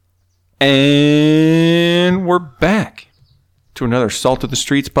And we're back to another Salt of the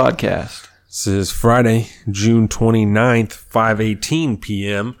Streets podcast. This is Friday, June 29th, 5:18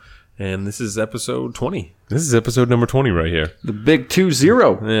 p.m., and this is episode 20. This is episode number 20 right here. The big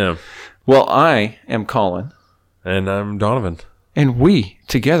 2-0. Yeah. Well, I am Colin. And I'm Donovan. And we,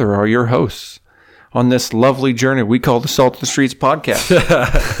 together, are your hosts on this lovely journey we call the Salt of the Streets podcast.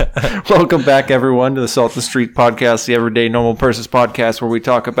 Welcome back, everyone, to the Salt of the Street podcast, the everyday normal person's podcast, where we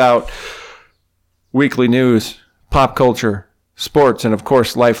talk about weekly news, pop culture, sports, and, of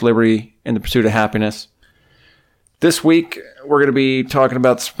course, life, liberty, and the pursuit of happiness. This week, we're going to be talking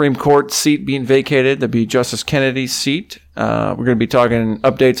about the Supreme Court seat being vacated. That'd be Justice Kennedy's seat. We're going to be talking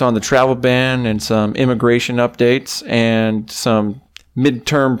updates on the travel ban and some immigration updates and some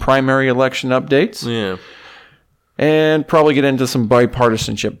midterm primary election updates. Yeah. And probably get into some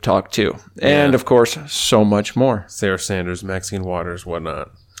bipartisanship talk, too. And, of course, so much more. Sarah Sanders, Maxine Waters,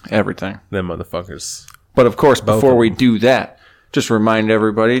 whatnot. Everything. Them motherfuckers. But, of course, before we do that, just remind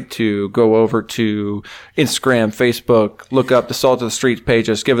everybody to go over to Instagram, Facebook, look up the Salt of the Streets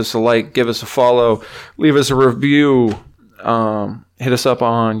pages, give us a like, give us a follow, leave us a review, hit us up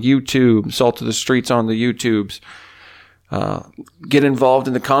on YouTube, Salt of the Streets on the YouTubes. Get involved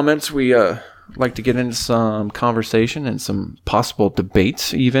in the comments. We like to get into some conversation and some possible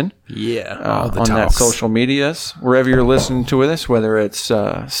debates even. Yeah. On that social medias, wherever you're listening to this, whether it's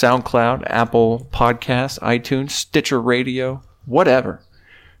SoundCloud, Apple Podcasts, iTunes, Stitcher Radio, whatever.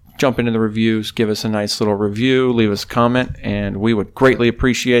 Jump into the reviews, give us a nice little review, leave us a comment, and we would greatly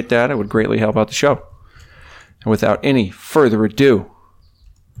appreciate that. It would greatly help out the show. And without any further ado,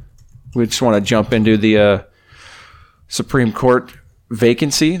 we just want to jump into the Supreme Court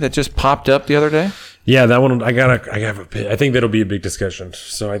vacancy that just popped up the other day. Yeah, that one, I think that'll be a big discussion.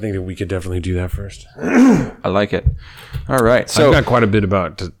 So I think that we could definitely do that first. I like it. All right. So I've got quite a bit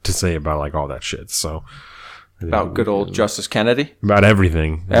to say about like all that shit. So about good old Justice Kennedy? About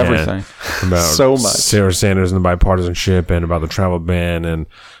everything. Everything. Yeah. About so much. Sarah Sanders and the bipartisanship and about the travel ban and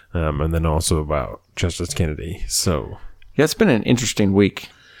then also about Justice Kennedy. So yeah, it's been an interesting week,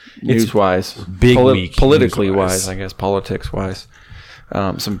 news-wise. Big week. Politically-wise, I guess, politics-wise.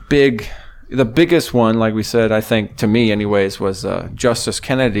 The biggest one, like we said, I think, to me anyways, was Justice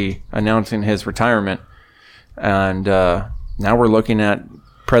Kennedy announcing his retirement. And now we're looking at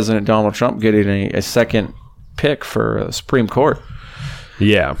President Donald Trump getting a second pick for the Supreme Court.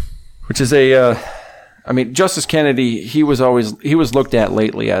 Yeah. Which is Justice Kennedy, he was looked at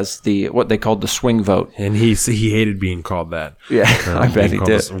lately as what they called the swing vote. And he hated being called that. Yeah, I bet he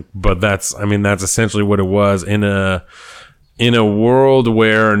did. But that's essentially what it was in a world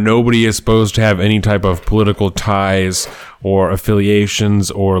where nobody is supposed to have any type of political ties or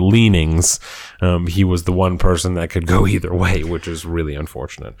affiliations or leanings. He was the one person that could go either way, which is really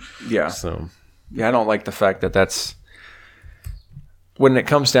unfortunate. Yeah. So, yeah, I don't like the fact that that's when it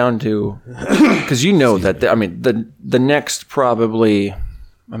comes down to, because you know that the next probably,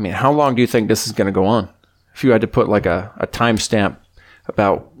 how long do you think this is going to go on? If you had to put like a timestamp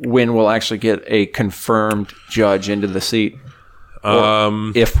about when we'll actually get a confirmed judge into the seat,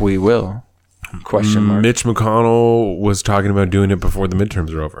 if we will, question mark. Mitch McConnell was talking about doing it before the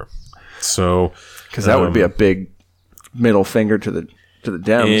midterms are over. So, because that would be a big middle finger to the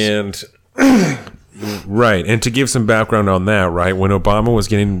Dems. And right, and to give some background on that, right, when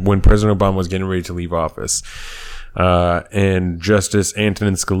President Obama was getting ready to leave office, and Justice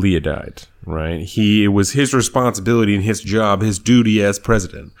Antonin Scalia died, right, it was his responsibility and his job, his duty as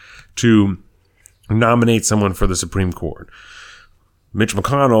president, to nominate someone for the Supreme Court. Mitch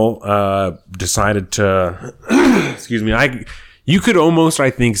McConnell decided to, you could almost, I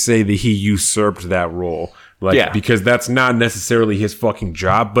think, say that he usurped that role. Because that's not necessarily his fucking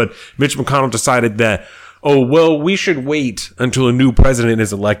job. But Mitch McConnell decided that, we should wait until a new president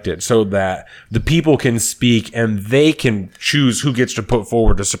is elected so that the people can speak and they can choose who gets to put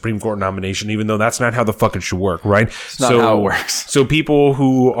forward a Supreme Court nomination, even though that's not how the fuck it should work, right? It's not how it works. So people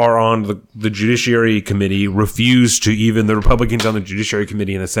who are on the Judiciary Committee the Republicans on the Judiciary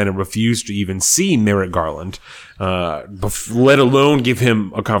Committee in the Senate refuse to even see Merrick Garland, let alone give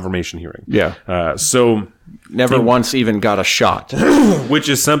him a confirmation hearing. Yeah. Never once even got a shot. Which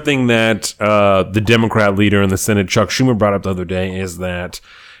is something that the Democrat leader in the Senate, Chuck Schumer, brought up the other day, is that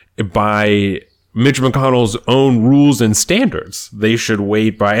by Mitch McConnell's own rules and standards, they should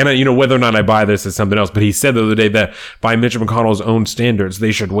wait by, and whether or not I buy this is something else, but he said the other day that by Mitch McConnell's own standards,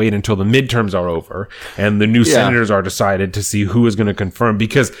 they should wait until the midterms are over and the new senators are decided to see who is going to confirm,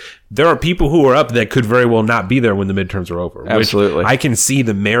 because there are people who are up that could very well not be there when the midterms are over. Absolutely. I can see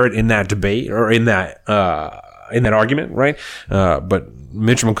the merit in that debate or in that argument, right? But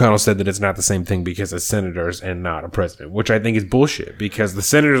Mitch McConnell said that it's not the same thing because it's senators and not a president, which I think is bullshit because the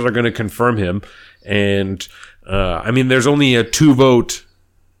senators are going to confirm him. And, I mean, there's only a 2-vote.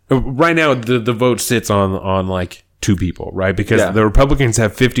 Right now, the vote sits on like 2 people, right? Because the Republicans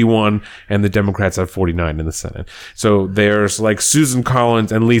have 51 and the Democrats have 49 in the Senate. So there's like Susan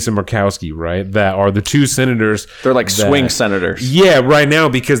Collins and Lisa Murkowski, right? That are the 2 senators. They're like swing senators. Yeah, right now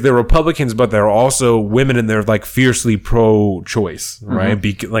because they're Republicans, but they're also women and they're like fiercely pro-choice,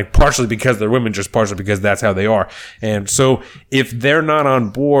 right? Like partially because they're women, just partially because that's how they are. And so if they're not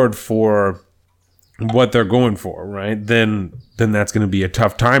on board for what they're going for, right? Then that's going to be a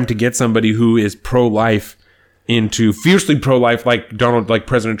tough time to get somebody who is pro-life into fiercely pro-life, like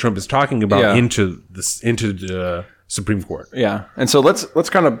President Trump is talking about, into the Supreme Court. Yeah, and so let's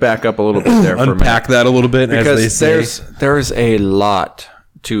kind of back up a little bit there. For Unpack that a little bit, because as they say. there's a lot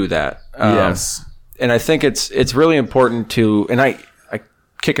to that. Yes, and I think it's really important to. And I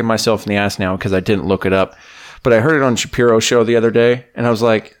kicking myself in the ass now because I didn't look it up, but I heard it on Shapiro's show the other day, and I was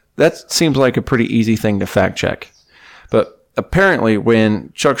like, that seems like a pretty easy thing to fact check. But apparently,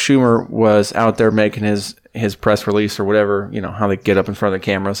 when Chuck Schumer was out there making his press release or whatever, you know, how they get up in front of the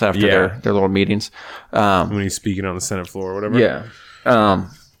cameras after their little meetings. When he's speaking on the Senate floor or whatever. Yeah.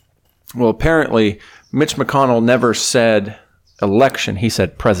 Well, apparently, Mitch McConnell never said election. He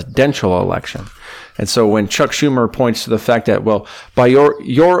said presidential election. And so when Chuck Schumer points to the fact that, well, by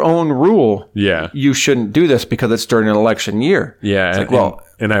your own rule, you shouldn't do this because it's during an election year. Yeah. It's like, well,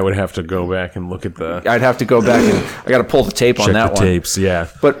 and I would have to go back and look at I'd have to go back and I got to pull the tape on that one. Check the tapes, yeah.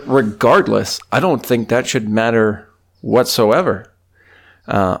 But regardless, I don't think that should matter whatsoever.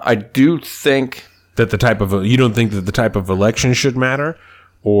 I do think that you don't think that the type of election should matter,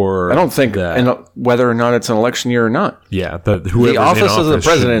 or I don't think whether or not it's an election year or not. Yeah, the office of the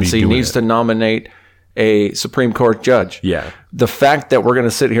presidency needs to nominate a Supreme Court judge. Yeah, the fact that we're going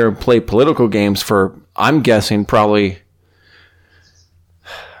to sit here and play political games for, I'm guessing probably.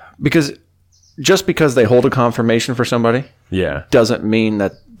 Because just because they hold a confirmation for somebody doesn't mean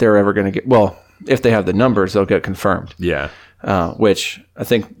that they're ever going to get, well, if they have the numbers, they'll get confirmed. Yeah. Which I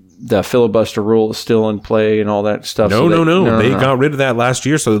think the filibuster rule is still in play and all that stuff. No. They got rid of that last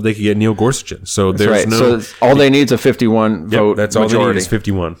year so that they could get Neil Gorsuch in. So there's So all they need is a 51 vote that's majority. All they need is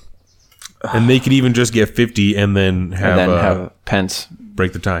 51. And they could even just get 50 and then have Pence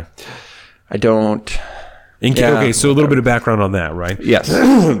break the tie. I don't... Okay, so a little bit of background on that, right? Yes.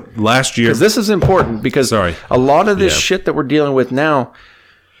 Last year... Because this is important because a lot of this shit that we're dealing with now...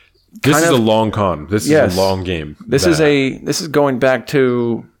 This is a long con. This is a long game. This is going back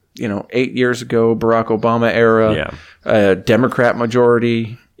to, 8 years ago, Barack Obama era, Democrat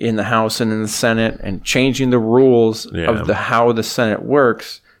majority in the House and in the Senate, and changing the rules of how the Senate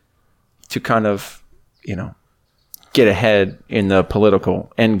works to kind of, get ahead in the political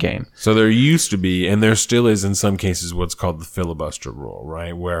endgame. So there used to be, and there still is in some cases, what's called the filibuster rule,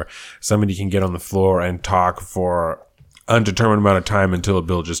 right? Where somebody can get on the floor and talk for undetermined amount of time until a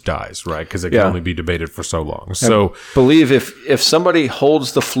bill just dies, right? Because it can only be debated for so long. So I believe if somebody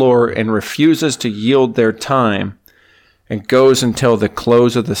holds the floor and refuses to yield their time and goes until the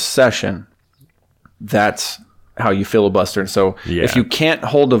close of the session, that's how you filibuster. And so if you can't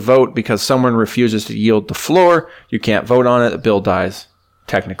hold a vote because someone refuses to yield the floor, you can't vote on it, the bill dies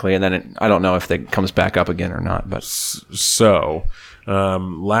technically. And then I don't know if it comes back up again or not. But so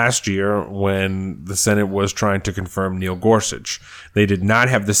last year when the Senate was trying to confirm Neil Gorsuch, they did not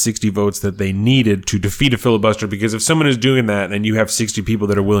have the 60 votes that they needed to defeat a filibuster, because if someone is doing that and you have 60 people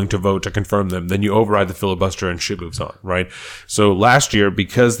that are willing to vote to confirm them, then you override the filibuster and shit moves on, right? So last year,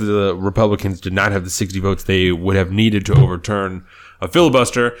 because the Republicans did not have the 60 votes they would have needed to overturn a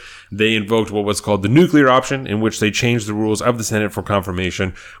filibuster, they invoked what was called the nuclear option, in which they changed the rules of the Senate for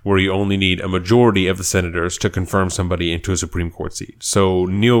confirmation, where you only need a majority of the senators to confirm somebody into a Supreme Court seat. So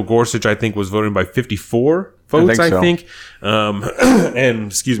Neil Gorsuch, I think, was voted by 54 votes, I think. And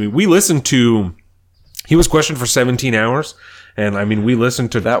excuse me, he was questioned for 17 hours. And I mean, we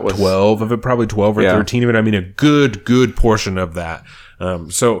listened to 12 of it, probably 12 or 13 of it. I mean, a good portion of that.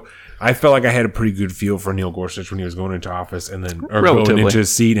 So I felt like I had a pretty good feel for Neil Gorsuch when he was going into office going into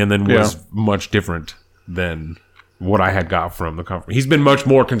his seat, and then was much different than what I had got from the conference. He's been much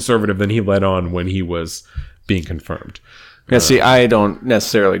more conservative than he led on when he was being confirmed. Yeah, see, I don't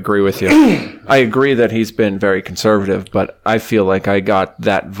necessarily agree with you. I agree that he's been very conservative, but I feel like I got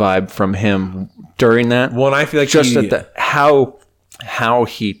that vibe from him during that. Well, and I feel like just how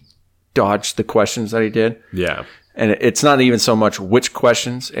he dodged the questions that he did. Yeah. And it's not even so much which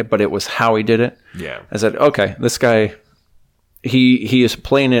questions, but it was how he did it. Yeah. I said, okay, this guy, he is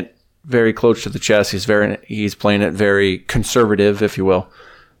playing it very close to the chest. He's playing it very conservative, if you will.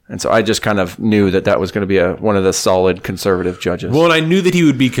 And so I just kind of knew that was going to be one of the solid conservative judges. Well, and I knew that he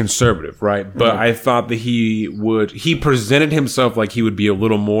would be conservative, right? But I thought that he presented himself like he would be a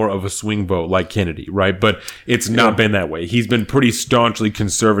little more of a swing vote like Kennedy, right? But it's not been that way. He's been pretty staunchly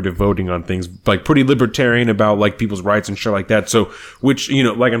conservative voting on things, like pretty libertarian about like people's rights and shit like that. So, which, you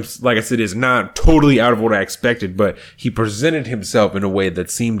know, like I said, is not totally out of what I expected, but he presented himself in a way that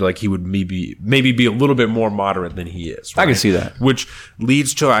seemed like he would maybe be a little bit more moderate than he is. Right? I can see that. Which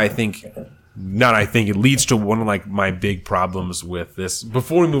leads to, it leads to one of like my big problems with this.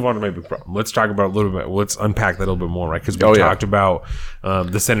 Before we move on to my big problem, let's talk about a little bit. Let's unpack that a little bit more, right? Because we talked about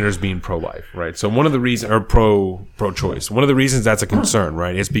the senators being pro-life, right? So one of the reasons, or pro-choice, one of the reasons that's a concern,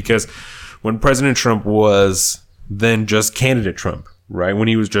 right, is because when President Trump was then just candidate Trump, right, when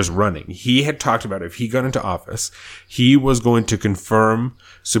he was just running, he had talked about if he got into office, he was going to confirm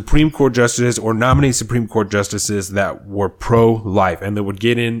Supreme Court justices or nominate Supreme Court justices that were pro-life and that would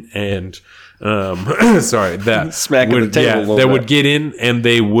get in and would get in and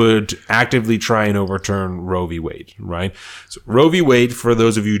they would actively try and overturn Roe v. Wade, right? So Roe v. Wade, for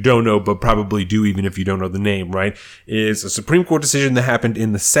those of you who don't know, but probably do even if you don't know the name, right, is a Supreme Court decision that happened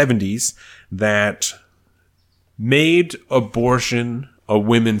in the 70s that made abortion a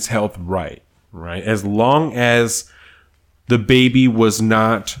women's health right, as long as the baby was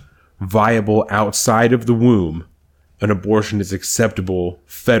not viable outside of the womb, an abortion is acceptable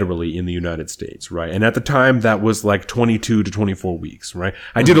federally in the United States, right? And at the time, that was like 22 to 24 weeks, right?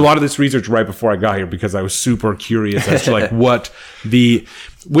 I did a lot of this research right before I got here because I was super curious as to like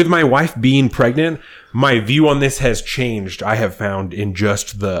with my wife being pregnant, my view on this has changed, I have found, in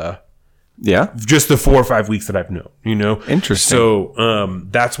just the 4 or 5 weeks that I've known, you know? Interesting. So,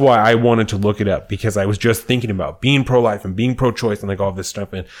 that's why I wanted to look it up, because I was just thinking about being pro-life and being pro-choice and like all this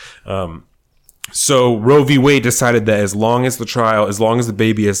stuff. And, so Roe v. Wade decided that as long as the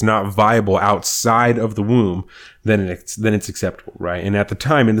baby is not viable outside of the womb, then it's acceptable, right? And at the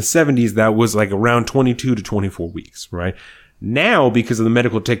time in the 70s, that was like around 22 to 24 weeks, right? Now, because of the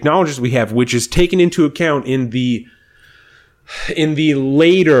medical technologies we have, which is taken into account in the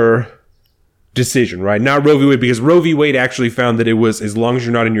later decision, right? Not Roe v. Wade, because Roe v. Wade actually found that it was as long as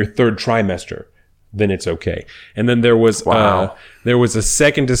you're not in your third trimester, then it's okay. And then there was a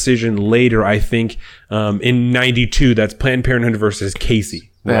second decision later, I think, in 92. That's Planned Parenthood versus Casey.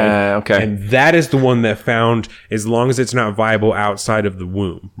 Right? Okay. And that is the one that found as long as it's not viable outside of the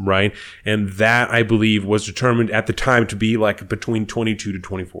womb, right? And that, I believe, was determined at the time to be like between 22 to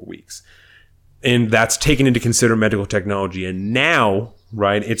 24 weeks. And that's taken into consider medical technology. And now,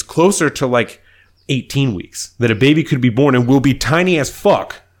 right, it's closer to like 18 weeks that a baby could be born and will be tiny as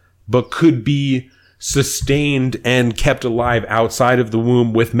fuck, but could be sustained and kept alive outside of the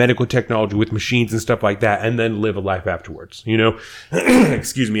womb with medical technology, with machines and stuff like that, and then live a life afterwards, you know?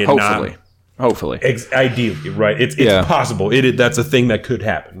 Excuse me. Hopefully. Ideally, right? It's possible. That's a thing that could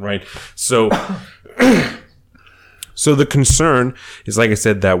happen, right? So... So the concern is, like I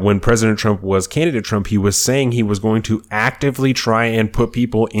said, that when President Trump was candidate Trump, he was saying he was going to actively try and put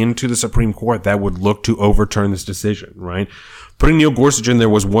people into the Supreme Court that would look to overturn this decision, right? Putting Neil Gorsuch in there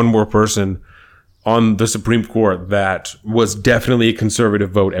was one more person on the Supreme Court that was definitely a conservative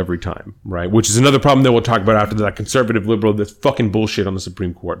vote every time, right? Which is another problem that we'll talk about after that. Conservative liberal, that's fucking bullshit on the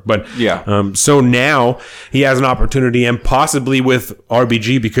Supreme Court. But so now he has an opportunity, and possibly with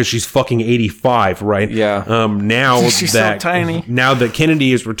RBG, because she's fucking 85, right? Yeah. Now she's so tiny. Now that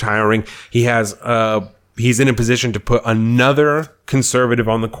Kennedy is retiring, he has he's in a position to put another conservative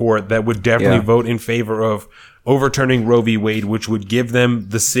on the court that would definitely vote in favor of overturning Roe v. Wade, which would give them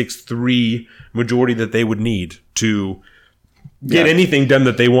the 6-3 majority that they would need to get anything done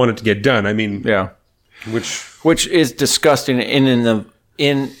that they wanted to get done. I mean, which is disgusting in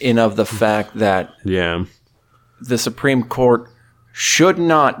of the fact that the Supreme Court should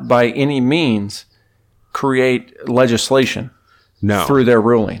not by any means create legislation through their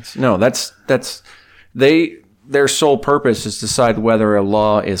rulings. No, their sole purpose is to decide whether a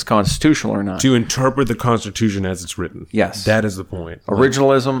law is constitutional or not. To interpret the Constitution as it's written. Yes. That is the point.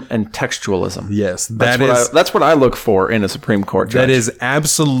 Originalism and textualism. Yes. That's what I look for in a Supreme Court judge. That is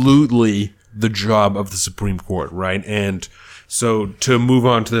absolutely the job of the Supreme Court, right? And so to move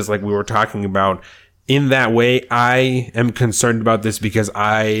on to this, like we were talking about, in that way, I am concerned about this because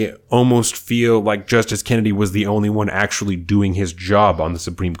I almost feel like Justice Kennedy was the only one actually doing his job on the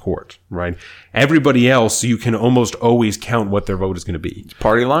Supreme Court, right? Everybody else, you can almost always count what their vote is going to be. It's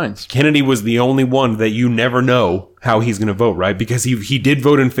party lines. Kennedy was the only one that you never know how he's going to vote, right? Because he did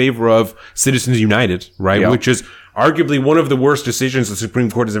vote in favor of Citizens United, right? Yep. Which is arguably one of the worst decisions the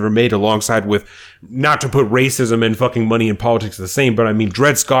Supreme Court has ever made, alongside with, not to put racism and fucking money in politics the same, but I mean,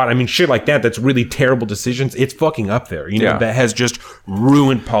 Dred Scott, I mean, shit like that, that's really terrible decisions. It's fucking up there. You know, that has just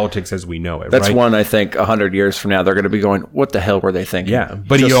ruined politics as we know it. That's right? one, I think, 100 years from now, they're going to be going, what the hell were they thinking? Yeah.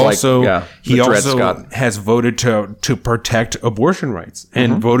 But Just he Dred also Scott. has voted to protect abortion rights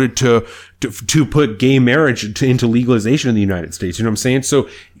and voted to put gay marriage into legalization in the United States. You know what I'm saying? So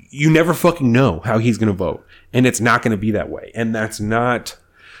you never fucking know how he's going to vote. And it's not going to be that way. And that's not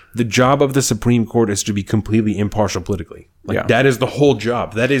the job of the Supreme Court, is to be completely impartial politically. Like that is the whole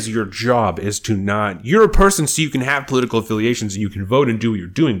job. That is your job, is to not, you're a person, so you can have political affiliations and you can vote and do what you're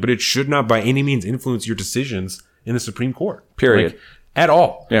doing, but it should not by any means influence your decisions in the Supreme Court. Period. Like, at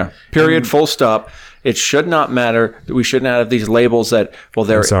all. Yeah. Period. Full stop. It should not matter. We shouldn't have these labels that, well,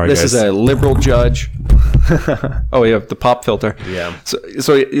 this guys. is a liberal judge. Oh, yeah, the pop filter. Yeah. So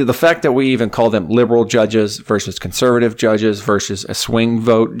the fact that we even call them liberal judges versus conservative judges versus a swing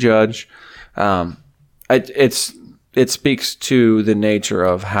vote judge, it speaks to the nature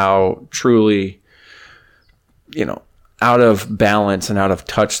of how truly, out of balance and out of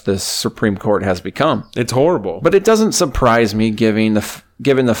touch this Supreme Court has become. It's horrible. But it doesn't surprise me, given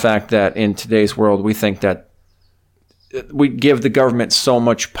the fact that in today's world we think that we give the government so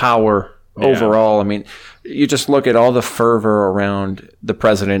much power overall. I mean, you just look at all the fervor around the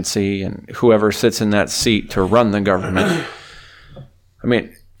presidency and whoever sits in that seat to run the government. I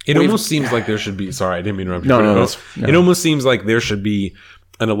mean, it almost seems like there should be. Sorry, I didn't mean to interrupt you. No. It almost seems like there should be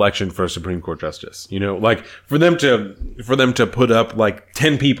an election for a Supreme Court justice. Like for them to put up like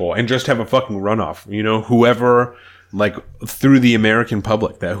 10 people and just have a fucking runoff. Whoever, like through the American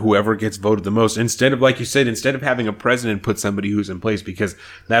public, that whoever gets voted the most, instead of, like you said, instead of having a president put somebody who's in place, because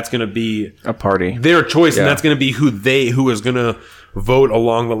that's going to be a party, their choice, and that's going to be who is going to vote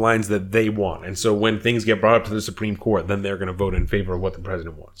along the lines that they want. And so when things get brought up to the Supreme Court, then they're going to vote in favor of what the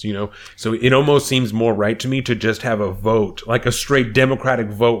president wants. So it almost seems more right to me to just have a vote, like a straight Democratic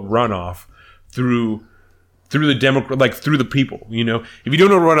vote runoff through the people. If you don't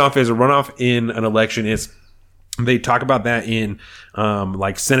know what runoff is, a runoff in an election is, they talk about that in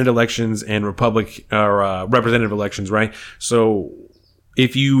like Senate elections and representative elections, right? So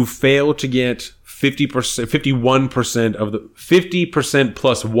if you fail to get 51% of the 50%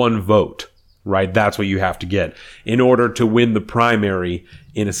 plus one vote, right? That's what you have to get in order to win the primary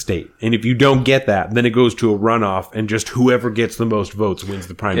in a state. And if you don't get that, then it goes to a runoff, and just whoever gets the most votes wins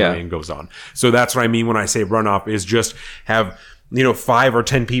the primary and goes on. So that's what I mean when I say runoff, is just have, 5 or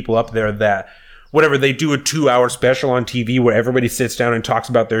 10 people up there that, whatever, they do a 2-hour special on TV where everybody sits down and talks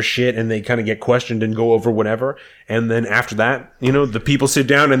about their shit, and they kind of get questioned and go over whatever. And then after that, the people sit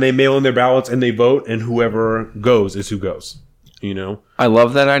down and they mail in their ballots and they vote, and whoever goes is who goes, I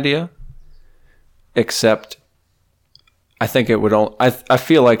love that idea, except I think it would I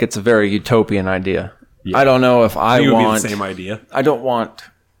feel like it's a very utopian idea. Yeah. I don't know if I want... Would be the same idea. I don't want...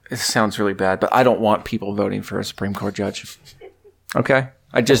 It sounds really bad, but I don't want people voting for a Supreme Court judge. Okay?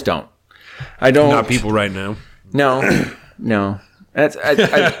 I just don't. I don't. Not people right now. No.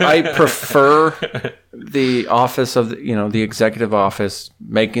 I prefer the office of the executive office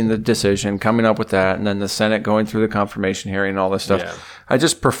making the decision, coming up with that, and then the Senate going through the confirmation hearing and all this stuff. Yeah. I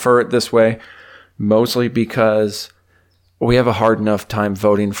just prefer it this way, mostly because we have a hard enough time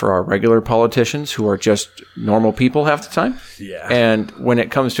voting for our regular politicians who are just normal people half the time. Yeah. And when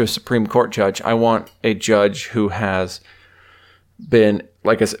it comes to a Supreme Court judge, I want a judge who has been,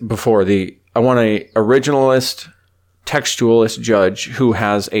 like I said before, I want a originalist, textualist judge who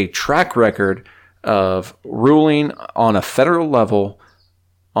has a track record of ruling on a federal level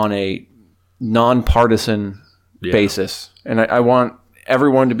on a nonpartisan basis. And I want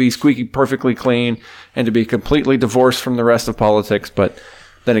everyone to be squeaky perfectly clean and to be completely divorced from the rest of politics. But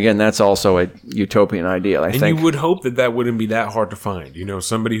then again, that's also a utopian ideal, I think. And you would hope that wouldn't be that hard to find.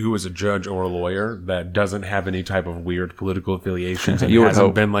 Somebody who is a judge or a lawyer that doesn't have any type of weird political affiliations and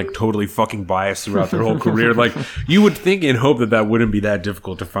hasn't been like totally fucking biased throughout their whole career. Like, you would think and hope that wouldn't be that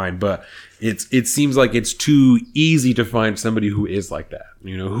difficult to find, but it seems like it's too easy to find somebody who is like that.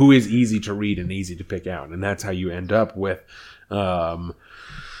 Who is easy to read and easy to pick out, and that's how you end up with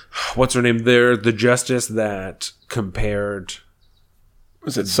what's her name there? The justice that compared.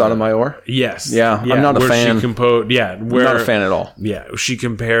 Was it Sotomayor? Yes. Yeah, I'm not a fan. I'm not a fan at all. Yeah, she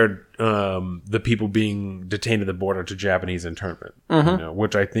compared the people being detained at the border to Japanese internment,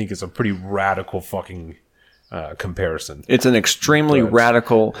 which I think is a pretty radical fucking comparison. It's an extremely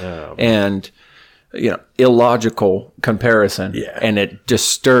radical and illogical comparison, and it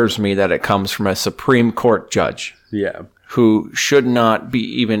disturbs me that it comes from a Supreme Court judge. Yeah. who should not be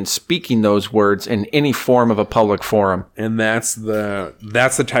even speaking those words in any form of a public forum. And that's the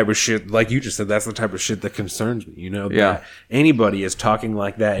type of shit, like you just said, that's the type of shit that concerns me, that Yeah. anybody is talking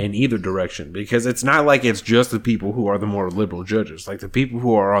like that in either direction, because it's not like it's just the people who are the more liberal judges. Like the people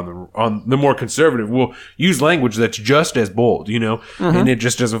who are on the more conservative will use language that's just as bold, and it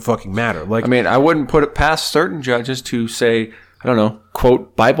just doesn't fucking matter. Like, I mean, I wouldn't put it past certain judges to say, I don't know,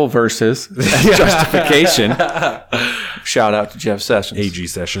 quote Bible verses as justification. Shout out to Jeff Sessions. AG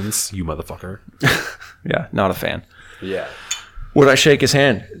Sessions, you motherfucker. Yeah, not a fan. Yeah. Would I shake his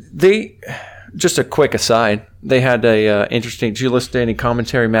hand? Just a quick aside, they had a interesting, did you listen to any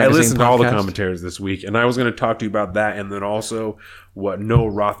commentary magazine? I listened to all the podcast? commentaries this week, and I was going to talk to you about that, and then also what Noah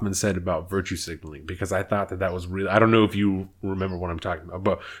Rothman said about virtue signaling, because I thought that was really, I don't know if you remember what I'm talking about,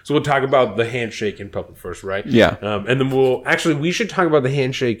 but so we'll talk about the handshake in public first, right? Yeah. And then we should talk about the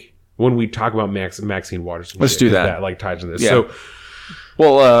handshake when we talk about Maxine Waters. Let's do that. That like ties to this. Yeah. So,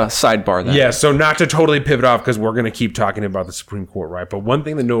 Well, sidebar that. yeah, so not to totally pivot off, because we're going to keep talking about the Supreme Court, right? But one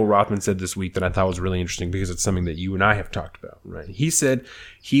thing that Noah Rothman said this week that I thought was really interesting, because it's something that you and I have talked about, right? He said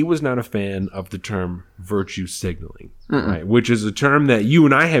he was not a fan of the term virtue signaling, right? Which is a term that you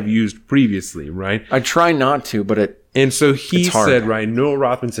and I have used previously, right? I try not to, but And so he It's hard. said, right, Noah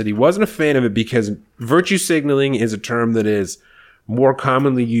Rothman said he wasn't a fan of it because virtue signaling is a term that is more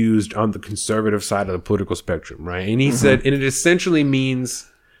commonly used on the conservative side of the political spectrum, right? And he said, and it essentially means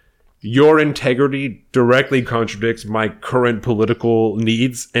your integrity directly contradicts my current political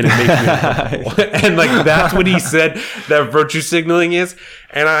needs, and it makes me uncomfortable. And like, that's what he said that virtue signaling is.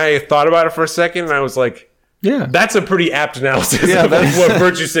 And I thought about it for a second, and I was like, yeah. that's a pretty apt analysis Yeah, of that's- what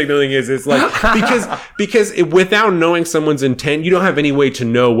virtue signaling is. It's like, because without knowing someone's intent, you don't have any way to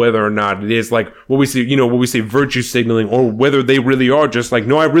know whether or not it is like what we say virtue signaling, or whether they really are just like,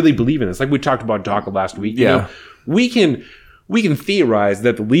 no, I really believe in this. Like we talked about DACA last week. Yeah. We can theorize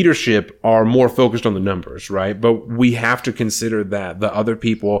that the leadership are more focused on the numbers, right? But we have to consider that the other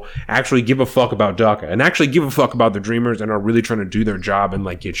people actually give a fuck about DACA and actually give a fuck about the Dreamers and are really trying to do their job and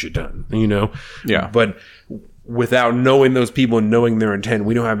like get shit done, Yeah. But without knowing those people and knowing their intent,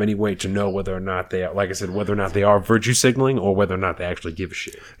 we don't have any way to know whether or not they are, like I said, whether or not they are virtue signaling or whether or not they actually give a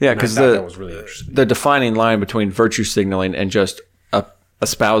shit. Yeah, And I because thought that was really interesting. the defining line between virtue signaling and just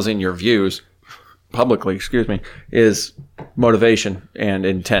espousing your views publicly, is motivation and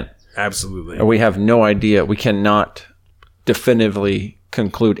intent. Absolutely. And we have no idea. We cannot definitively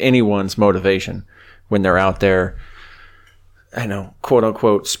conclude anyone's motivation when they're out there, quote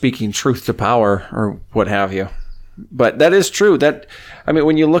unquote, speaking truth to power or what have you. But that is true.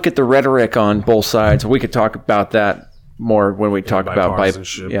 When you look at the rhetoric on both sides, we could talk about that more when we talk about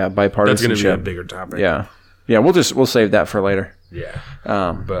bipartisanship. bipartisanship. That's going to be a bigger topic. Yeah. We'll save that for later. Yeah.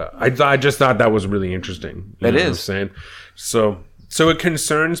 But I just thought that was really interesting. It know is. what I'm saying? So it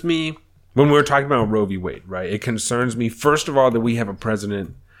concerns me when we're talking about Roe v. Wade, right? It concerns me, first of all, that we have a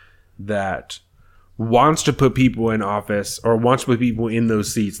president that wants to put people in office or wants to put people in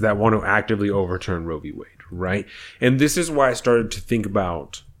those seats that want to actively overturn Roe v. Wade, right? And this is why I started to think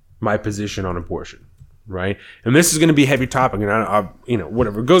about my position on abortion. Right. And this is going to be a heavy topic, and I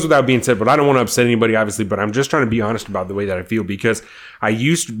whatever, it goes without being said, but I don't want to upset anybody, obviously, but I'm just trying to be honest about the way that I feel, because I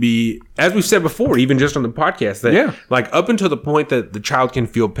used to be, as we've said before, even just on the podcast, that like up until the point that the child can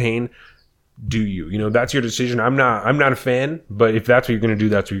feel pain, do you, that's your decision. I'm not a fan, but if that's what you're going to do,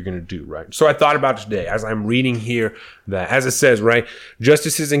 that's what you're going to do. Right. So I thought about it today as I'm reading here that, as it says, right,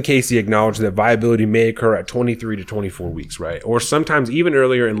 Justices in Casey acknowledged that viability may occur at 23 to 24 weeks, right? Or sometimes even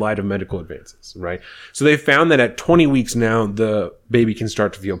earlier in light of medical advances, right? So they found that at 20 weeks now, the baby can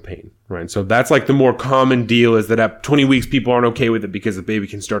start to feel pain, right? So that's like the more common deal, is that at 20 weeks, people aren't okay with it because the baby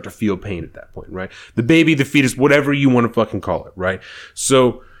can start to feel pain at that point, right? The baby, the fetus, whatever you want to fucking call it, right?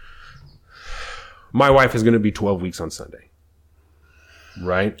 So my wife is going to be 12 weeks on Sunday,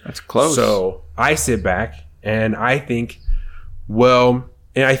 right? That's close. So I sit back and I think, and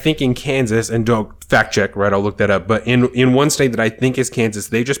I think in Kansas, and don't fact check, right? I'll look that up. But in one state that I think is Kansas,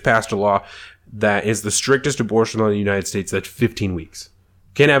 they just passed a law that is the strictest abortion law in the United States. That's 15 weeks.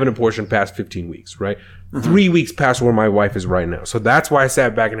 Can't have an abortion past 15 weeks, right? 3 weeks past where my wife is right now. So that's why I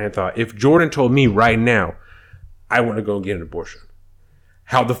sat back and I thought, if Jordan told me right now, I want to go get an abortion,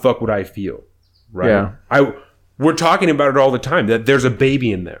 how the fuck would I feel? Right. Yeah. We're talking about it all the time, that there's a baby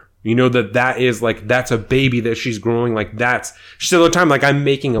in there. That is like, that's a baby that she's growing. Like she said all the time, like I'm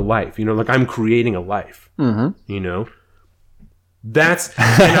making a life, like I'm creating a life, that's,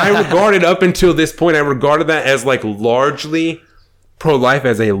 and I regarded up until this point, I regarded that as like largely pro-life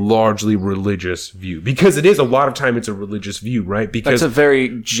as a largely religious view, because it is a lot of time it's a religious view, right? Because that's a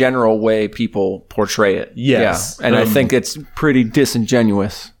very general way people portray it. Yes. Yeah. And I think it's pretty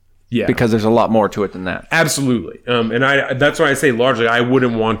disingenuous. Yeah. Because there's a lot more to it than that. Absolutely. And that's why I say largely, I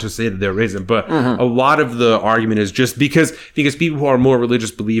wouldn't want to say that there isn't, but a lot of the argument is just because people who are more religious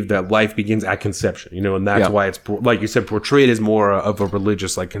believe that life begins at conception, you know, and that's why it's, like you said, portrayed as more of a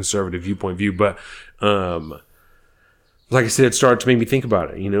religious, like conservative view. But, like I said, it started to make me think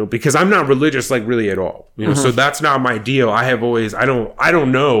about it, you know, because I'm not religious, like really at all, you know, so that's not my deal. I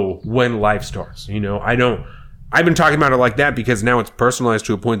don't know when life starts, you know, I've been talking about it like that because now it's personalized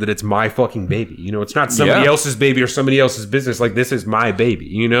to a point that it's my fucking baby. You know, it's not somebody else's baby or somebody else's business. Like, this is my baby,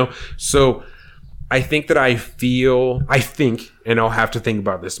 you know? So I think that and I'll have to think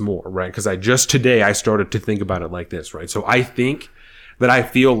about this more, right? Because today I started to think about it like this, right? So I think that I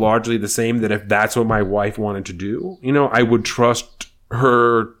feel largely the same, that if that's what my wife wanted to do, you know, I would trust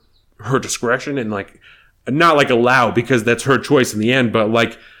her discretion and like, not like allow, because that's her choice in the end, but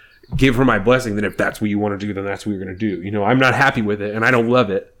like, give her my blessing that if that's what you want to do, then that's what you're going to do. You know, I'm not happy with it and I don't love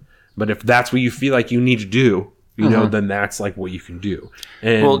it, but if that's what you feel like you need to do, you know, then that's like what you can do.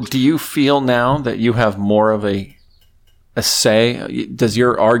 And well, do you feel now that you have more of a say? Does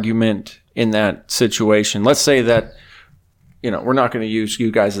your argument in that situation, let's say that, you know, we're not going to use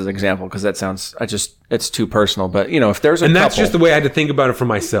you guys as an example because that sounds, it's too personal. But, you know, if there's and that's just the way I had to think about it for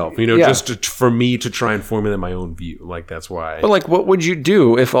myself, you know, for me to try and formulate my own view. Like, that's why. But like, what would you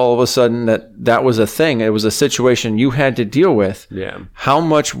do if all of a sudden that was a thing? It was a situation you had to deal with. Yeah. How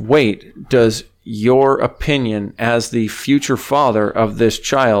much weight does your opinion as the future father of this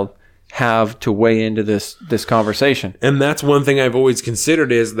child have to weigh into this conversation? And that's one thing I've always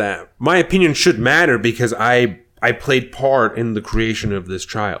considered, is that my opinion should matter because I played part in the creation of this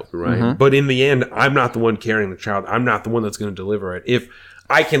child, right? But in the end, I'm not the one carrying the child. I'm not the one that's going to deliver it. If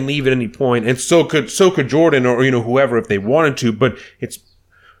I can leave at any point, and so could Jordan or, you know, whoever, if they wanted to, but it's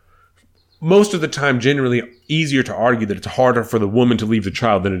most of the time generally easier to argue that it's harder for the woman to leave the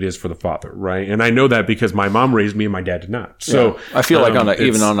child than it is for the father, right? And I know that because my mom raised me and my dad did not. So I feel like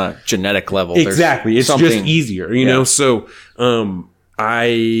even on a genetic level, exactly, it's just easier, you know? So,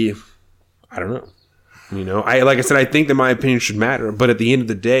 I don't know. You know, like I said, I think that my opinion should matter, but at the end of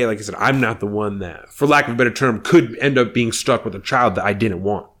the day, like I said, I'm not the one that, for lack of a better term, could end up being stuck with a child that I didn't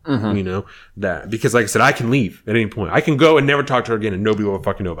want. You know, that because, like I said, I can leave at any point. I can go and never talk to her again, and nobody will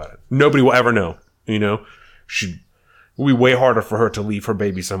fucking know about it. Nobody will ever know. You know, it will be way harder for her to leave her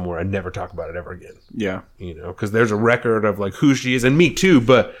baby somewhere and never talk about it ever again. Yeah, you know, because there's a record of like who she is, and me too.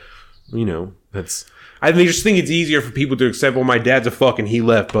 But you know, I just think it's easier for people to accept, well, my dad's a fucking, he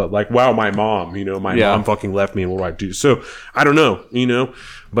left, but like, wow, my mom, you know, my mom fucking left me, and what do I do? So, I don't know, you know,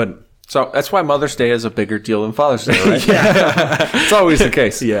 but. So, that's why Mother's Day is a bigger deal than Father's Day, right? It's always the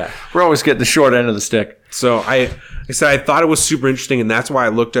case. Yeah. We're always getting the short end of the stick. So, I thought it was super interesting, and that's why I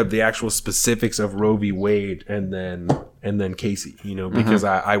looked up the actual specifics of Roe v. Wade and then Casey, you know, because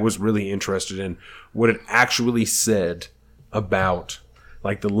I was really interested in what it actually said about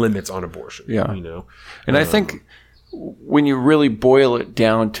like the limits on abortion, you know? And I think when you really boil it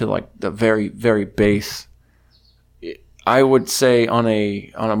down to like the very, very base, I would say on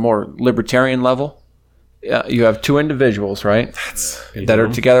a more libertarian level, you have two individuals, right? That are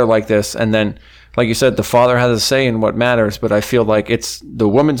together like this. And then, like you said, the father has a say in what matters, but I feel like it's the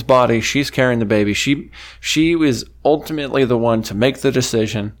woman's body. She's carrying the baby. She is ultimately the one to make the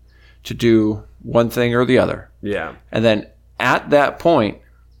decision to do one thing or the other. Yeah. And then at that point,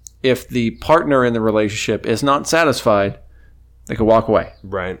 if the partner in the relationship is not satisfied, they can walk away.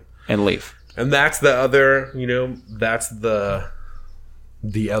 Right. And leave. And that's the other, you know, that's the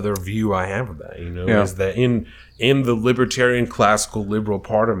other view I have of that, you know, is that in the libertarian, classical, liberal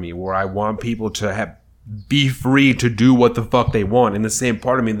part of me, where I want people to be free to do what the fuck they want, and the same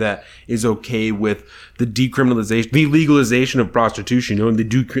part of me that is okay with the decriminalization, the legalization of prostitution, you know, and the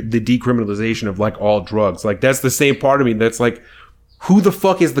decriminalization of like all drugs. Like, that's the same part of me that's like, who the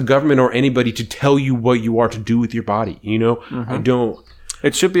fuck is the government or anybody to tell you what you are to do with your body? You know, I don't.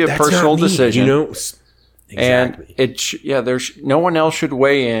 It should be a personal decision, you know. Exactly. And there's no one else should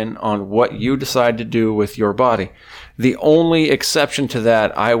weigh in on what you decide to do with your body. The only exception to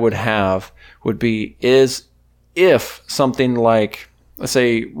that I would have would be if something like, let's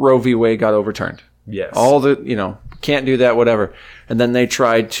say, Roe v. Wade got overturned. Yes. All the, you know, can't do that, whatever. And then they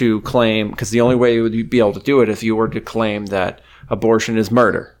tried to claim, because the only way you would be able to do it if you were to claim that abortion is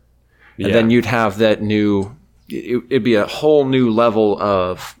murder. And then you'd have that new, it'd be a whole new level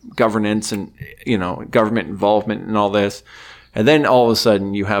of governance and, you know, government involvement and all this. And then all of a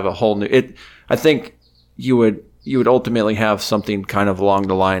sudden you have a whole new, I think you would you would ultimately have something kind of along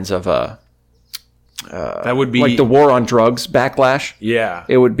the lines of that would be like the war on drugs backlash. Yeah.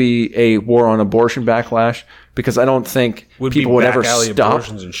 It would be a war on abortion backlash, because I don't think people would ever stop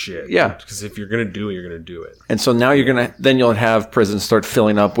abortions and shit. Yeah. Because if you're going to do it, you're going to do it. And so now you'll have prisons start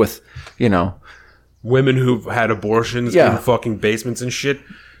filling up with, women who've had abortions in fucking basements and shit.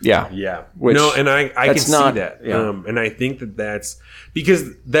 Yeah. Yeah. Which, no, and I can see that. Yeah. And I think that's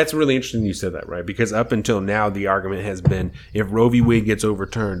because that's really interesting you said that, right? Because up until now, the argument has been if Roe v. Wade gets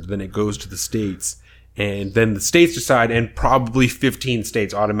overturned, then it goes to the states. And then the states decide, and probably 15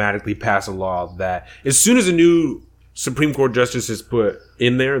 states automatically pass a law that as soon as a new Supreme Court justice is put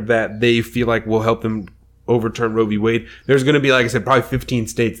in there that they feel like will help them overturn Roe v. Wade, there's going to be, like I said, probably 15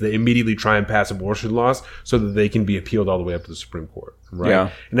 states that immediately try and pass abortion laws so that they can be appealed all the way up to the Supreme Court. Right. Yeah.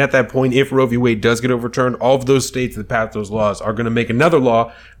 And at that point, if Roe v. Wade does get overturned, all of those states that pass those laws are going to make another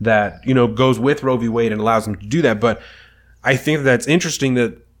law that, goes with Roe v. Wade and allows them to do that. But I think that's interesting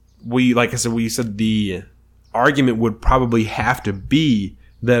that we said the argument would probably have to be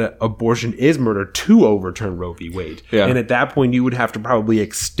that abortion is murder to overturn Roe v. Wade. Yeah. And at that point, you would have to probably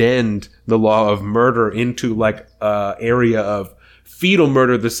extend the law of murder into like a area of fetal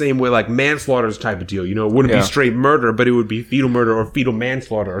murder the same way like manslaughter's type of deal. It wouldn't be straight murder, but it would be fetal murder or fetal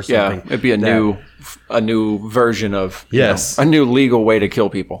manslaughter or something. Yeah, it'd be a new version of yes, a new legal way to kill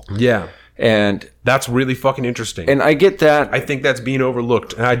people. Yeah. And that's really fucking interesting. And I get that. I think that's being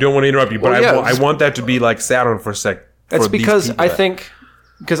overlooked. And I don't want to interrupt you, but I want that to be like sat on for a sec. That's because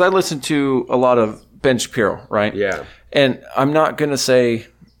I listen to a lot of Ben Shapiro, right? Yeah. And I'm not going to say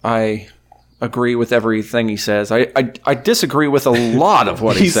I agree with everything he says. I disagree with a lot of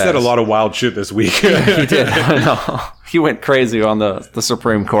what he says. He said a lot of wild shit this week. He did. I know. He went crazy on the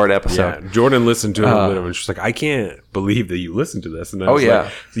Supreme Court episode. Yeah. Jordan listened to him a little, and she's like, I can't believe that you listened to this. And I was yeah.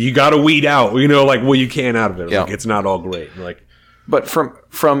 Like, so you got to weed out, what you can out of it. Like, it's not all great. Like, but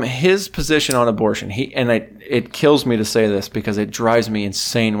from his position on abortion, it kills me to say this because it drives me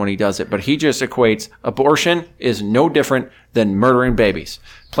insane when he does it, but he just equates abortion is no different than murdering babies.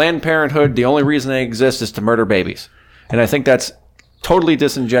 Planned Parenthood, the only reason they exist is to murder babies. And I think that's totally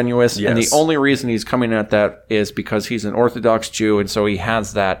disingenuous. Yes. And the only reason he's coming at that is because he's an Orthodox Jew, and so he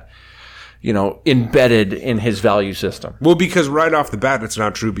has that, embedded in his value system. Well, because right off the bat, that's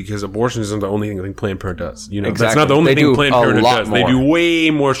not true, because abortion isn't the only thing Planned Parenthood does. Exactly. That's not the only thing Planned Parenthood does. More. They do way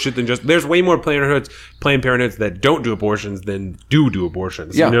more shit than just... There's way more Planned Parenthoods that don't do abortions than do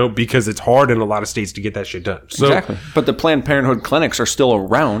abortions, because it's hard in a lot of states to get that shit done. So, exactly. But the Planned Parenthood clinics are still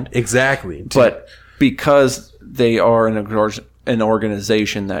around. Exactly. But because they are an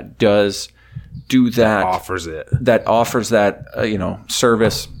organization that does do that, that offers that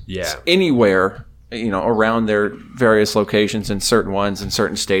service anywhere around their various locations in certain ones in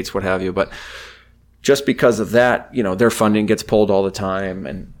certain states, what have you. But just because of that, their funding gets pulled all the time,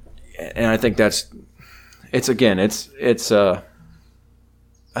 and I think it's I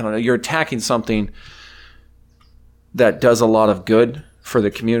don't know, you're attacking something that does a lot of good for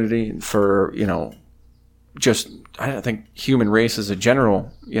the community and for just, I don't think, human race as a general,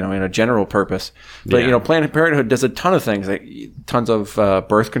 in a general purpose. But, Planned Parenthood does a ton of things, tons of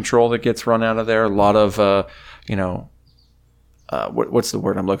birth control that gets run out of there, a lot of, what's the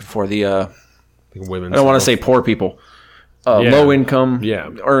word I'm looking for? I don't want to say poor people. Low-income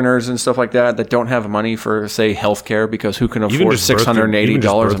earners and stuff like that don't have money for, say, health care, because who can afford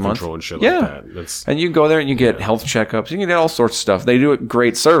 $680 a month? And shit like that. And you go there and you get health checkups. You can get all sorts of stuff. They do a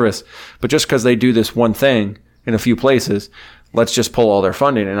great service, but just because they do this one thing in a few places, let's just pull all their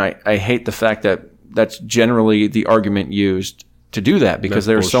funding. And I hate the fact that that's generally the argument used to do that, because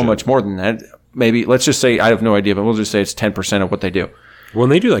there's so much more than that. Maybe, let's just say, I have no idea, but we'll just say it's 10% of what they do. Well,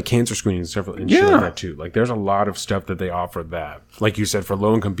 and they do like cancer screening and stuff and shit like that too. Like, there's a lot of stuff that they offer that, like you said, for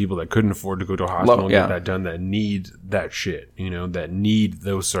low-income people that couldn't afford to go to a hospital and get that done, that need that shit, that need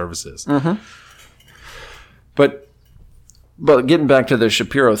those services. Mm-hmm. But getting back to the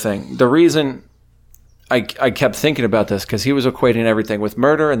Shapiro thing, the reason I kept thinking about this, because he was equating everything with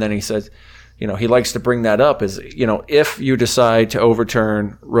murder, and then he says, he likes to bring that up, is, if you decide to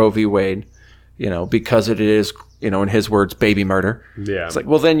overturn Roe v. Wade, because it is, in his words, baby murder. Yeah. It's like,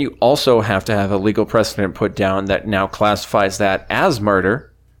 well, then you also have to have a legal precedent put down that now classifies that as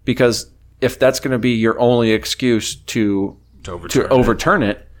murder, because if that's going to be your only excuse to overturn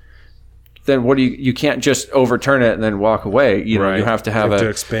it, then what do you can't just overturn it and then walk away. You have to have to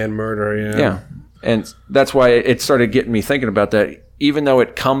expand murder. Yeah. And that's why it started getting me thinking about that. Even though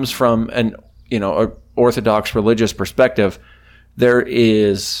it comes from an, a Orthodox religious perspective, there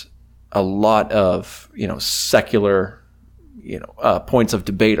is a lot of, secular, points of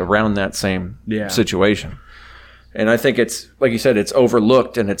debate around that same situation. And I think it's, like you said, it's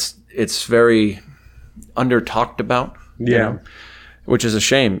overlooked and it's very under talked about. Yeah. You know, which is a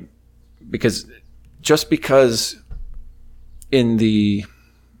shame, because just because in the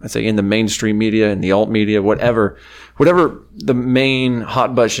mainstream media, in the alt media, whatever the main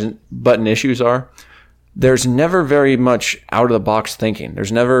hot button issues are, there's never very much out of the box thinking.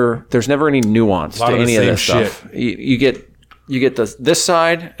 There's never any nuance to any of this stuff. You get this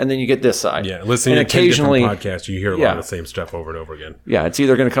side, and then you get this side. Yeah, listening and to 10 different occasionally podcasts, you hear a lot of the same stuff over and over again. Yeah, it's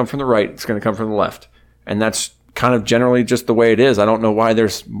either going to come from the right, it's going to come from the left, and that's kind of generally just the way it is. I don't know why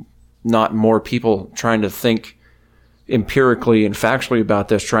there's not more people trying to think empirically and factually about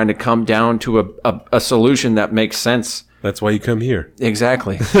this, trying to come down to a solution that makes sense. That's why you come here.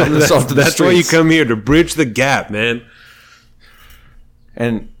 Exactly. That's why you come here, to bridge the gap, man.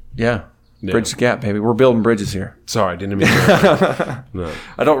 And bridge the gap, baby. We're building bridges here. Sorry, I didn't mean to. No.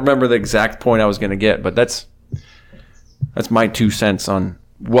 I don't remember the exact point I was going to get, but that's my 2 cents on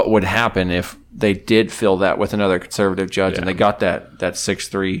what would happen if they did fill that with another conservative judge and they got that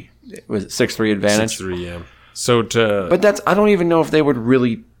 6-3, was it 6-3 advantage? 6-3, yeah. So but I don't even know if they would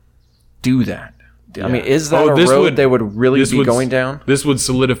really do that. I mean, is that a road they would really be going down? This would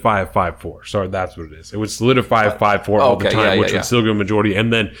solidify a 5-4. Sorry, that's what it is. It would solidify a 5-4 all the time, which would still give a majority.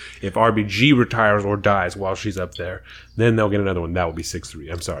 And then if RBG retires or dies while she's up there, then they'll get another one. That will be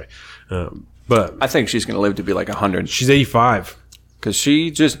 6-3. I'm sorry. But I think she's going to live to be like 100. She's 85. Because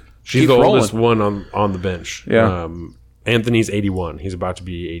she's the oldest one on the bench. Yeah. Anthony's 81. He's about to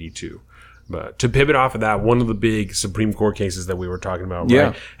be 82. But to pivot off of that, one of the big Supreme Court cases that we were talking about,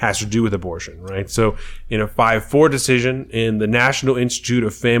 right, has to do with abortion, right? So in a 5-4 decision in the National Institute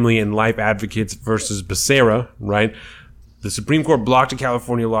of Family and Life Advocates versus Becerra, right, the Supreme Court blocked a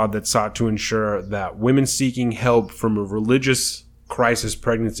California law that sought to ensure that women seeking help from a religious crisis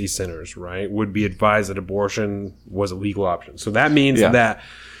pregnancy centers, right, would be advised that abortion was a legal option. So that means that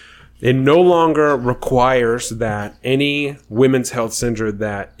it no longer requires that any women's health center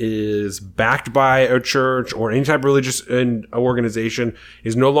that is backed by a church or any type of religious organization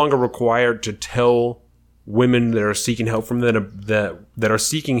is no longer required to tell women that are seeking help from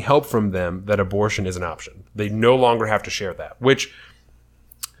them that abortion is an option. They no longer have to share that, which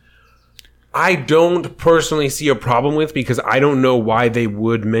I don't personally see a problem with, because I don't know why they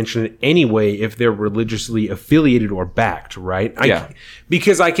would mention it anyway if they're religiously affiliated or backed, right?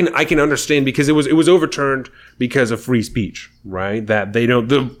 Because I can understand, because it was overturned because of free speech, right? That they don't,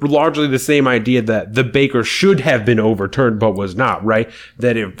 largely the same idea that the baker should have been overturned but was not, right?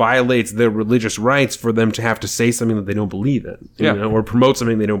 That it violates their religious rights for them to have to say something that they don't believe in, you know, or promote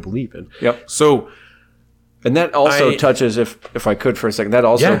something they don't believe in. Yep. So, and that also touches, if I could for a second, that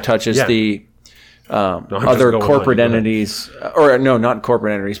also touches the other corporate entities, or no, not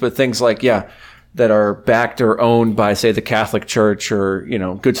corporate entities, but things like, that are backed or owned by, say, the Catholic Church, or, you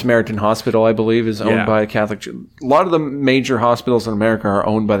know, Good Samaritan Hospital, I believe, is owned by a Catholic Church. A lot of the major hospitals in America are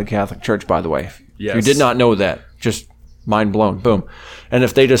owned by the Catholic Church, by the way. Yes. If you did not know that, just mind blown. Boom. And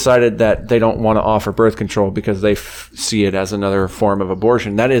if they decided that they don't want to offer birth control because they see it as another form of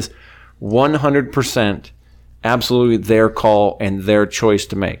abortion, that is 100% absolutely their call and their choice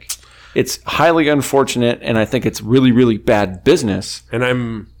to make. It's highly unfortunate, and I think it's really, really bad business.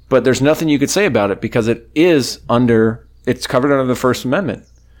 But there's nothing you could say about it, because it's covered under the First Amendment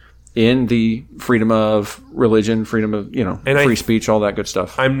in the freedom of religion, freedom of, free speech, all that good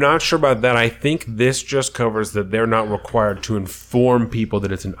stuff. I'm not sure about that. I think this just covers that they're not required to inform people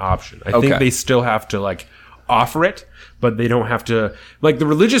that it's an option. I think they still have to, offer it, but they don't have to, the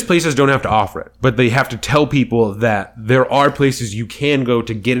religious places don't have to offer it, but they have to tell people that there are places you can go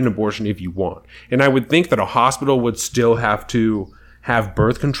to get an abortion if you want. And I would think that a hospital would still have to have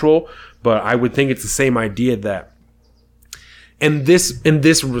birth control, but I would think it's the same idea that, and this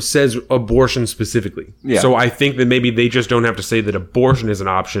says abortion specifically. Yeah. So I think that maybe they just don't have to say that abortion is an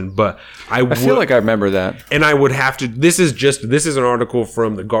option, but I feel like I remember that. And I would have to, this is an article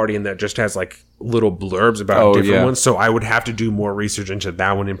from The Guardian that just has little blurbs about different ones. So I would have to do more research into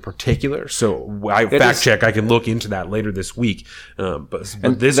that one in particular. So I can look into that later this week. But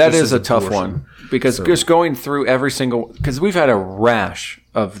this is a tough one, because just going through every single, because we've had a rash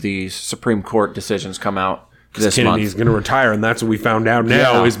of these Supreme Court decisions come out. Kennedy's going to retire, and that's what we found out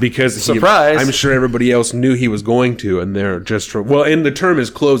now is because surprise. I'm sure everybody else knew he was going to, and they're just and the term is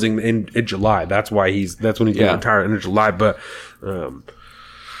closing in July. That's why that's when he's going to retire in July. But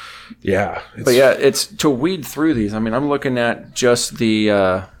it's to weed through these. I mean, I'm looking at just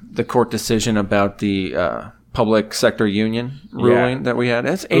the court decision about the public sector union ruling that we had.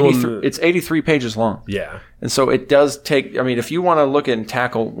 It's 83. It's 83 pages long. Yeah. And so it does take. I mean, if you want to look at and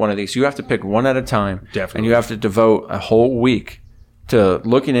tackle one of these, you have to pick one at a time. Definitely. And you have to devote a whole week to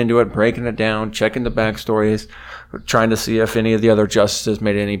looking into it, breaking it down, checking the backstories, trying to see if any of the other justices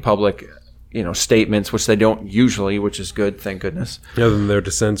made any public, statements, which they don't usually, which is good, thank goodness. Other than their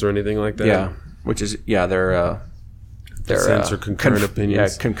dissents or anything like that. Yeah, which is their dissents or concurrent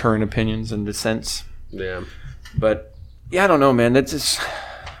opinions. Yeah, concurrent opinions and dissents. Yeah. But yeah, I don't know, man. That's just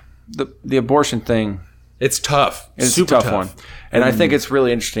the abortion thing. It's tough. It's super a tough one. And I think it's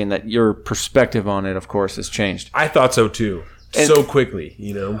really interesting that your perspective on it, of course, has changed. I thought so too. And so quickly,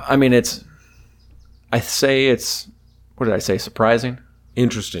 I mean, what did I say? Surprising?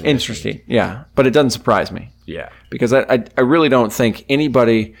 Interesting. Yeah. But it doesn't surprise me. Yeah. Because I really don't think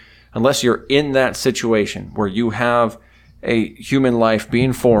anybody, unless you're in that situation where you have a human life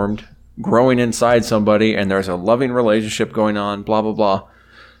being formed, growing inside somebody, and there's a loving relationship going on, blah, blah, blah.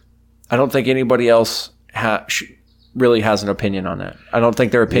 I don't think anybody else really has an opinion on that. I don't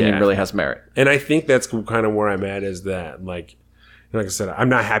think their opinion really has merit. And I think that's kind of where I'm at, is that, like I said, I'm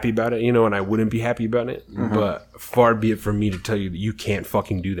not happy about it, and I wouldn't be happy about it. Mm-hmm. But far be it from me to tell you that you can't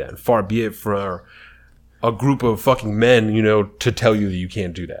fucking do that. And far be it for a group of fucking men, to tell you that you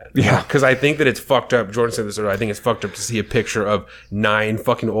can't do that. Yeah. Because I think that it's fucked up. Jordan said this earlier. I think it's fucked up to see a picture of 9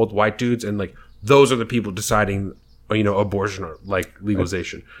 fucking old white dudes, and like those are the people deciding, abortion or like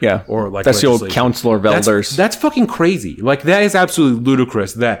legalization. Yeah. Or like that's the old Counselor Velders. That's fucking crazy. Like, that is absolutely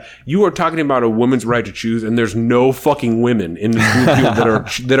ludicrous that you are talking about a woman's right to choose, and there's no fucking women in the group of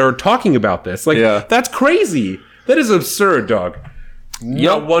people that are talking about this. Like, that's crazy. That is absurd, dog.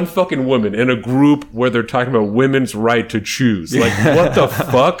 Not one fucking woman in a group where they're talking about women's right to choose. Like, what the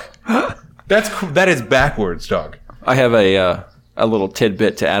fuck? That is backwards, dog. I have a little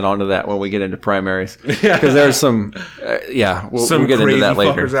tidbit to add on to that when we get into primaries, because there's some we'll get into that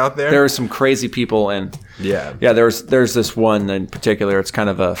later. Fuckers out there. There are some crazy people, and there's this one in particular. It's kind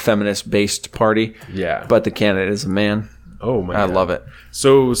of a feminist based party, but the candidate is a man. Oh my God. I love it.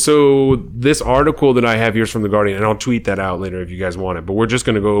 So this article that I have here is from The Guardian, and I'll tweet that out later if you guys want it, but we're just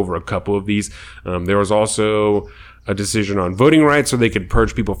going to go over a couple of these. There was also a decision on voting rights, so they could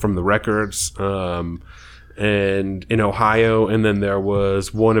purge people from the records, and in Ohio, and then there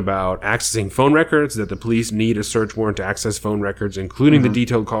was one about accessing phone records, that the police need a search warrant to access phone records, including the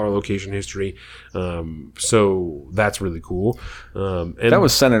detailed caller location history. So that's really cool. And that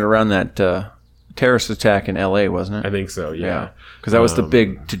was centered around that terrorist attack in LA, wasn't it? I think so, yeah. Because that was the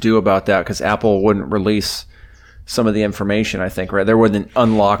big to-do about that, because Apple wouldn't release some of the information, I think, right? They wouldn't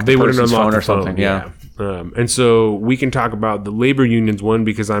unlock the person's phone or something. Yeah. And so we can talk about the labor unions one,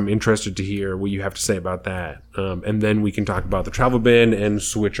 because I'm interested to hear what you have to say about that. And then we can talk about the travel ban and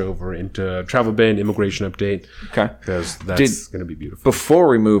switch over into travel ban, immigration update. Okay. Because that's going to be beautiful. Before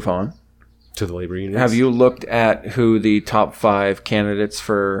we move on to the labor unions, have you looked at who the top 5 candidates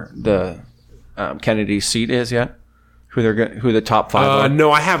for the Kennedy seat is yet? Who the top 5 are?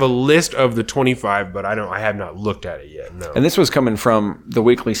 No, I have a list of the 25, but I have not looked at it yet. No. And this was coming from the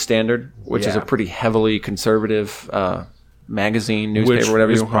Weekly Standard, which is a pretty heavily conservative magazine, newspaper,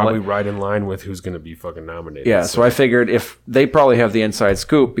 whatever you want to call it. Probably right in line with who's going to be fucking nominated. Yeah, so I figured if they probably have the inside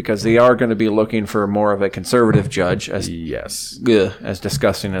scoop, because they are going to be looking for more of a conservative judge, as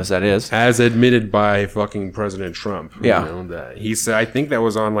disgusting as that is. As admitted by fucking President Trump. Yeah. That he said, I think that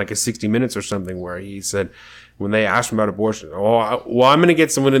was on like a 60 Minutes or something, where he said, when they asked him about abortion, I'm going to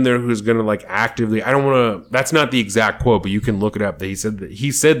get someone in there who's going to like actively, I don't want to, that's not the exact quote, but you can look it up. That he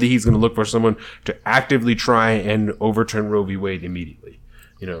said that he's going to look for someone to actively try and overturn Roe v. Wade immediately.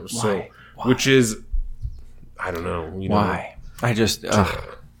 Why? Which is, I don't know. Why? I just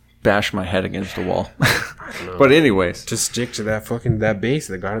bash my head against the wall. But anyways, to stick to that base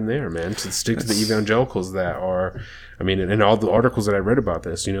that got him there, man. To stick to the evangelicals that are, in all the articles that I read about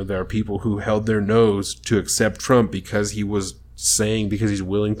this, there are people who held their nose to accept Trump because he's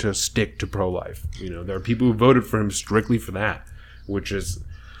willing to stick to pro-life. There are people who voted for him strictly for that, which is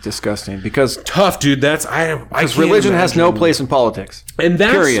disgusting, because tough, dude. Because religion has no place in politics, and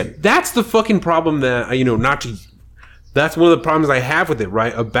that's the fucking problem that that's one of the problems I have with it,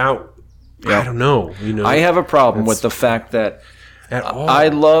 right? About I don't know, I have a problem with the fact that I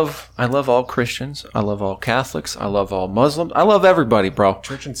love all Christians, I love all Catholics, I love all Muslims, I love everybody, bro.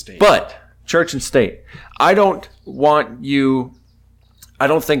 Church and state. But church and state. I don't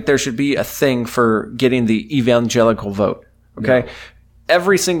think there should be a thing for getting the evangelical vote. Okay? No.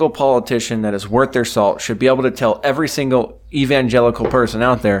 Every single politician that is worth their salt should be able to tell every single evangelical person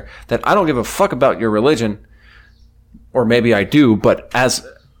out there that I don't give a fuck about your religion, or maybe I do, but as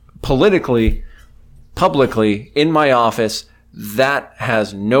politically, publicly in my office, that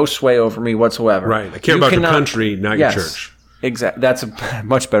has no sway over me whatsoever. Right. I care about the country, not your church. Exactly. That's a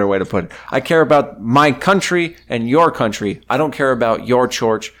much better way to put it. I care about my country and your country. I don't care about your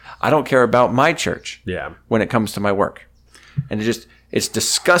church. I don't care about my church. Yeah. When it comes to my work. And it's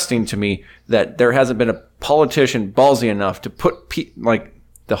disgusting to me that there hasn't been a politician ballsy enough to put the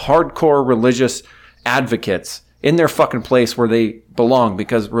hardcore religious advocates in their fucking place where they belong,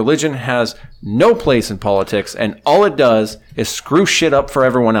 because religion has no place in politics, and all it does is screw shit up for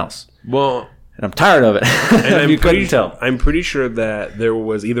everyone else. Well, and I'm tired of it. And you couldn't tell. I'm pretty sure that there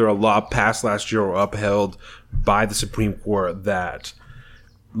was either a law passed last year or upheld by the Supreme Court that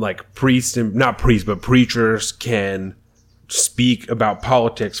like preachers can speak about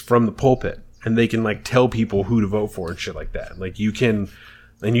politics from the pulpit, and they can like tell people who to vote for and shit like that. Like you can.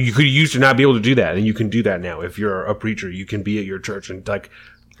 And you could used to not be able to do that, and you can do that now. If you're a preacher, you can be at your church and like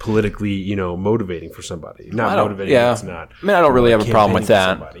politically, motivating for somebody. Not motivating. Yeah. It's not. I mean, I don't really have a problem with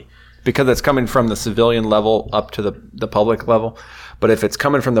that because it's coming from the civilian level up to the public level. But if it's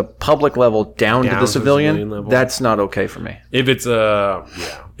coming from the public level down to the civilian level, that's not okay for me. If it's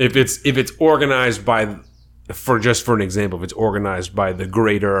if it's organized by, for an example, if it's organized by the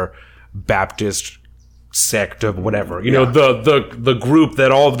greater Baptist sect of whatever, the group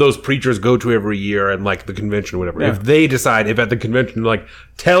that all of those preachers go to every year, and like the convention or whatever. Yeah. If they decide, if at the convention, like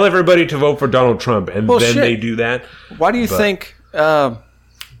tell everybody to vote for Donald Trump, and they do that. Why do you think? Crap,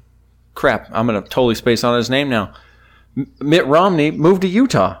 I'm gonna totally space on his name now. Mitt Romney moved to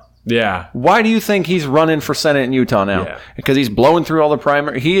Utah. Yeah. Why do you think he's running for Senate in Utah now? Yeah. Because he's blowing through all the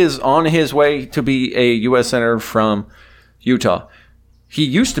primary. He is on his way to be a U.S. Senator from Utah. He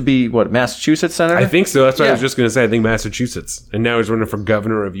used to be, Massachusetts Senator? I think so. That's what I was just going to say. I think Massachusetts. And now he's running for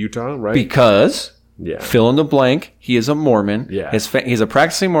governor of Utah, right? Because, fill in the blank, he is a Mormon. Yeah. He's a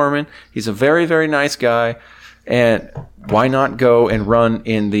practicing Mormon. He's a very, very nice guy. And why not go and run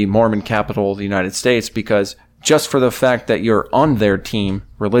in the Mormon capital of the United States? Because just for the fact that you're on their team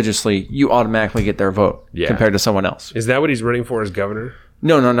religiously, you automatically get their vote compared to someone else. Is that what he's running for as governor?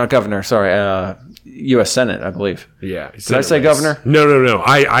 No, not governor. Sorry, U.S. Senate, I believe. Yeah. Did I say governor? No.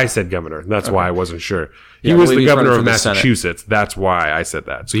 I said governor. That's why I wasn't sure. He was the governor of Massachusetts. That's why I said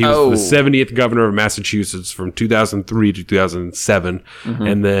that. So he was the 70th governor of Massachusetts from 2003 to 2007. Mm-hmm.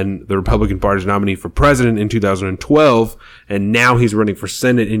 And then the Republican Party's nominee for president in 2012. And now he's running for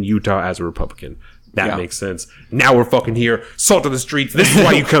Senate in Utah as a Republican. That makes sense. Now we're fucking here. Salt of the streets. This is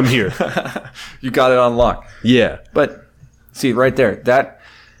why you come here. You got it on lock. Yeah. But see, right there,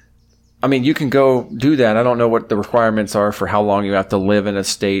 you can go do that. I don't know what the requirements are for how long you have to live in a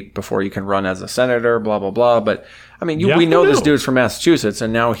state before you can run as a senator, blah, blah, blah. But, we know this dude's from Massachusetts,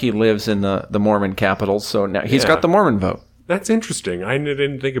 and now he lives in the Mormon capital, so now he's got the Mormon vote. That's interesting. I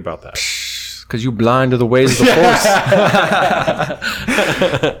didn't think about that. Because you blind to the ways of the force.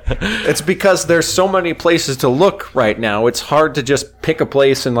 It's because there's so many places to look right now. It's hard to just pick a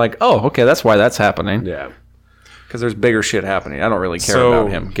place and okay, that's why that's happening. Yeah. Because there's bigger shit happening. I don't really care about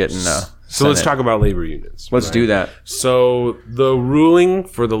him getting So let's talk about labor unions. Let's do that. So the ruling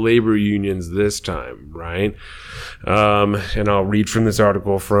for the labor unions this time, right? And I'll read from this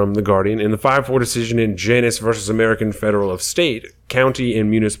article from The Guardian. In the 5-4 decision in Janus versus American Federal of State, County and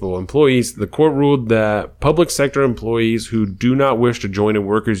Municipal Employees, the court ruled that public sector employees who do not wish to join a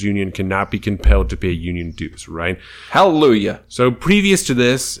workers' union cannot be compelled to pay union dues, right? Hallelujah. So previous to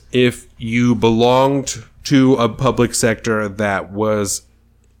this, if you belonged to a public sector that was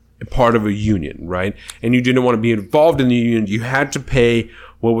part of a union, right? And you didn't want to be involved in the union, you had to pay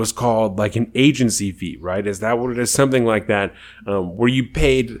what was called like an agency fee, right? Is that what it is? Something like that, where you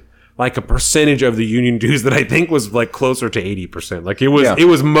paid like a percentage of the union dues that I think was like closer to 80%. Like it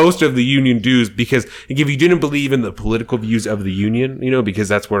was most of the union dues, because if you didn't believe in the political views of the union, because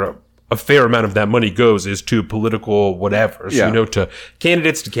that's where a fair amount of that money goes, is to political whatever. So, to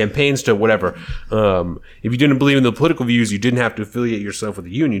candidates, to campaigns, to whatever. If you didn't believe in the political views, you didn't have to affiliate yourself with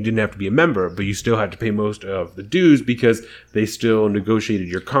the union. You didn't have to be a member, but you still had to pay most of the dues because they still negotiated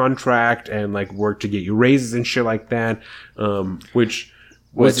your contract and like worked to get you raises and shit like that.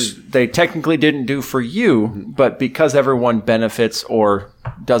 Which they technically didn't do for you, but because everyone benefits or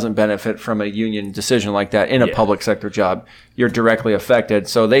doesn't benefit from a union decision like that in a public sector job, you're directly affected.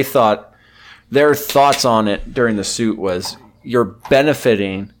 So they thought, their thoughts on it during the suit was, you're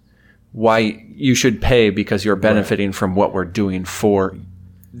benefiting, why you should pay because you're benefiting from what we're doing for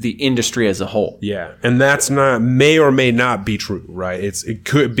the industry as a whole. Yeah. And that's may or may not be true, right? It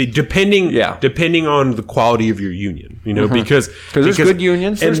could be depending on the quality of your union, because there's good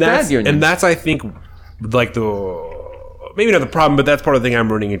unions, there's bad unions. And that's, I think, like maybe not the problem, but that's part of the thing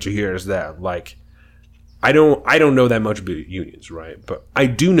I'm running into here, is that like I don't know that much about unions, right? But I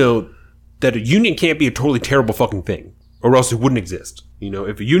do know that a union can't be a totally terrible fucking thing, or else it wouldn't exist.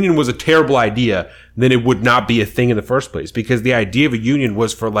 If a union was a terrible idea, then it would not be a thing in the first place, because the idea of a union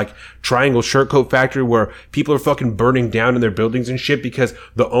was for like Triangle Shirt Coat Factory, where people are fucking burning down in their buildings and shit because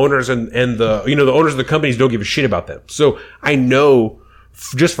the owners and the owners of the companies don't give a shit about them. So I know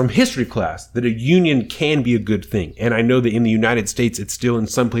just from history class that a union can be a good thing, and I know that in the United States it still in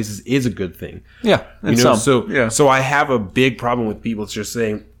some places is a good thing. Yeah, so I have a big problem with people just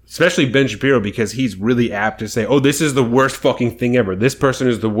saying, especially Ben Shapiro, because he's really apt to say, "Oh, this is the worst fucking thing ever. This person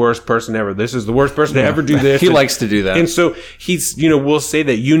is the worst person ever. This is the worst person to ever do this." He likes to do that, and so he's will say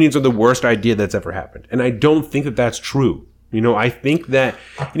that unions are the worst idea that's ever happened, and I don't think that that's true. I think that,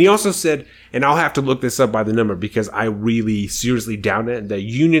 and he also said, and I'll have to look this up by the number because I really seriously doubt it, that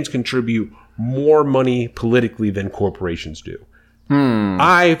unions contribute more money politically than corporations do.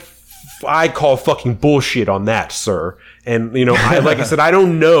 I call fucking bullshit on that, sir. And, like I said, I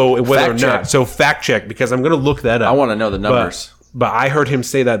don't know whether or not. So fact check, because I'm going to look that up. I want to know the numbers. But I heard him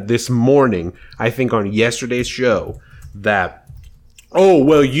say that this morning, I think on yesterday's show, that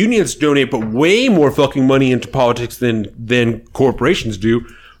unions donate but way more fucking money into politics than corporations do.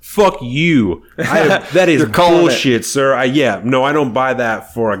 Fuck you. That is bullshit, sir. I don't buy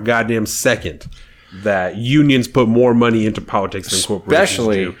that for a goddamn second. That unions put more money into politics than corporations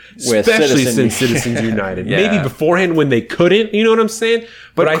do. Especially since Citizens United. Yeah. Maybe beforehand when they couldn't, you know what I'm saying?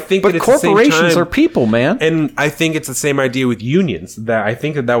 But I think that it's corporations the same time, are people, man. And I think it's the same idea with unions. That I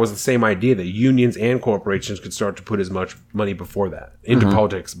think that was the same idea, that unions and corporations could start to put as much money before that into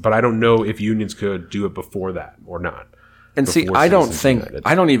politics. But I don't know if unions could do it before that or not. And see, I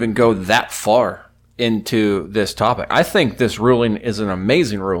don't even go that far into this topic. I think this ruling is an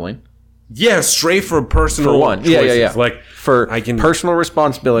amazing ruling. Yeah, straight for personal choices. Yeah. Like for personal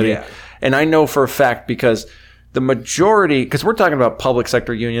responsibility. Yeah. And I know for a fact, because the majority, because we're talking about public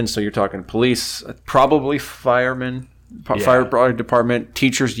sector unions, so you're talking police, probably firemen, fire department,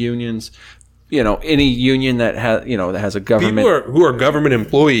 teachers unions, any union that has, that has a government. People who are government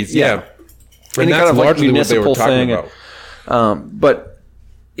employees, yeah. And any that's kind of largely like what they were talking about. But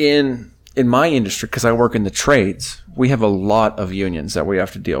in my industry, because I work in the trades, we have a lot of unions that we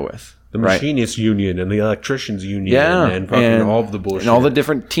have to deal with. The machinists union and the electricians union and all of the bullshit. And all the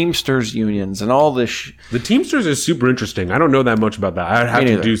different Teamsters unions and all this. The Teamsters is super interesting. I don't know that much about that. I'd have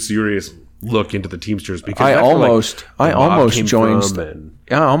to do serious look into the Teamsters, because I almost joined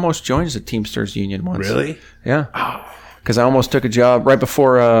the Teamsters union once. Really? Yeah. Because I almost took a job right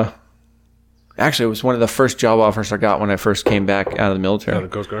before, actually, it was one of the first job offers I got when I first came back out of the military. Out of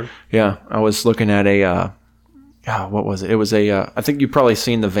the Coast Guard? Yeah. I was looking at what was it? It was I think you've probably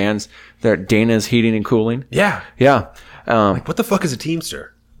seen the vans there at Dana's Heating and Cooling. Yeah. Yeah. What the fuck is a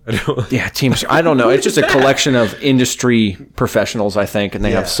Teamster? Teamster. I don't know. It's just a collection of industry professionals, I think, and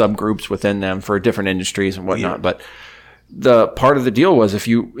they have subgroups within them for different industries and whatnot. Yeah. But the part of the deal was if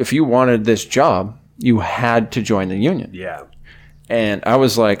you wanted this job, you had to join the union. Yeah. And I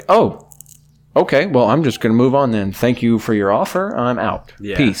was like, oh, okay, well, I'm just going to move on then. Thank you for your offer. I'm out.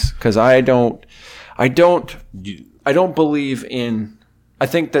 Yeah. Peace. Because I don't believe in. I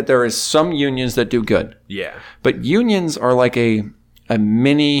think that there is some unions that do good. Yeah. But unions are like a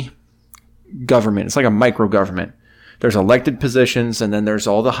mini government. It's like a micro government. There's elected positions, and then there's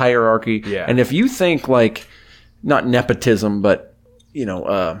all the hierarchy. Yeah. And if you think like, not nepotism, but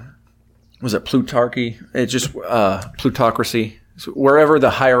was it plutarchy? It's just plutocracy. So wherever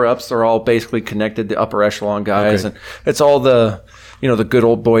the higher ups are all basically connected, the upper echelon guys, and it's all the the good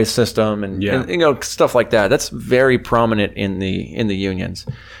old boy system and stuff like that. That's very prominent in the unions,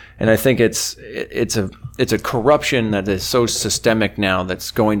 and I think it's a corruption that is so systemic now, that's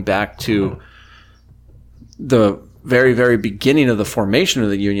going back to the very, very beginning of the formation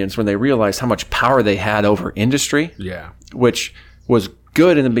of the unions, when they realized how much power they had over industry. Yeah, which was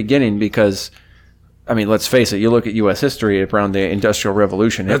good in the beginning, because I mean, let's face it, you look at U.S. history around the Industrial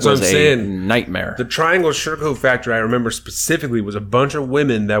Revolution, it was a nightmare. The Triangle Shirt Coat Factory, I remember specifically, was a bunch of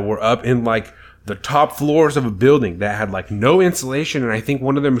women that were up in like the top floors of a building that had like no insulation, and I think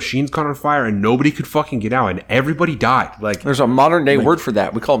one of their machines caught on fire and nobody could fucking get out, and everybody died. Like, there's a modern day word for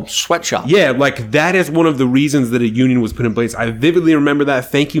that. We call them sweatshops. Yeah, like that is one of the reasons that a union was put in place. I vividly remember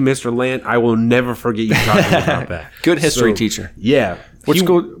that. Thank you, Mr. Lant. I will never forget you talking about that. Good history teacher. Yeah. What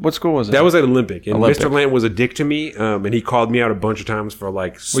school was it? That was at Olympic. And Mr. Lant was a dick to me, and he called me out a bunch of times for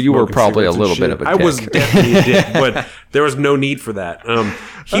like. Well, you were probably a little bit of a dick. I was definitely a dick, but there was no need for that.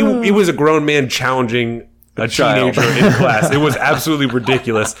 He was a grown man challenging a teenager in class. It was absolutely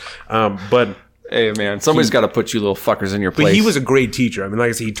ridiculous. But Hey, man, somebody's got to put you little fuckers in your place. But he was a great teacher. I mean, like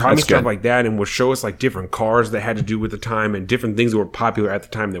I said, he taught me That's stuff good. like that and would show us like different cars that had to do with the time and different things that were popular at the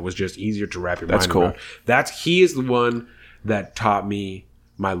time that was just easier to wrap your That's mind cool. around. He is the one that taught me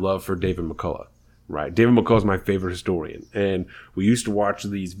my love for David McCullough. Right. David McCullough is my favorite historian. And we used to watch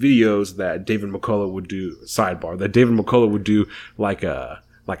these videos that David McCullough would do, sidebar, that David McCullough would do like a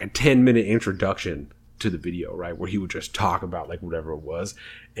 10-minute introduction to the video, right? Where he would just talk about like whatever it was.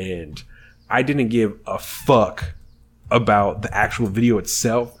 And I didn't give a fuck about the actual video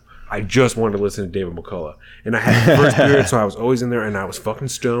itself. I just wanted to listen to David McCullough. And I had the first period, so I was always in there and I was fucking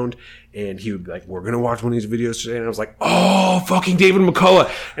stoned. And he would be like, we're going to watch one of these videos today. And I was like, oh, fucking David McCullough.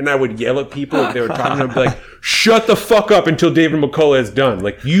 And I would yell at people if they were talking. I'd be like, shut the fuck up until David McCullough is done.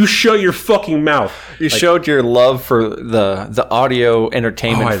 Like, you shut your fucking mouth. You showed your love for the audio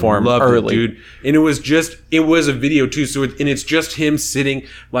entertainment form early. dude. And it was a video too. So it's just him sitting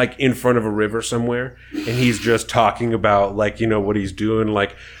like in front of a river somewhere, and he's just talking about like, you know, what he's doing,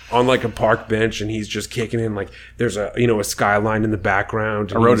 like on like a park bench, and he's just kicking in. Like there's a skyline in the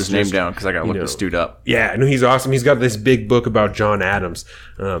background. I wrote his name down because I got to look this dude up. Yeah, no, he's awesome. He's got this big book about John Adams.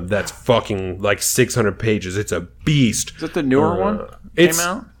 That's fucking like 600 pages. It's a beast. Is it the newer one? Came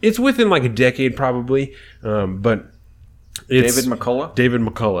out? It's within like a decade probably. But it's David McCullough? David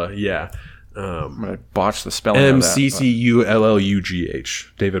McCullough, yeah. I'm going to botch the spelling of that. McCullough.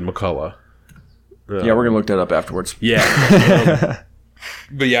 David McCullough. Yeah, we're going to look that up afterwards. Yeah.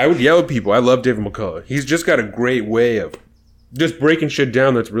 But yeah, I would yell at people. I love David McCullough. He's just got a great way of just breaking shit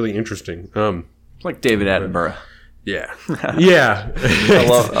down that's really interesting. Like David Attenborough. Yeah. Yeah.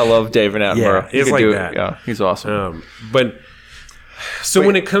 I love David Attenborough. Yeah, He it's could like do it. that. Yeah, he's awesome. But so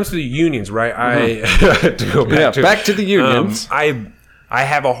when it comes to the unions, right? To go back back to the unions. I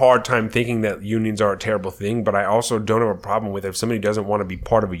have a hard time thinking that unions are a terrible thing, but I also don't have a problem with if somebody doesn't want to be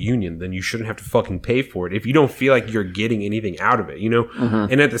part of a union, then you shouldn't have to fucking pay for it if you don't feel like you're getting anything out of it, you know?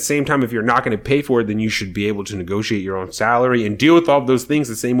 And at the same time, if you're not going to pay for it, then you should be able to negotiate your own salary and deal with all those things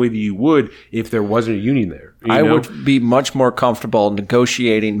the same way that you would if there wasn't a union there. I would be much more comfortable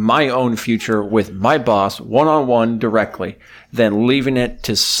negotiating my own future with my boss one-on-one directly than leaving it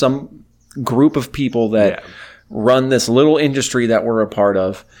to some group of people that run this little industry that we're a part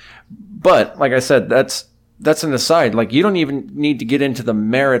of. But like I said, that's an aside. Like you don't even need to get into the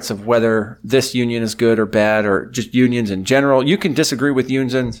merits of whether this union is good or bad or just unions in general. You can disagree with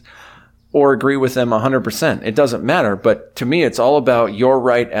unions or agree with them 100%. It doesn't matter. But to me, it's all about your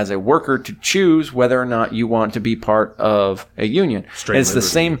right as a worker to choose whether or not you want to be part of a union. And it's the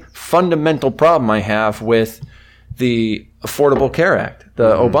same fundamental problem I have with the Affordable Care Act,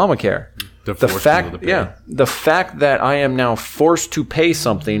 the Obamacare. The fact that I am now forced to pay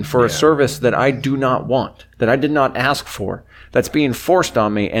something for a service that I do not want, that I did not ask for, that's being forced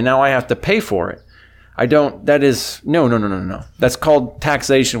on me, and now I have to pay for it. That is, no. That's called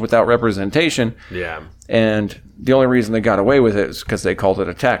taxation without representation. Yeah. And the only reason they got away with it is because they called it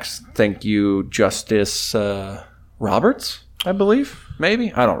a tax. Thank you, Justice Roberts, I believe,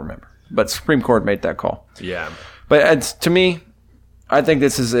 maybe? I don't remember. But Supreme Court made that call. Yeah. But to me, I think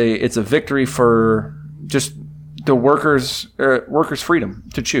this is it's a victory for just the workers' freedom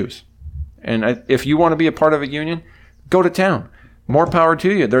to choose. And if you want to be a part of a union, go to town. More power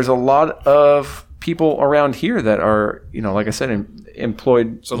to you. There's a lot of people around here that are, like I said,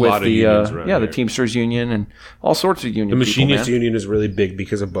 employed with lot of unions around the here. Teamsters Union and all sorts of unions. The Machinist Union is really big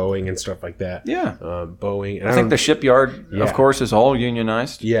because of Boeing and stuff like that. Yeah. Boeing. And I think the shipyard, of course, is all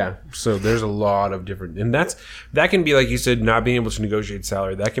unionized. Yeah. So there's a lot of different, and that can be, like you said, not being able to negotiate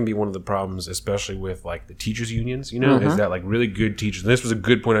salary. That can be one of the problems, especially with like the teachers unions, is that like really good teachers, and this was a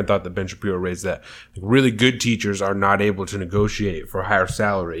good point I thought that Ben Shapiro raised, that like, really good teachers are not able to negotiate for a higher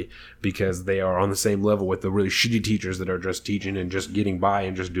salary because they are on the same level with the really shitty teachers that are just teaching and just getting by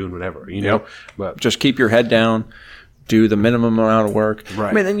and just doing whatever, But just keep your head down, do the minimum amount of work. Right.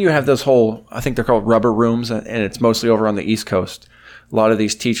 I mean, then you have this whole, I think they're called rubber rooms, and it's mostly over on the East Coast. A lot of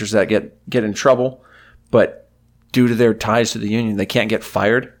these teachers that get in trouble, but due to their ties to the union, they can't get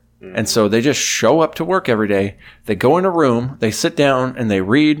fired. And so they just show up to work every day. They go in a room, they sit down, and they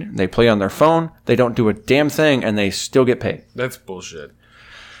read, they play on their phone. They don't do a damn thing, and they still get paid. that's bullshit.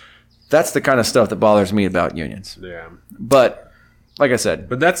 That's the kind of stuff that bothers me about unions. Yeah. But like I said,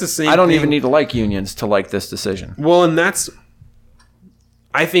 But that's the same I don't thing. even need to like unions to like this decision. Well, and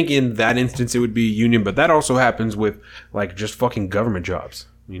I think in that instance it would be a union, but that also happens with like just fucking government jobs.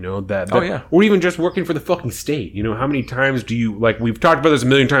 You know, that Oh, yeah. or even just working for the fucking state. You know, how many times do you, like, we've talked about this a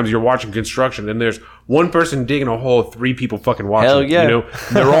million times, you're watching construction and there's one person digging a hole, 3 people fucking watching. Hell yeah. You know,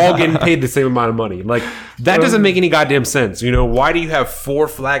 they're all getting paid the same amount of money. Like, that doesn't make any goddamn sense. You know, why do you have 4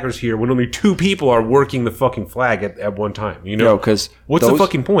 flaggers here when only 2 people are working the fucking flag at one time? You know, because what's the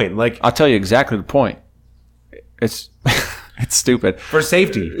fucking point? Like, I'll tell you exactly the point. It's it's stupid. for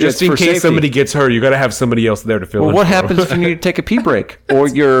safety, just It's in for case safety. somebody gets hurt, you got to have somebody else there to fill in. Well, what for 'em. happens if you need to take a pee break or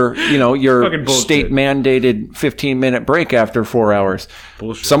your Fucking bullshit. state mandated 15-minute break after 4 hours?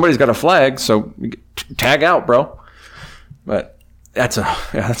 Bullshit. Somebody's got a flag, so tag out, bro. But that's a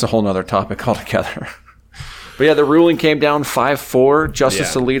whole nother topic altogether. But yeah, the ruling came down 5-4.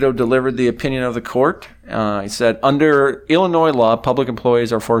 Justice Yeah. Alito delivered the opinion of the court. He said, under Illinois law, public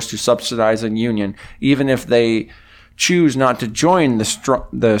employees are forced to subsidize a union even if they choose not to join the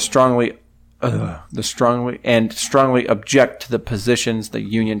strongly object to the positions the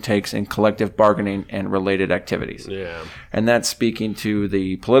union takes in collective bargaining and related activities. Yeah. And that's speaking to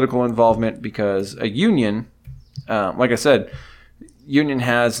the political involvement, because a union, like I said, union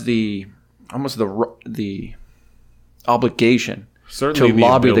has almost the obligation Certainly to the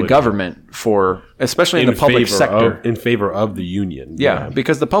lobby the ability. government for, especially in the public sector. in favor of the union. Yeah,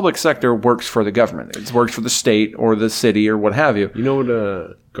 because the public sector works for the government. It works for the state or the city or what have you. You know what?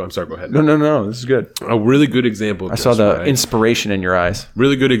 I'm sorry. Go ahead. No. This is good. A really good example of I this, saw the right? inspiration in your eyes.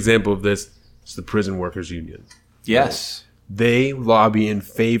 really good example of this is the prison workers union. Yes. They lobby in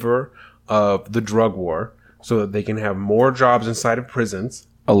favor of the drug war so that they can have more jobs inside of prisons.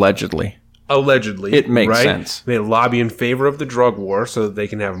 Allegedly. Allegedly. It makes right? sense. They lobby in favor of the drug war so that they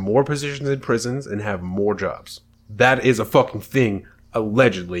can have more positions in prisons and have more jobs. That is a fucking thing,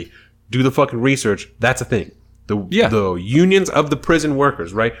 allegedly. Do the fucking research. That's a thing. The unions of the prison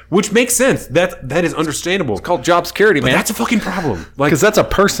workers, right? Which makes sense. That is understandable. It's called job security, man. That's a fucking problem. Like, Because that's a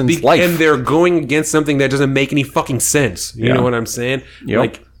person's life. and they're going against something that doesn't make any fucking sense. You know what I'm saying? Yep.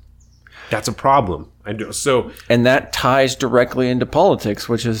 Like, that's a problem. I do. So And that ties directly into politics,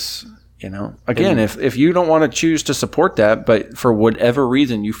 which is, again, if you don't want to choose to support that, but for whatever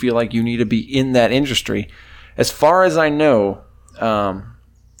reason you feel like you need to be in that industry, as far as I know,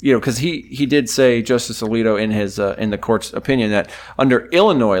 because he did say, Justice Alito, in the court's opinion, that under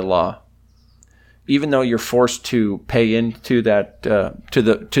Illinois law, even though you're forced to pay into that to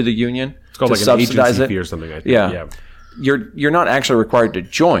the union, it's called to like an subsidize agency it, fee or something. I think. yeah, you're not actually required to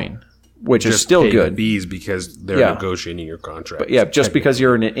join, which is Just still pay good. fees because they're Yeah. negotiating your contract. Yeah, just because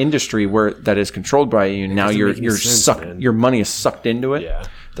you're in an industry where that is controlled by you, now doesn't make any you're sense, sucked. man. Your money is sucked into it. Yeah.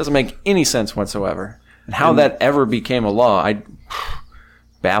 Doesn't make any sense whatsoever. And how that ever became a law,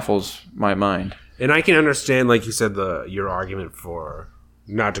 baffles my mind. And I can understand, like you said, your argument for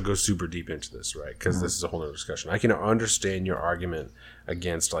not to go super deep into this, right? Because this is a whole other discussion. I can understand your argument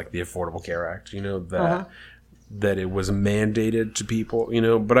against like the Affordable Care Act. You know that it was mandated to people. You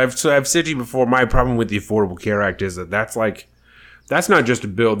know, but I've said to you before, my problem with the Affordable Care Act is that's not just a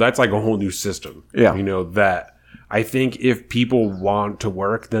bill. That's like a whole new system. Yeah. You know that. I think if people want to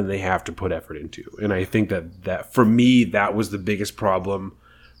work, then they have to put effort into. And I think that for me, that was the biggest problem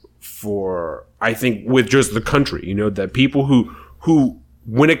with just the country, you know, that people who,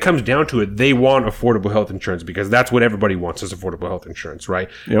 when it comes down to it, they want affordable health insurance because that's what everybody wants is affordable health insurance, right?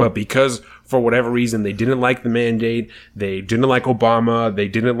 Yep. But because for whatever reason, they didn't like the mandate, they didn't like Obama, they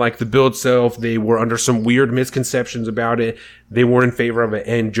didn't like the bill itself, they were under some weird misconceptions about it, they weren't in favor of it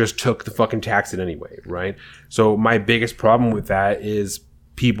and just took the fucking tax it anyway, right? So my biggest problem with that is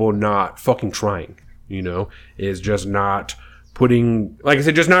people not fucking trying, you know, is just not putting, like I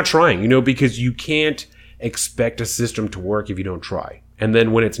said, just not trying, you know, because you can't expect a system to work if you don't try. And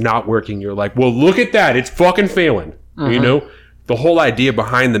then when it's not working, you're like, well, look at that. It's fucking failing. You know, the whole idea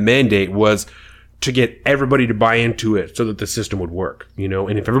behind the mandate was to get everybody to buy into it so that the system would work, you know,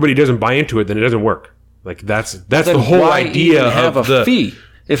 and if everybody doesn't buy into it, then it doesn't work. Like that's the whole Why idea even have of a the fee.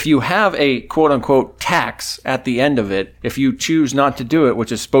 If you have a quote unquote tax at the end of it, if you choose not to do it,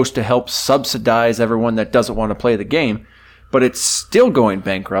 which is supposed to help subsidize everyone that doesn't want to play the game, but it's still going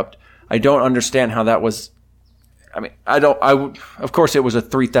bankrupt, I don't understand how that was. I mean, of course it was a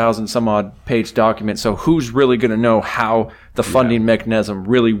 3,000 some odd page document. So who's really going to know how the funding mechanism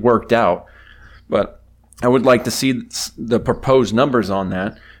really worked out? But I would like to see the proposed numbers on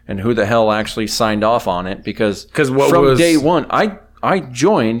that and who the hell actually signed off on it, because from day one, I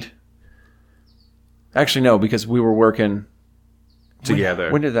joined. Actually, no, because we were working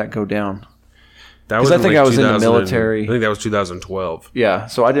together. When did that go down? That was I think I was in the 2000 military. I think that was 2012. Yeah,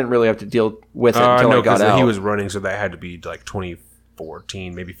 so I didn't really have to deal with it until No, I got out. he was running, so that had to be like 2014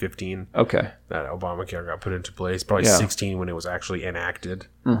 14, maybe 15. Okay. That Obamacare got put into place. Probably 16 when it was actually enacted.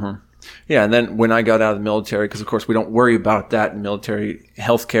 Yeah, and then when I got out of the military, because of course we don't worry about that in military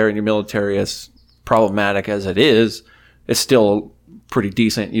healthcare in your military, as problematic as it is, it's still pretty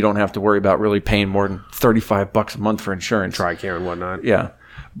decent. You don't have to worry about really paying more than $35 a month for insurance. TRICARE and whatnot. Yeah,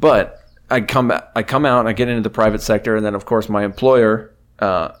 but I come out and I get into the private sector, and then of course my employer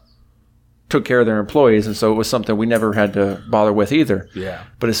took care of their employees, and so it was something we never had to bother with either. Yeah.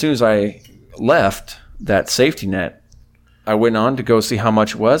 But as soon as I left that safety net, I went on to go see how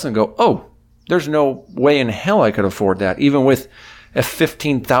much it was and go, oh, there's no way in hell I could afford that. Even with a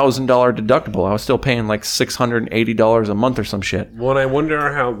 $15,000 deductible, I was still paying like $680 a month or some shit. Well, and I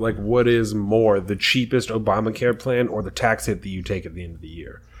wonder how, like, what is more, the cheapest Obamacare plan or the tax hit that you take at the end of the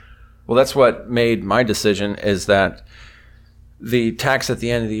year? Well, that's what made my decision, is that the tax at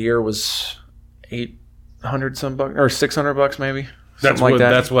the end of the year was $800 some bucks or $600 maybe. That's like what that.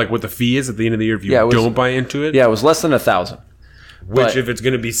 That's like what the fee is at the end of the year if you Yeah, it was- don't buy into it. Yeah, it was less than $1,000, Which but- if it's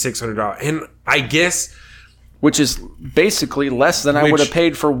going to be $600, and I guess which is basically less than I Which- would have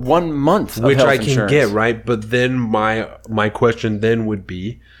paid for 1 month of which health I can insurance. get, right. But then my question then would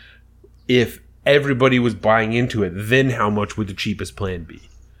be, if everybody was buying into it, then how much would the cheapest plan be?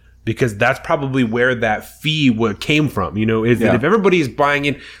 Because that's probably where that fee came from, is that if everybody is buying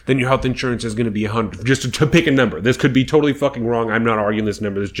it, then your health insurance is going to be $100. Just to pick a number. This could be totally fucking wrong. I'm not arguing this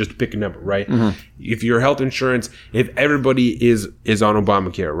number. This is just to pick a number, right? If your health insurance, if everybody is on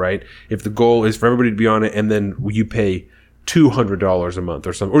Obamacare, right? If the goal is for everybody to be on it, and then you pay $200 a month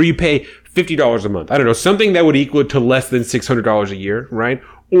or something, or you pay $50 a month. I don't know, something that would equal to less than $600 a year, right?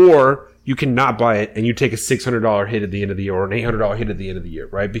 Or you cannot buy it and you take a $600 hit at the end of the year or an $800 hit at the end of the year,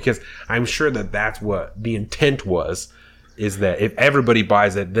 right? Because I'm sure that that's what the intent was, is that if everybody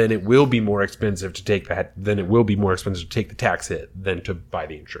buys it, then it will be more expensive to take that, then it will be more expensive to take the tax hit than to buy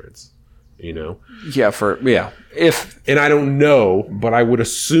the insurance, Yeah, And I don't know, but I would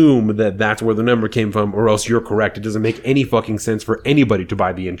assume that that's where the number came from, or else you're correct. It doesn't make any fucking sense for anybody to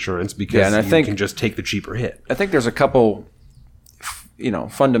buy the insurance because you can just take the cheaper hit. I think there's a couple,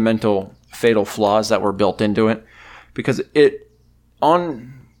 fundamental fatal flaws that were built into it, because in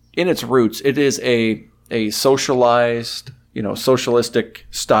its roots, it is a socialized, socialistic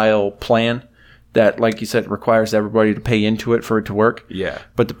style plan that, like you said, requires everybody to pay into it for it to work. Yeah.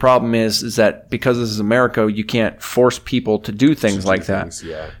 But the problem is that because this is America, you can't force people to do things like that.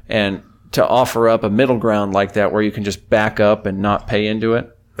 Yeah. And to offer up a middle ground like that where you can just back up and not pay into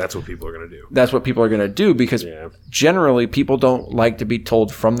it, That's what people are going to do. that's what people are going to do, because generally people don't like to be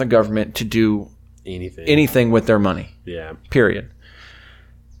told from the government to do anything with their money. Yeah. Period.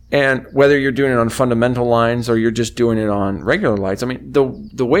 And whether you're doing it on fundamental lines or you're just doing it on regular lines, I mean,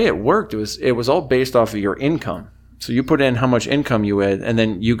 the way it worked was it was all based off of your income. So you put in how much income you had, and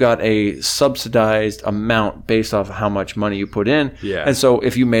then you got a subsidized amount based off of how much money you put in. Yeah. And so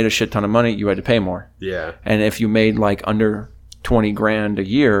if you made a shit ton of money, you had to pay more. Yeah. And if you made like under 20 grand a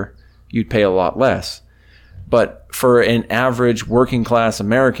year, you'd pay a lot less. But for an average working class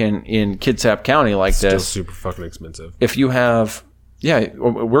American in Kitsap County like Still this, super fucking expensive. if you have,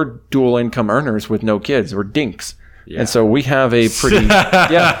 we're dual income earners with no kids. We're dinks. Yeah. And so we have a pretty,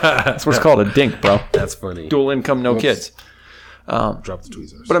 that's what's called a dink, bro. That's funny. Dual income, no kids. Drop the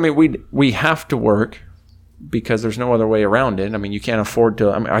tweezers. But I mean, we have to work because there's no other way around it. I mean, you can't afford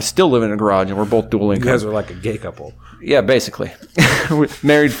to. I mean, I still live in a garage and we're both dual You income. guys are like a gay couple. Yeah, basically. We're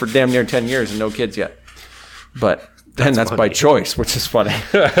married for damn near 10 years and no kids yet. But then that's by choice, which is funny.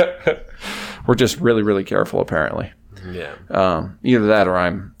 We're just really, really careful, apparently. Yeah. Either that or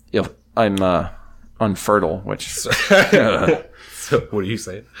I'm unfertile, which So what are you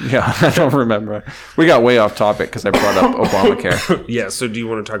saying? yeah, I don't remember. We got way off topic because I brought up Obamacare. Yeah. So do you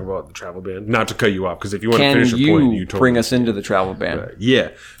want to talk about the travel ban? Not to cut you off, because if you want to Can finish your point, you you totally bring us into the travel ban?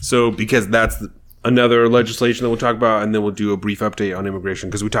 Yeah. So because that's another legislation that we'll talk about, and then we'll do a brief update on immigration,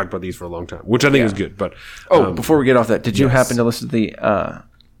 because we talked about these for a long time, which I think is good. But Before we get off that, did you happen to listen to the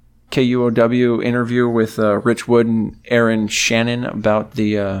KUOW interview with Rich Wood and Aaron Shannon about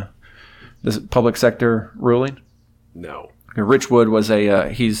the public sector ruling? no. Rich Wood was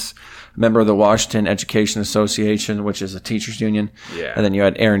he's a member of the Washington Education Association, which is a teachers union. Yeah. And then you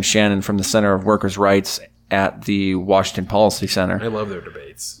had Aaron Shannon from the Center of Workers' Rights at the Washington Policy Center. I love their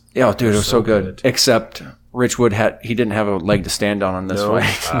debates. Yeah, dude, it was so good. good. Except Rich Wood he didn't have a leg to stand on this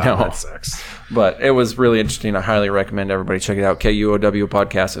fight. No. That sucks. But it was really interesting. I highly recommend everybody check it out. KUOW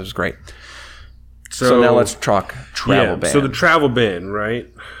podcast. It was great. So now let's talk travel ban. So the travel ban, right?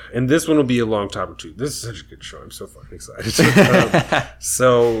 And this one will be a long topic too. This is such a good show. I'm so fucking excited.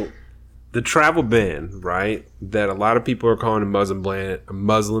 So the travel ban, right? That a lot of people are calling a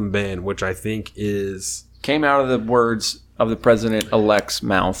Muslim ban, which I think is Came out of the words of the president-elect's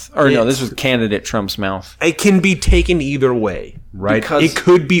mouth. Or no, this was candidate Trump's mouth. it can be taken either way, right? Because- it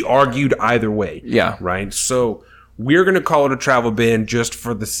could be argued either way. Yeah. Right? So we're going to call it a travel ban just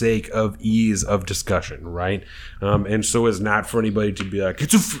for the sake of ease of discussion, right? And so as not for anybody to be like,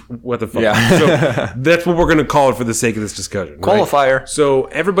 what the fuck? Yeah. So that's what we're going to call it for the sake of this discussion. right? Qualifier. So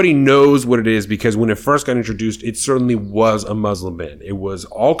everybody knows what it is because when it first got introduced, it certainly was a Muslim ban. It was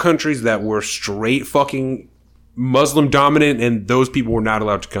all countries that were straight fucking Muslim dominant, and those people were not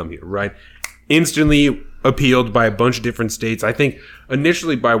allowed to come here, right? Instantly appealed by a bunch of different states. I think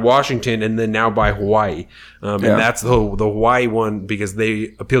initially by Washington and then now by Hawaii. And that's the Hawaii one because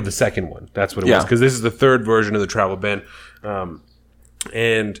they appealed the second one. That's what it was. Because this is the third version of the travel ban.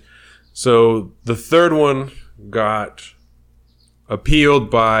 And so the third one got appealed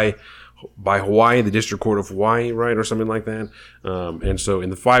by Hawaii, the District Court of Hawaii, right, or something like that. And so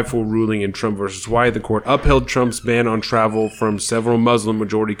in the 5-4 ruling in Trump versus Hawaii, the court upheld Trump's ban on travel from several Muslim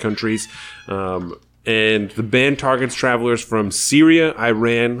majority countries. And the ban targets travelers from Syria,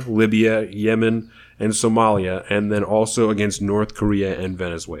 Iran, Libya, Yemen, and Somalia, and then also against North Korea and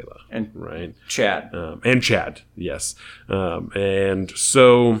Venezuela. And right? Chad. And Chad, yes. And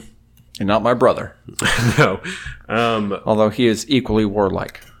so... And not my brother. No. Although he is equally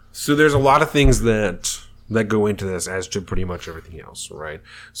warlike. So there's a lot of things that go into this as to pretty much everything else, right?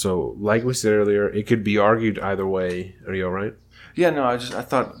 So like we said earlier, it could be argued either way. Are you all right? Yeah, no, I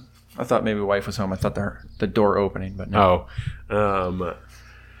thought maybe wife was home. I thought the door opening, but no.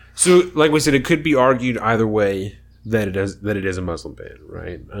 So like we said, it could be argued either way that it is a Muslim ban,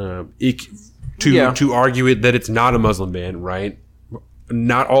 right? To argue it that it's not a Muslim ban, right?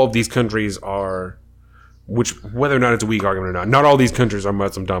 Not all of these countries are, whether or not it's a weak argument or not all these countries are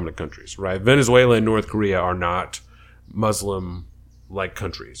Muslim dominant countries, right? Venezuela and North Korea are not Muslim like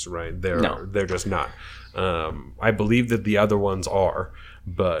countries, right? They're just not. I believe that the other ones are,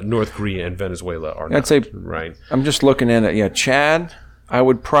 but North Korea and Venezuela are not. I'd say, right? I'm just looking at it. Yeah, Chad, I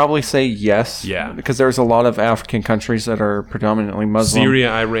would probably say yes. Yeah. Because there's a lot of African countries that are predominantly Muslim.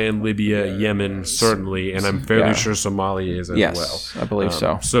 Syria, Iran, Libya, Yemen, certainly, and I'm fairly sure Somalia is as well. Yes, I believe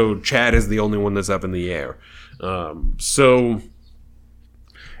so. So Chad is the only one that's up in the air. So,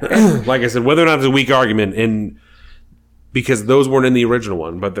 like I said, whether or not it's a weak argument, and because those weren't in the original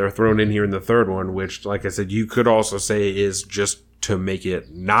one, but they're thrown in here in the third one, which, like I said, you could also say is just to make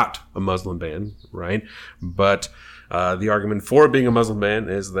it not a Muslim ban, right? But the argument for it being a Muslim ban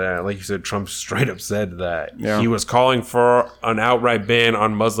is that, like you said, Trump straight up said that he was calling for an outright ban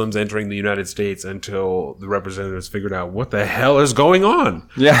on Muslims entering the United States until the representatives figured out what the hell is going on.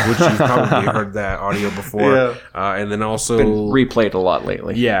 Yeah. Which you've probably heard that audio before. Yeah. And then also... Been replayed a lot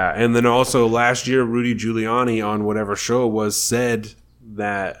lately. Yeah. And then also last year, Rudy Giuliani on whatever show it was said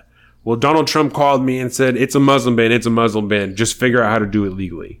that, well, Donald Trump called me and said, it's a Muslim ban, it's a Muslim ban. Just figure out how to do it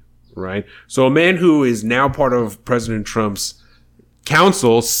legally. Right. So a man who is now part of President Trump's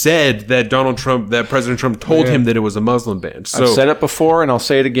council said that President Trump told him that it was a Muslim ban. So, I've said it before and I'll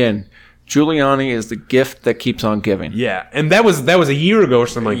say it again. Giuliani is the gift that keeps on giving. Yeah. And that was a year ago or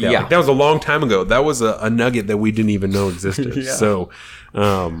something like that. Yeah. Like, that was a long time ago. That was a nugget that we didn't even know existed. Yeah. So,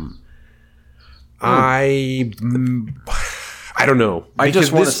 I don't know. I just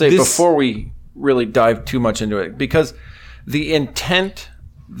Because want to say before we really dive too much into it, because the intent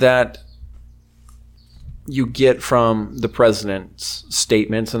that you get from the president's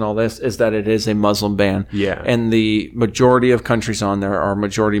statements and all this is that it is a Muslim ban. Yeah. And the majority of countries on there are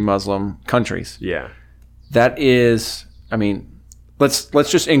majority Muslim countries. Yeah. That is, I mean, let's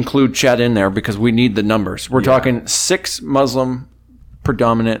just include Chad in there because we need the numbers. We're talking 6 Muslim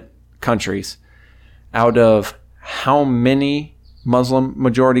predominant countries out of how many Muslim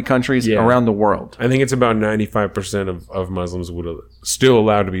majority countries around the world? I think it's about 95% of Muslims would still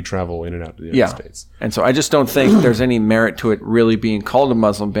allowed to be travel in and out of the United States. And so I just don't think there's any merit to it really being called a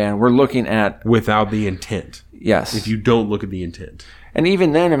Muslim ban. We're looking at... Without the intent. Yes. If you don't look at the intent. And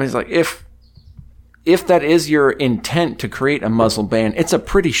even then, I mean, it's like, if that is your intent to create a Muslim ban, it's a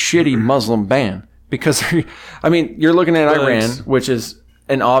pretty shitty Muslim ban. Because, I mean, you're looking at Iran, which is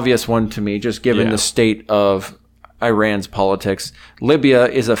an obvious one to me, just given the state of Iran's politics. Libya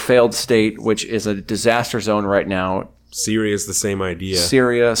is a failed state, which is a disaster zone right now. Syria is the same idea.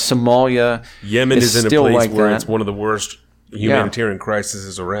 Syria, Somalia. Yemen is in a still place like where that. it's one of the worst humanitarian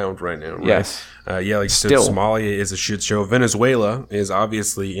crises around right now. Right? Yes. Like you said, Somalia is a shit show. Venezuela is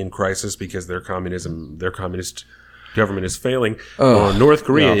obviously in crisis because their communist government is failing, or North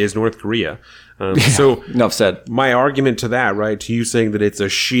Korea is North Korea. So enough said. my argument to that, right, to you saying that it's a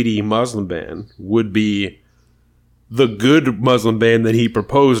shitty Muslim ban would be the good Muslim ban that he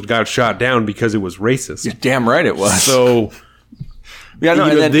proposed got shot down because it was racist. You're damn right it was. So yeah, no,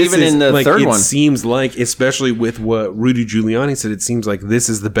 and then even in the third one, it seems like, especially with what Rudy Giuliani said, it seems like this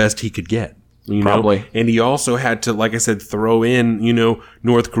is the best he could get. Probably. And he also had to, like I said, throw in,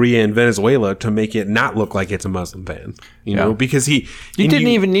 North Korea and Venezuela to make it not look like it's a Muslim ban. You know, because you didn't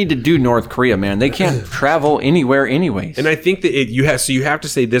even need to do North Korea, man. They can't travel anywhere anyways. And I think that you have to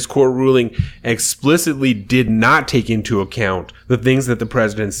say this court ruling explicitly did not take into account the things that the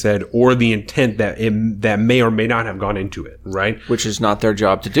president said or the intent that may or may not have gone into it, right? Which is not their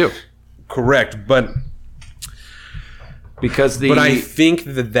job to do. Correct, but because I think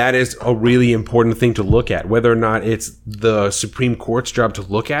that is a really important thing to look at. Whether or not it's the Supreme Court's job to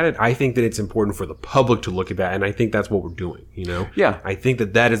look at it, I think that it's important for the public to look at that, and I think that's what we're doing, Yeah. I think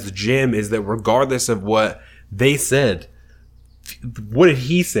that is the gem, is that regardless of what they said, what did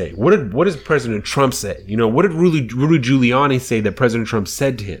he say? What does President Trump say? What did Rudy Giuliani say that President Trump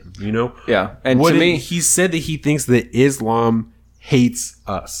said to him? Yeah, and what to me, he said that he thinks that Islam hates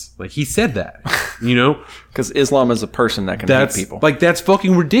us. Like, he said that, because Islam is a person that can hate people. Like, that's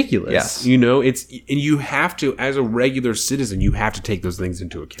fucking ridiculous. Yes. And you have to, as a regular citizen, you have to take those things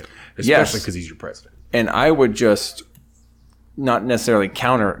into account, especially because he's your president. And I would just not necessarily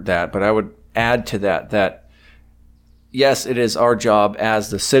counter that, but I would add to that yes, it is our job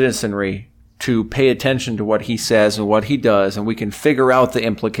as the citizenry to pay attention to what he says and what he does, and we can figure out the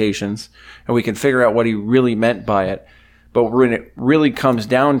implications, and we can figure out what he really meant by it. But when it really comes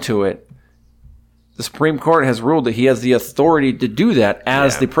down to it, the Supreme Court has ruled that he has the authority to do that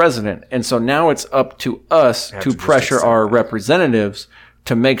as the president. And so now it's up to us to pressure our representatives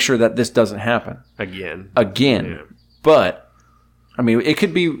to make sure that this doesn't happen. Again. Yeah. But, I mean, it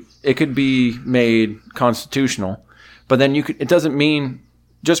could be made constitutional, but then it doesn't mean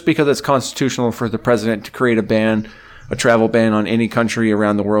just because it's constitutional for the president to create a travel ban on any country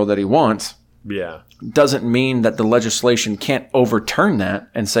around the world that he wants. Yeah. Doesn't mean that the legislation can't overturn that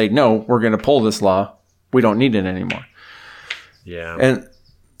and say, no, we're going to pull this law. We don't need it anymore. Yeah. And,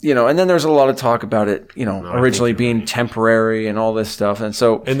 and then there's a lot of talk about it, originally being temporary and all this stuff. And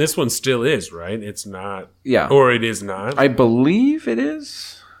so. And this one still is, right? It's not. Yeah. Or it is not. I believe it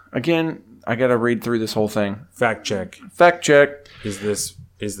is. Again, I got to read through this whole thing. Fact check. Is this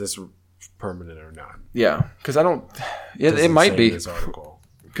permanent or not? Yeah. Because I don't. It might be. This article.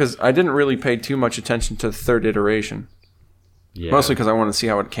 Because I didn't really pay too much attention to the third iteration. Yeah. Mostly because I wanted to see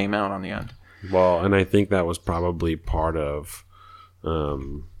how it came out on the end. Well, and I think that was probably part of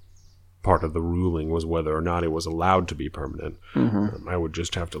the ruling, was whether or not it was allowed to be permanent. Mm-hmm. I would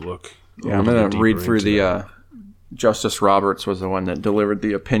just have to look. Yeah, I'm going to read through the Justice Roberts was the one that delivered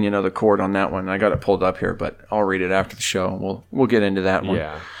the opinion of the court on that one. I got it pulled up here, but I'll read it after the show. We'll get into that one.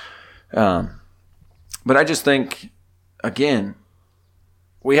 Yeah. But I just think, again,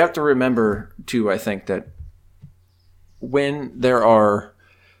 we have to remember, too, I think, that when there are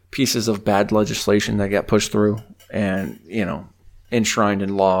pieces of bad legislation that get pushed through and, enshrined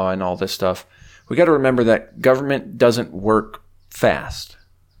in law and all this stuff, we got to remember that government doesn't work fast.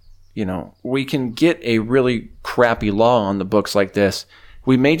 We can get a really crappy law on the books like this.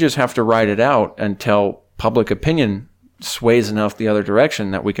 We may just have to ride it out until public opinion sways enough the other direction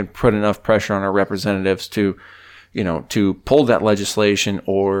that we can put enough pressure on our representatives to pull that legislation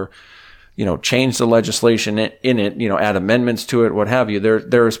or, change the legislation in it, add amendments to it, what have you.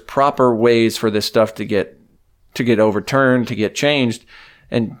 There's proper ways for this stuff to get overturned, to get changed.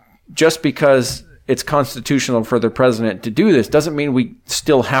 And just because it's constitutional for the president to do this doesn't mean we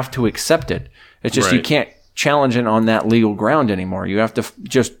still have to accept it. It's just You can't challenge it on that legal ground anymore. You have to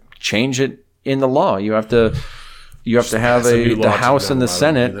just change it in the law. You have to have the House and the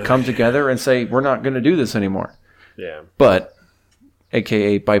Senate come together and say, we're not going to do this anymore. Yeah. But,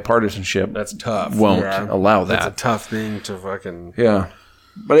 AKA bipartisanship, that's tough. Won't allow that. That's a tough thing to fucking. Yeah.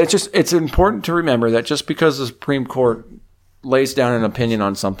 But it's important to remember that just because the Supreme Court lays down an opinion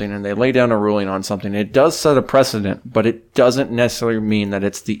on something and they lay down a ruling on something, it does set a precedent, but it doesn't necessarily mean that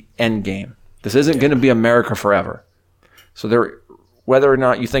it's the end game. This isn't going to be America forever. So whether or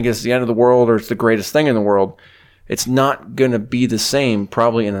not you think it's the end of the world or it's the greatest thing in the world, it's not going to be the same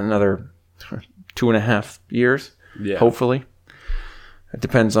probably in another 2.5 years. Yeah. Hopefully. It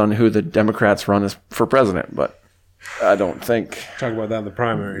depends on who the Democrats run as for president, but I don't think. Talk about that in the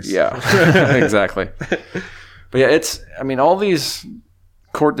primaries. Yeah, exactly. But yeah, all these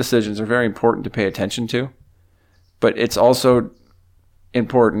court decisions are very important to pay attention to, but it's also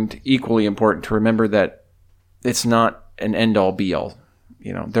equally important to remember that it's not an end all be all.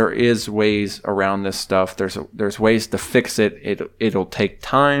 You know, there is ways around this stuff. There's ways to fix it. It'll take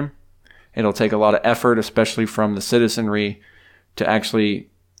time. It'll take a lot of effort, especially from the citizenry, to actually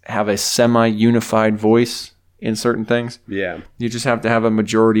have a semi-unified voice in certain things. Yeah. You just have to have a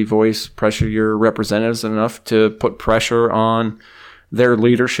majority voice, pressure your representatives enough to put pressure on their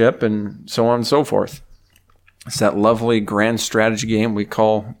leadership and so on and so forth. It's that lovely grand strategy game we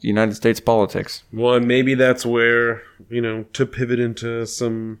call United States politics. Well, and maybe that's where, to pivot into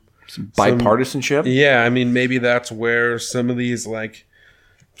some Bipartisanship? Yeah, I mean, maybe that's where some of these, like,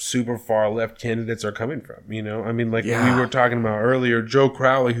 super far left candidates are coming from, I mean, like we were talking about earlier, Joe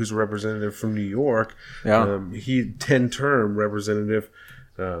Crowley, who's a representative from New York. Yeah. He 10-term representative.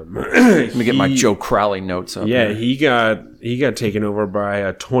 Let me get my Joe Crowley notes up. Yeah, here. he got taken over by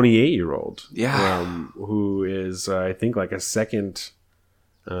a 28-year-old. Yeah. Who is I think like a second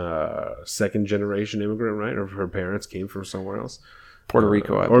generation immigrant, right? Or her parents came from somewhere else. Puerto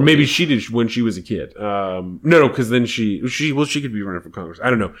Rico, or maybe she did when she was a kid. No, because then she could be running for Congress. I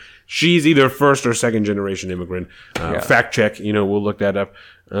don't know. She's either first or second generation immigrant. Fact check. We'll look that up.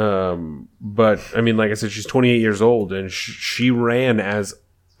 But I mean, like I said, she's 28 years old, and she ran as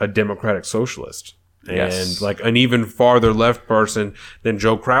a Democratic Socialist, and like an even farther left person than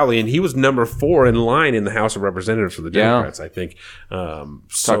Joe Crowley, and he was number 4 in line in the House of Representatives for the Democrats, I think.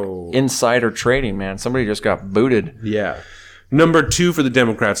 So insider trading, man. Somebody just got booted. Yeah. Number 2 for the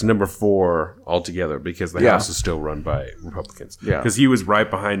Democrats, number 4 altogether, because the House is still run by Republicans. Yeah. Because he was right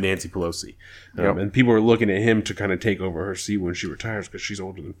behind Nancy Pelosi. And people were looking at him to kind of take over her seat when she retires because she's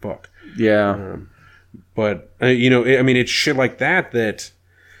older than fuck. Yeah. But, I mean, it's shit like that.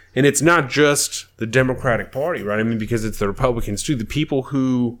 And it's not just the Democratic Party, right? I mean, because it's the Republicans, too. The people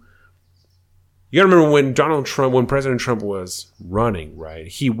who... You got to remember when President Trump was running, right?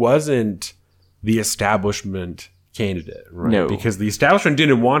 He wasn't the establishment candidate, right? No. Because the establishment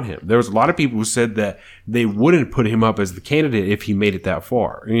didn't want him. There was a lot of people who said that they wouldn't put him up as the candidate if he made it that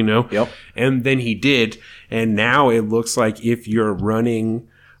far, Yep. And then he did. And now it looks like if you're running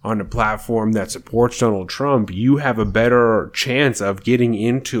on a platform that supports Donald Trump, you have a better chance of getting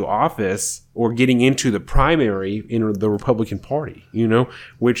into office or getting into the primary in the Republican Party,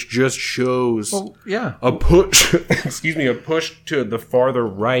 which just shows a push, a push to the farther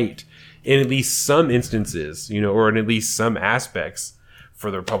right in at least some instances, or in at least some aspects for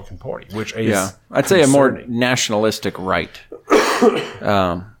the Republican Party, which is I'd say a more nationalistic right.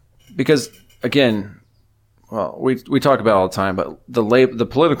 Because, again, well, we talk about it all the time, but the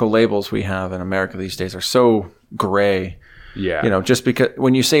political labels we have in America these days are so gray. Yeah. Just because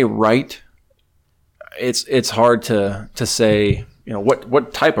when you say right, it's hard to say,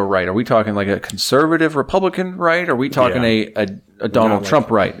 what type of right? Are we talking like a conservative Republican right? Are we talking a Donald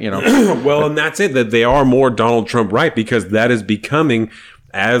Trump right? Well, and that's it, that they are more Donald Trump right, because that is becoming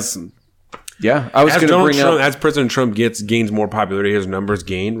as President Trump gains more popularity, his numbers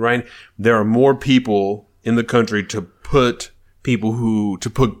gain, right? There are more people in the country to put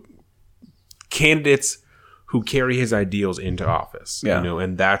candidates who carry his ideals into office,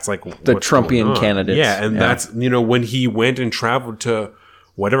 and that's like the Trumpian candidates. Yeah, and that's, when he went and traveled to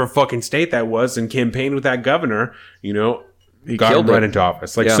whatever fucking state that was and campaigned with that governor, he got him right into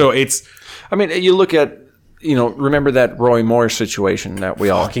office. So it's... I mean, you look at, remember that Roy Moore situation that we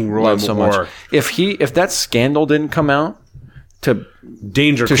all love so much. If that scandal didn't come out to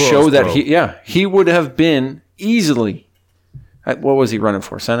show that he would have been easily... What was he running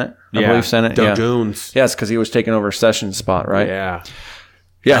for? Senate? I believe Senate. Doug Jones. Yes, because he was taking over Sessions' spot, right? Yeah.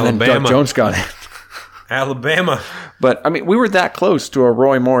 Yeah, and then Doug Jones got it. Alabama. But, I mean, we were that close to a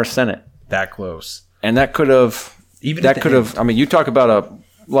Roy Moore Senate. That close. And that could have... I mean, you talk about a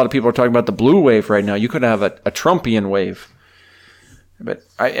lot of people are talking about the blue wave right now. You could have a Trumpian wave. But,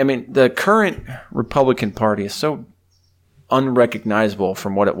 I mean, the current Republican Party is so unrecognizable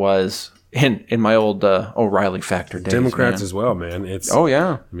from what it was in my old O'Reilly Factor days. Democrats man. As well, man. It's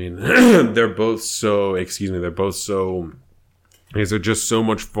I mean, they're both so. They're just so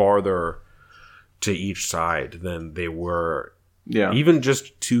much farther to each side than they were. Yeah. Even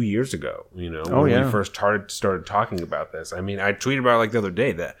just 2 years ago, when we first started talking about this. I mean, I tweeted about it like the other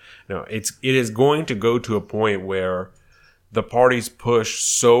day that it is going to go to a point where the parties push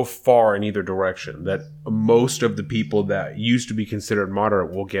so far in either direction that most of the people that used to be considered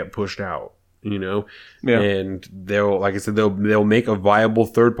moderate will get pushed out, and they'll, like I said, they'll make a viable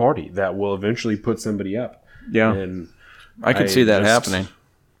third party that will eventually put somebody up. Yeah. And I could see that happening.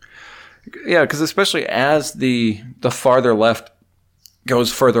 Yeah. Cause especially as the farther left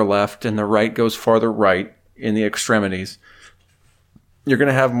goes further left and the right goes farther right in the extremities, you're going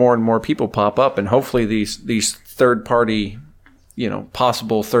to have more and more people pop up, and hopefully these third party,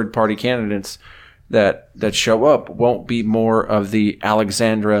 possible third party candidates that show up won't be more of the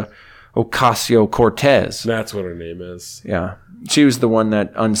Alexandra Ocasio-Cortez. That's what her name is. Yeah. She was the one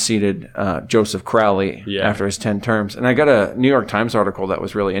that unseated Joseph Crowley after his 10 terms. And I got a New York Times article that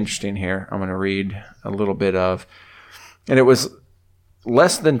was really interesting here. I'm going to read a little bit of. And it was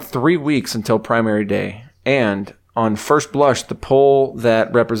less than 3 weeks until primary day. And on first blush, the poll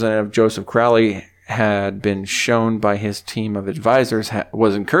that Representative Joseph Crowley had been shown by his team of advisors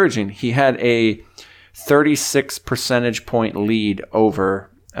was encouraging. He had a 36 percentage point lead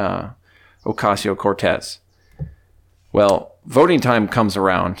over Ocasio-Cortez. Well, voting time comes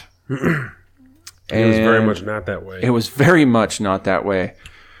around. It was very much not that way. It was very much not that way.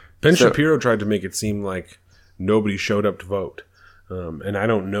 Ben Shapiro tried to make it seem like nobody showed up to vote. And I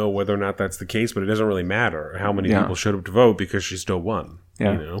don't know whether or not that's the case, but it doesn't really matter how many people showed up to vote because she still won.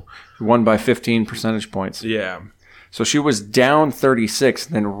 Yeah. Won by 15 percentage points. Yeah. So she was down 36,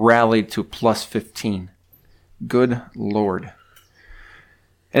 then rallied to plus 15. Good Lord.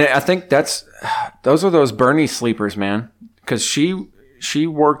 And I think those are those Bernie sleepers, man. Because she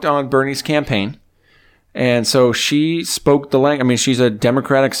worked on Bernie's campaign. And so she spoke the language. I mean, she's a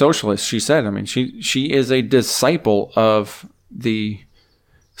democratic socialist, she said. I mean, she is a disciple of the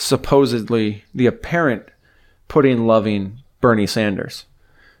apparent pudding-loving Bernie Sanders.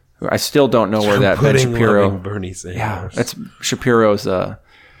 I still don't know where that Ben Shapiro. Bernie Sanders. Yeah, that's Shapiro's.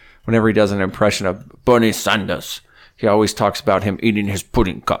 Whenever he does an impression of Bernie Sanders, he always talks about him eating his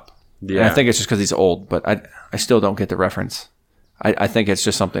pudding cup. Yeah, and I think it's just because he's old, but I still don't get the reference. I think it's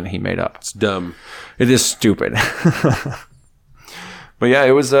just something he made up. It's dumb. It is stupid. But yeah,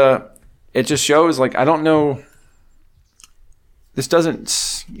 it was. It just shows. Like, I don't know. This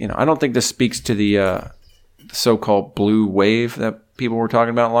doesn't. I don't think this speaks to the so-called blue wave that people were talking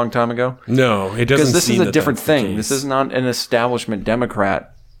about a long time ago. No, it doesn't. Because this is a different thing. This is not an establishment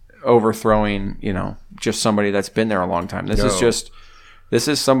Democrat overthrowing, just somebody that's been there a long time. This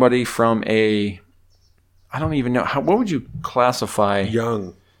is somebody from I don't even know what would you classify?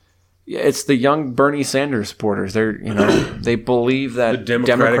 Young. Yeah, it's the young Bernie Sanders supporters. They're, they believe that the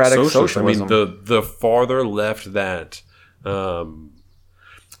democratic socialism. I mean, the farther left that. Let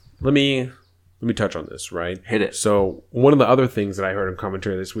me touch on this, right? Hit it. So one of the other things that I heard in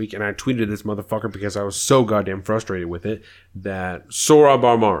commentary this week, and I tweeted this motherfucker because I was so goddamn frustrated with it, that Sohrab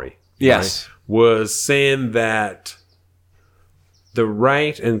Ahmari, yes, was saying that the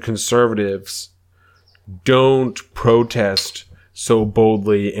right and conservatives don't protest so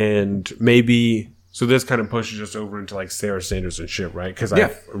boldly, and maybe so this kind of pushes us over into like Sarah Sanders and shit, right? Because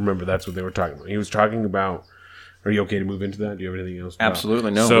I remember that's what they were talking about. He was talking about. Are you okay to move into that? Do you have anything else? Absolutely.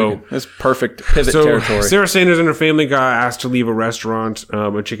 No. So it's perfect pivot territory. Sarah Sanders and her family got asked to leave a restaurant,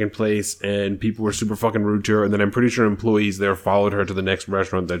 a chicken place, and people were super fucking rude to her. And then I'm pretty sure employees there followed her to the next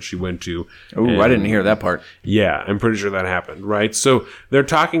restaurant that she went to. Oh, I didn't hear that part. Yeah, I'm pretty sure that happened, right? So they're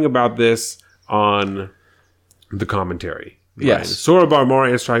talking about this on the commentary. Right? Yes. Sohrab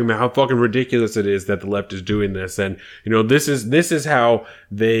Ahmari is talking about how fucking ridiculous it is that the left is doing this. And, this is how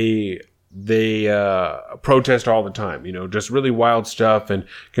they protest all the time, just really wild stuff, and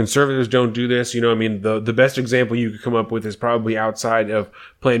conservatives don't do this. The best example you could come up with is probably outside of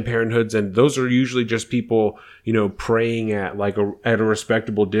Planned Parenthoods, and those are usually just people, praying at at a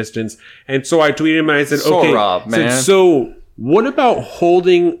respectable distance. And so I tweeted him and I said, Sohrab, man. So what about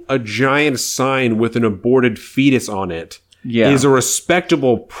holding a giant sign with an aborted fetus on it? Yeah. Is a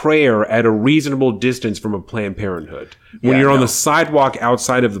respectable prayer at a reasonable distance from a Planned Parenthood. When you're on the sidewalk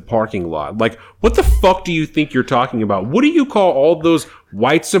outside of the parking lot. Like, what the fuck do you think you're talking about? What do you call all those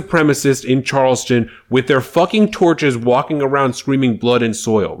white supremacists in Charleston with their fucking torches walking around screaming blood and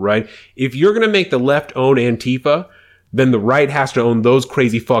soil, right? If you're going to make the left own Antifa, then the right has to own those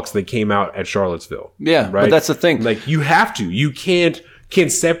crazy fucks that came out at Charlottesville. Yeah, right? But that's the thing. Like, you have to. You can't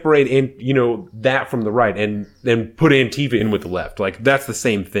separate that from the right and then put Antifa in with the left. Like, that's the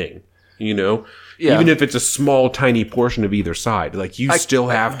same thing, Yeah. Even if it's a small, tiny portion of either side, like, you still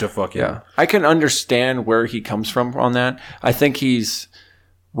have to fucking. Yeah. I can understand where he comes from on that. I think he's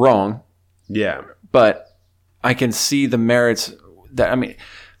wrong. Yeah. But I can see the merits that,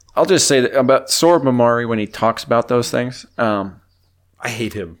 I'll just say that about Sohrab Ahmari when he talks about those things. I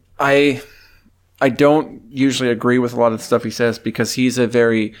hate him. I don't usually agree with a lot of the stuff he says because he's a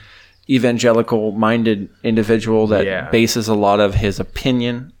very evangelical-minded individual that bases a lot of his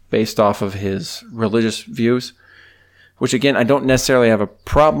opinion based off of his religious views, which, again, I don't necessarily have a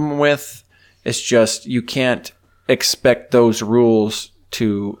problem with. It's just you can't expect those rules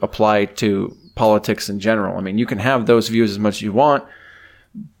to apply to politics in general. You can have those views as much as you want,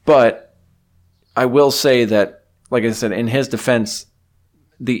 But I will say that, like I said, in his defense,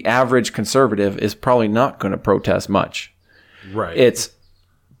 the average conservative is probably not going to protest much. Right.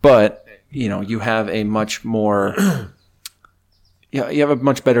 But you have a much more, you have a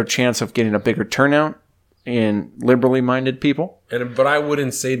much better chance of getting a bigger turnout in liberally minded people. But I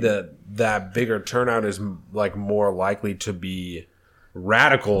wouldn't say that bigger turnout is like more likely to be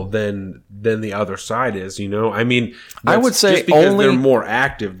radical than the other side is. I mean, I would say just because only they're more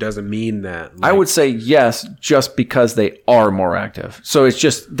active doesn't mean that. I would say yes, just because they are more active. So it's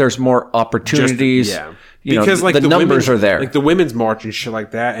just there's more opportunities. Because the numbers are there. Like the women's march and shit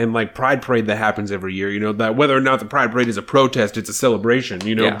like that, and like Pride Parade that happens every year. That whether or not the Pride Parade is a protest, it's a celebration.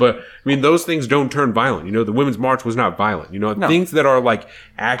 Yeah. But I mean, those things don't turn violent. The women's march was not violent. No. Things that are like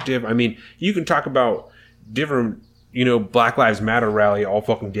active. I mean, you can talk about different. Black Lives Matter rally all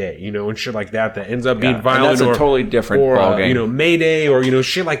fucking day, and shit like that ends up being violent. And that's a totally different ballgame. May Day or,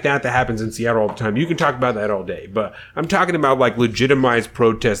 shit like that happens in Seattle all the time. You can talk about that all day. But I'm talking about like legitimized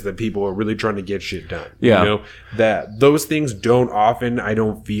protests that people are really trying to get shit done. Yeah. That those things don't often, I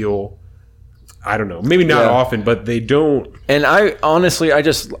don't feel, I don't know, maybe not often, but they don't. And I honestly,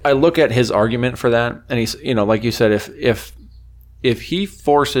 I look at his argument for that. And he's, like you said, if he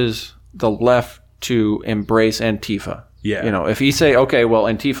forces the left to embrace Antifa. Yeah. If he say, okay, well,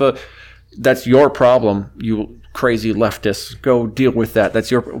 Antifa, that's your problem, you crazy leftists, go deal with that.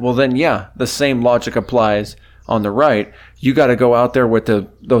 That's your, well then, the same logic applies on the right. You got to go out there with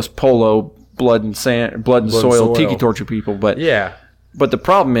those polo blood and soil tiki torture people. But but the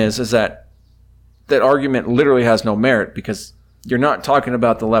problem is that argument literally has no merit because you're not talking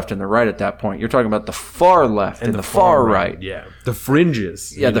about the left and the right at that point. You're talking about the far left and the far right. Yeah. The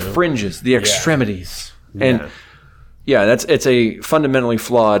fringes. Yeah, the fringes, the extremities. And it's a fundamentally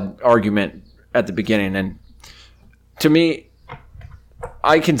flawed argument at the beginning. And to me,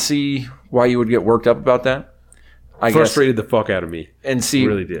 I can see why you would get worked up about that. Frustrated the fuck out of me. And see,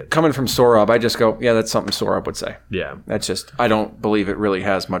 really did. Coming from Sorab, I just go, that's something Sorab would say. Yeah. That's just, I don't believe it really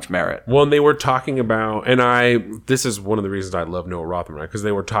has much merit. Well, and they were talking about, this is one of the reasons I love Noah Rothman, because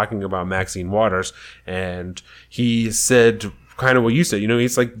they were talking about Maxine Waters, and he said kind of what you said,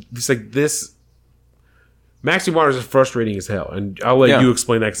 he's like this, Maxine Waters is frustrating as hell, and I'll let you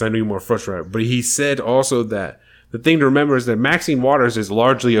explain that because I know you're more frustrated, but he said also that the thing to remember is that Maxine Waters is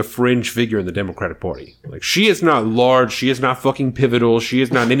largely a fringe figure in the Democratic Party. Like, she is not large. She is not fucking pivotal. She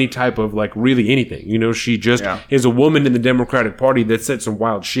is not any type of, like, really anything. She just is a woman in the Democratic Party that said some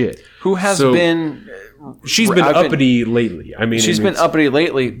wild shit. Who has been... She's been uppity lately. I mean... She's been uppity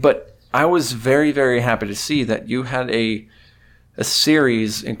lately, but I was very, very happy to see that you had a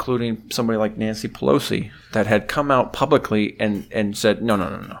series, including somebody like Nancy Pelosi, that had come out publicly and said,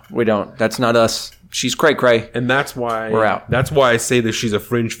 no, we don't. That's not us. She's cray-cray. And that's why we're out. That's why I say that she's a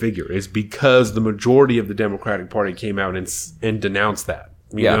fringe figure, is because the majority of the Democratic Party came out and denounced that.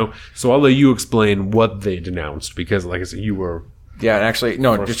 You know? So I'll let you explain what they denounced, because like I said, you were... Yeah, actually,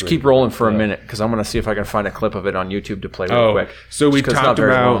 no, just keep rolling for a minute, because I'm going to see if I can find a clip of it on YouTube to play real quick. So we talked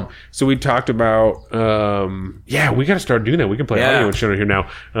about... we got to start doing that. We can play audio and shit on here now.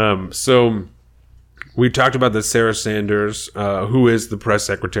 So... we talked about that Sarah Sanders, who is the press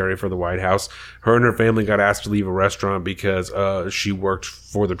secretary for the White House. Her and her family got asked to leave a restaurant because she worked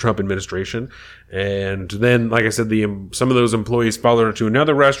for the Trump administration. And then, like I said, some of those employees followed her to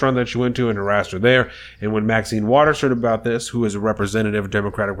another restaurant that she went to and harassed her there. And when Maxine Waters heard about this, who is a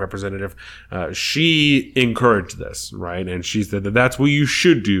Democratic representative, she encouraged this, right? And she said that that's what you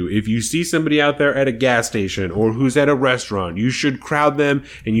should do. If you see somebody out there at a gas station or who's at a restaurant, you should crowd them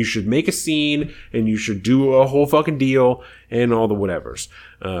and you should make a scene and you should do a whole fucking deal and all the whatevers.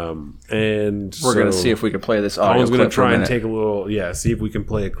 And we're going to see if we can play this audio. I was going to try and take a little, see if we can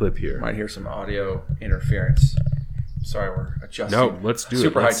play a clip here. Might hear some audio interference. Sorry, we're adjusting. No, let's do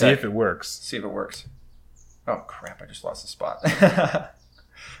it. Let's see if it works. See if it works. Oh crap! I just lost the spot.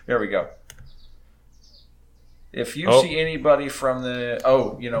 There we go. If you see anybody from the...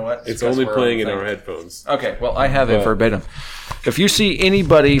 you know what? It's only playing in our headphones. Okay, well, I have it verbatim. If you see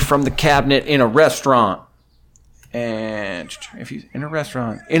anybody from the cabinet in a restaurant, and if he's in a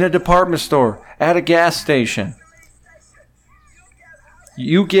restaurant, in a department store, at a gas station,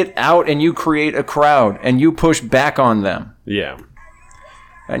 you get out and you create a crowd and you push back on them. Yeah.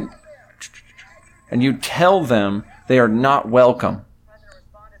 And you tell them they are not welcome.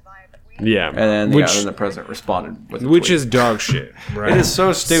 Yeah. And then, the president responded with a which tweet. Is dog shit, right? It is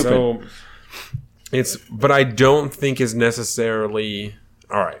so stupid. But I don't think is necessarily...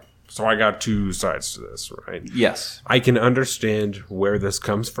 All right. So I got two sides to this, right? Yes. I can understand where this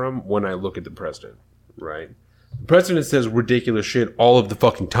comes from when I look at the president, right? The president says ridiculous shit all of the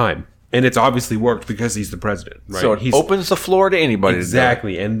fucking time. And it's obviously worked because he's the president, right? So it opens the floor to anybody.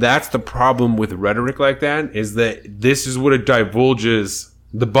 Exactly. And that's the problem with rhetoric like that, is that this is what it divulges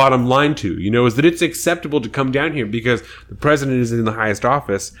the bottom line to, is that it's acceptable to come down here because the president is in the highest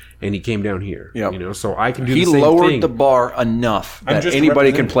office and he came down here. Yep. So I can do He the same lowered thing. the bar enough that just a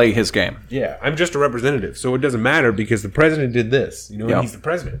anybody can representative. play his game. Yeah, I'm just a representative, so it doesn't matter because the president did this, and Yep. he's the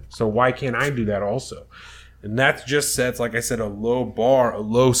president. So why can't I do that also? And that just sets, like I said, a low bar, a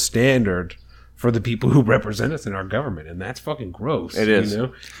low standard for the people who represent us in our government, and that's fucking gross. It is.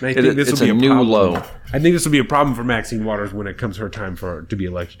 And I think this it's will be a a new problem. low. I think this will be a problem for Maxine Waters when it comes her time to be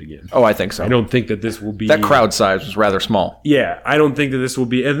elected again. Oh, I think so. I don't think that this will be That crowd size was rather small. Yeah, I don't think that this will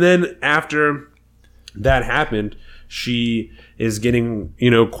be. And then after that happened, she is getting,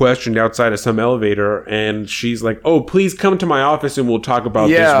 questioned outside of some elevator, and she's like, "Oh, please come to my office and we'll talk about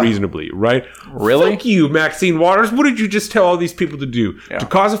Yeah. this reasonably." Right? Really? Fuck you, Maxine Waters. What did you just tell all these people to do? Yeah. To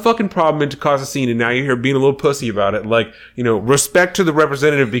cause a fucking problem and to cause a scene, and now you're here being a little pussy about it. Like, respect to the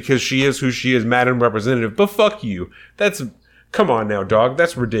representative because she is who she is, Madam Representative. But fuck you. Come on now, dog.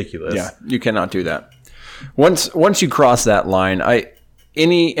 That's ridiculous. Yeah, you cannot do that. Once you cross that line,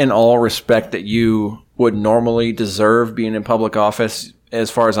 any and all respect that you would normally deserve being in public office, as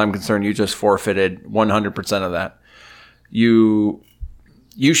far as I'm concerned, you just forfeited 100% of that. You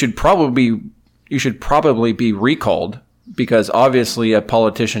should probably be recalled, because obviously a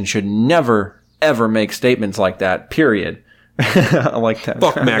politician should never ever make statements like that. Period. I like that.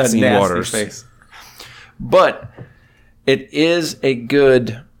 Fuck that Maxine nasty Waters. face. But it is a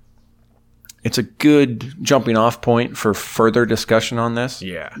good jumping off point for further discussion on this.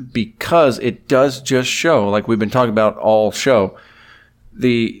 Yeah. Because it does just show, like we've been talking about all show,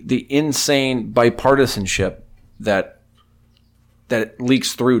 the insane bipartisanship that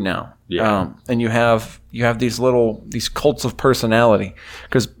leaks through now. Yeah. And you have these cults of personality,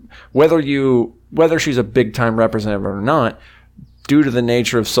 because whether she's a big time representative or not, due to the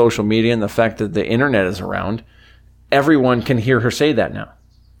nature of social media and the fact that the internet is around, everyone can hear her say that now.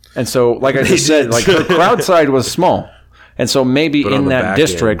 And so, like I just said, like her crowd side was small. And so maybe But on in the that back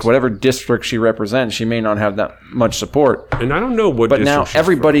district, end. whatever district she represents, she may not have that much support. And I don't know what. But now district she's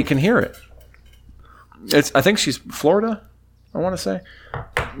everybody can hear it. I think she's Florida, I want to say.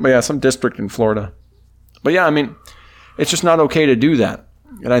 But yeah, some district in Florida. But yeah, I mean, it's just not okay to do that.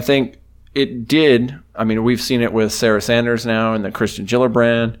 And I think it did. I mean, we've seen it with Sarah Sanders now and the Christian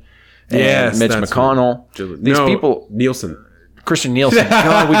Gillibrand and Yes, Mitch that's McConnell. These people, Nielsen. Christian Nielsen.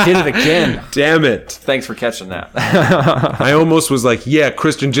 God, we did it again. Damn it. Thanks for catching that. I almost was like, yeah,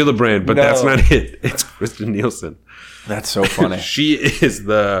 Christian Gillibrand, but No. that's not it. It's Kristen Nielsen. That's so funny. She is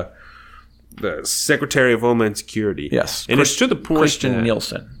the Secretary of Homeland Security. Yes. And it's to the point Christian that,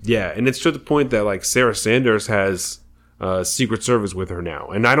 Nielsen. Yeah, and it's to the point that like Sarah Sanders has Secret Service with her now.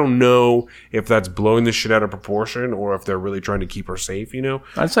 And I don't know if that's blowing the shit out of proportion or if they're really trying to keep her safe,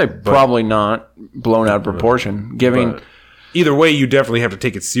 I'd say probably not blown out of proportion, giving But either way, you definitely have to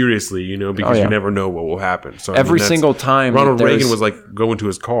take it seriously, because yeah. you never know what will happen. So I every that's- single time Ronald there's- Reagan was like going to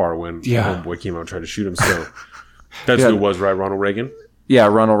his car when Yeah. Homeboy came out and tried to shoot him. So that's Yeah. who it was, right? Ronald Reagan. Yeah,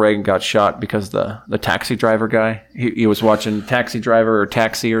 Ronald Reagan got shot because the taxi driver guy. He was watching Taxi Driver or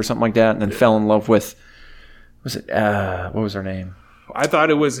Taxi or something like that, and then fell in love with. What was her name? I thought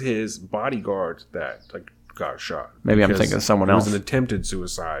it was his bodyguard that got shot. Maybe I'm Because thinking of someone it else. was an attempted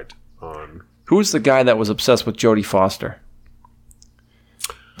suicide on. Who's the guy that was obsessed with Jodie Foster?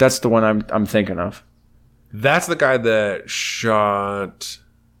 That's the one I'm thinking of. That's the guy that shot.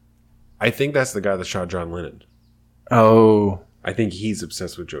 I think that's the guy that shot John Lennon. Oh, I think he's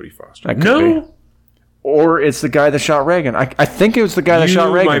obsessed with Jodie Foster. that could be. Or it's the guy that shot Reagan. I think it was the guy that you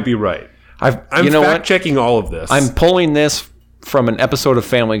shot Reagan. might be right. I'm I'm you know fact what? checking all of this. I'm pulling this from an episode of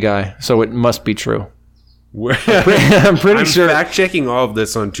Family Guy, so it must be true. I'm pretty I'm sure. fact checking all of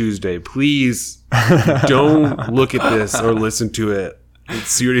this on Tuesday. Please don't look at this or listen to it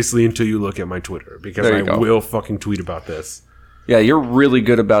seriously until you look at my Twitter, because There I you go. will fucking tweet about this. Yeah, you're really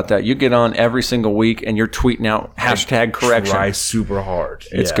good about that. You get on every single week and you're tweeting out hashtag correction. Try super hard.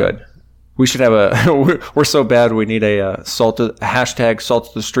 It's Yeah. good. We should have we're so bad we need a hashtag salt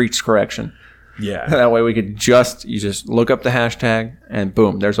to the streets correction. Yeah. That way we could you just look up the hashtag and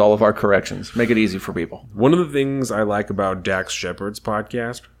boom, there's all of our corrections. Make it easy for people. One of the things I like about Dax Shepard's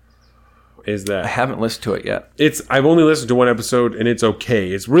podcast is I that haven't listened to it yet. I've only listened to one episode and it's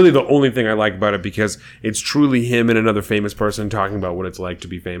okay. It's really the only thing I like about it, because it's truly him and another famous person talking about what it's like to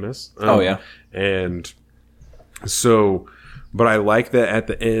be famous. Oh, yeah. And so, but I like that at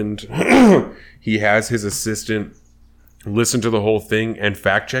the end, he has his assistant listen to the whole thing and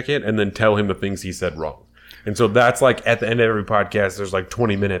fact check it and then tell him the things he said wrong. And so that's like at the end of every podcast, there's like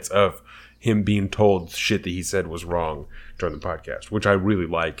 20 minutes of him being told shit that he said was wrong during the podcast, which I really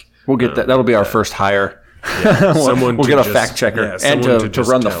like. We'll get that. That'll be our first hire. Yeah, someone we'll to get a just- fact checker yeah, and someone to just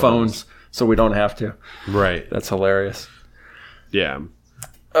run the tell us. phones so we don't have to. Right. That's hilarious. Yeah.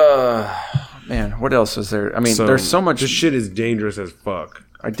 Man, what else is there? I mean, So, there's so much. This shit is dangerous as fuck.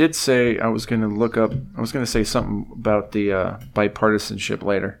 I did say I was going to say something about the bipartisanship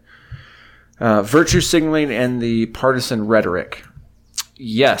later. Virtue signaling and the partisan rhetoric.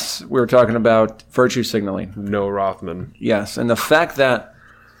 Yes, we were talking about virtue signaling. No Rothman. Yes, and the fact that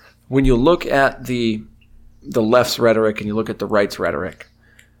when you look at the left's rhetoric and you look at the right's rhetoric,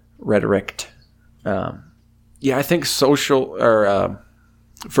 I think social or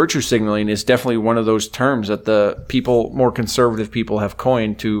virtue signaling is definitely one of those terms that the more conservative people have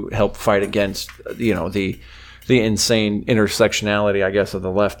coined to help fight against, the insane intersectionality, I guess, of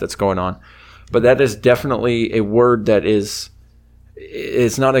the left that's going on. But that is definitely a word that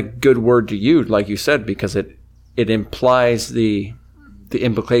it's not a good word to use, like you said, because it implies the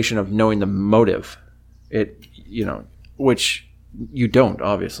implication of knowing the motive. Which you don't,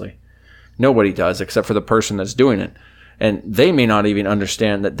 obviously. Nobody does except for the person that's doing it. And they may not even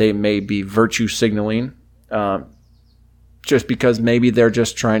understand that they may be virtue signaling just because maybe they're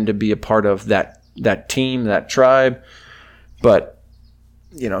just trying to be a part of that team, that tribe. But,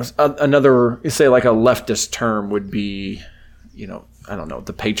 another, say like a leftist term would be, I don't know,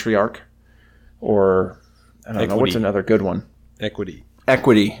 the patriarch, or I don't know, what's another good one? Equity.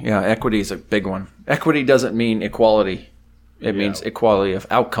 Equity. Yeah, equity is a big one. Equity doesn't mean equality. It means equality of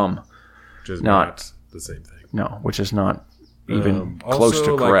outcome. Which is not the same thing. No, which is not even Also, close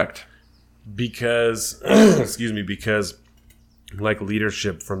to like, correct. Because, because like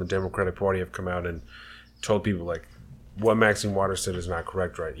leadership from the Democratic Party have come out and told people like what Maxine Waters said is not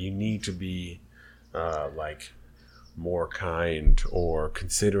correct, right? You need to be more kind or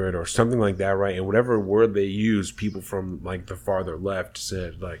considerate or something like that, right? And whatever word they use, people from like the farther left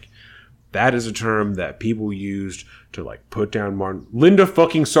said like that is a term that people used to like put down Martin. Linda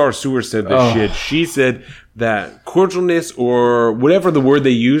fucking Sarsour said this shit. She said that cordialness or whatever the word they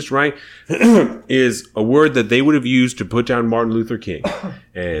used, right, is a word that they would have used to put down Martin Luther King.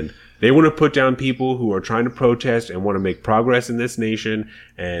 And they want to put down people who are trying to protest and want to make progress in this nation.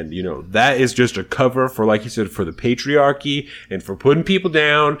 And, that is just a cover for, like you said, for the patriarchy and for putting people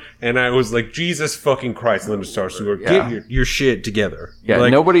down. And I was like, Jesus fucking Christ, Linda Sarsour, get your shit together. Yeah,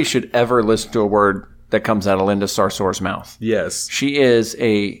 like, nobody should ever listen to a word that comes out of Linda Sarsour's mouth. Yes. She is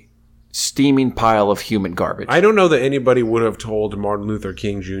a steaming pile of human garbage. I don't know that anybody would have told Martin Luther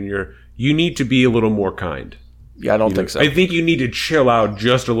King Jr., you need to be a little more kind. Yeah, I don't think so. I think you need to chill out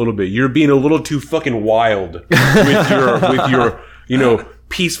just a little bit. You're being a little too fucking wild with your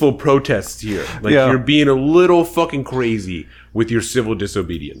peaceful protests here. Like you're being a little fucking crazy with your civil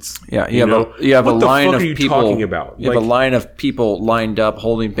disobedience. Yeah, you have a what the line fuck of are you people talking about? You have a line of people lined up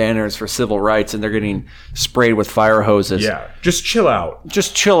holding banners for civil rights, and they're getting sprayed with fire hoses. Yeah, just chill out.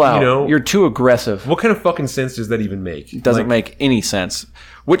 Just chill out. You're too aggressive. What kind of fucking sense does that even make? It doesn't make any sense.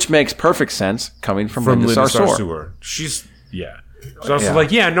 Which makes perfect sense coming from Linda Sarsour. She's So I was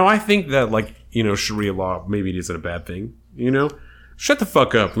like, I think that Sharia law, maybe it isn't a bad thing. Shut the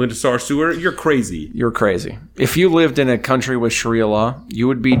fuck up, Linda Sarsour. You're crazy. You're crazy. If you lived in a country with Sharia law, you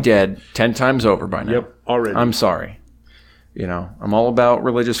would be dead 10 times over by now. Yep, already. I'm sorry. I'm all about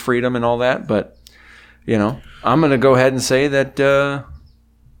religious freedom and all that, but I'm going to go ahead and say that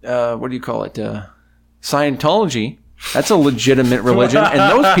what do you call it? Scientology. That's a legitimate religion, and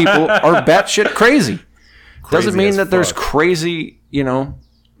those people are batshit crazy. Doesn't mean that there's crazy, I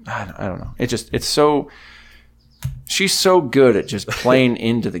don't know. It's so, she's so good at just playing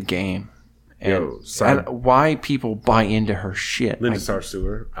into the game. And why people buy into her shit. Linda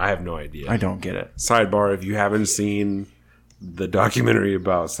Sarsour, I have no idea. I don't get it. Sidebar, if you haven't seen the documentary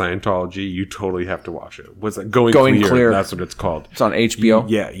about Scientology, you totally have to watch it. What's that? Going Clear. That's what it's called. It's on HBO.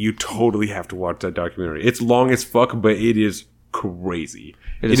 You totally have to watch that documentary. It's long as fuck, but it is crazy.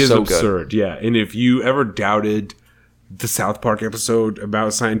 It is so absurd. Good. Yeah, and if you ever doubted the South Park episode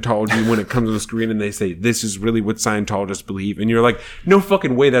about Scientology when it comes on the screen and they say, this is really what Scientologists believe, and you're like, no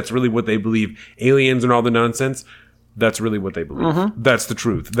fucking way that's really what they believe. Aliens and all the nonsense. That's really what they believe. Mm-hmm. That's the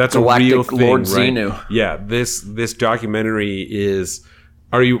truth. That's Galactic a real thing, Lord right? Xenu. Yeah, this documentary is...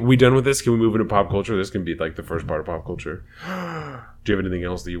 Are we done with this? Can we move into pop culture? This can be like the first part of pop culture. Do you have anything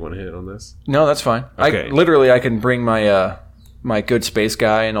else that you want to hit on this? No, that's fine. Okay. I can bring my my Good Space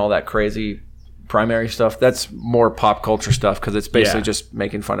Guy and all that crazy primary stuff. That's more pop culture stuff because it's basically just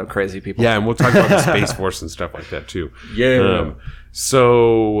making fun of crazy people. Yeah, and we'll talk about the Space Force and stuff like that too. Yeah.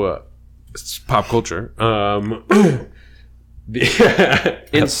 So... It's pop culture.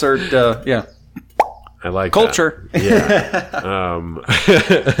 Insert, I like culture. That. Yeah.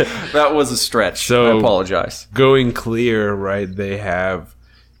 That was a stretch. So- I apologize. Going Clear, right? They have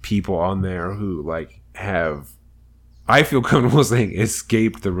people on there who like have, I feel comfortable saying,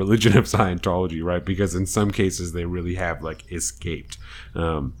 escaped the religion of Scientology, right? Because in some cases they really have like escaped.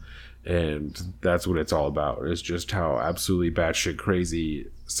 And that's what it's all about. It's just how absolutely batshit crazy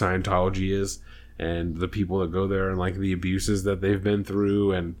Scientology is, and the people that go there, and like the abuses that they've been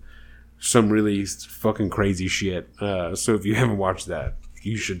through, and some really fucking crazy shit. So if you haven't watched that,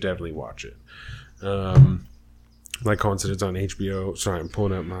 you should definitely watch it. Like Colin said, it's on HBO. Sorry, I'm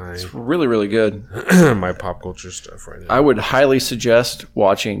pulling up my Really, really good. my pop culture stuff right now. I would highly suggest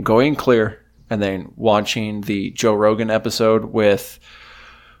watching Going Clear and then watching the Joe Rogan episode with,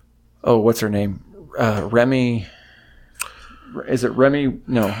 what's her name? Remy. Is it Remy?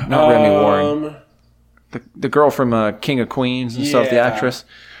 No, not Remy Warren. The girl from King of Queens and stuff, the actress.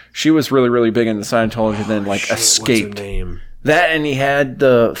 She was really, really big into Scientology, then escaped. What's her name? That, and he had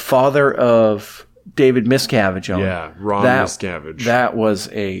the father of David Miscavige on. Yeah, Ron Miscavige. That was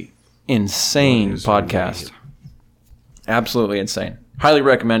a insane podcast. Absolutely insane. Highly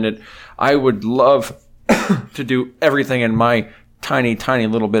recommend it. I would love to do everything in my tiny, tiny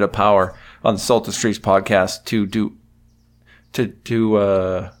little bit of power on the Salt the Streets podcast to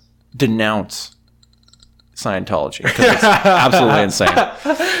denounce Scientology, because it's absolutely insane.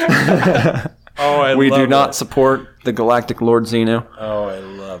 We do not support the Galactic Lord Xenu, Oh, I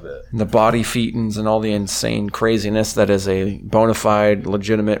love it. the body feetings, and all the insane craziness that is a bona fide,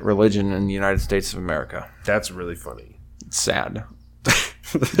 legitimate religion in the United States of America. That's really funny. It's sad.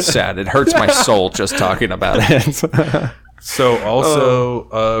 It's sad. It hurts my soul just talking about it. So also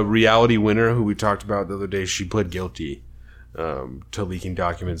a reality winner who we talked about the other day, she pled guilty to leaking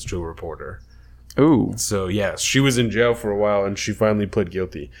documents to a reporter. Ooh. So yes, she was in jail for a while and she finally pled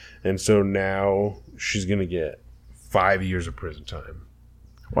guilty. And so now she's going to get 5 years of prison time.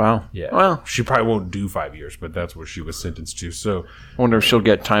 Wow. Yeah. Well, She probably won't do 5 years, but that's what she was sentenced to. So I wonder if she'll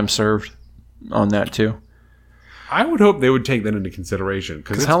get time served on that too. I would hope they would take that into consideration,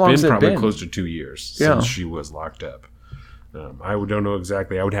 because it's how long has been it probably been? close to 2 years Yeah. since she was locked up. I don't know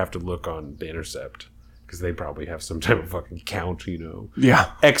exactly. I would have to look on The Intercept, because they probably have some type of fucking count,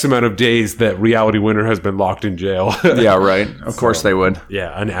 Yeah. X amount of days that Reality Winner has been locked in jail. Yeah, right. Of course they would.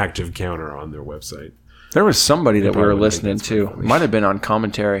 Yeah, an active counter on their website. There was somebody that we probably were wouldn't think listening that's very to. funny. Might have been on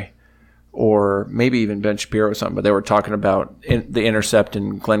commentary, or maybe even Ben Shapiro or something, but they were talking about The Intercept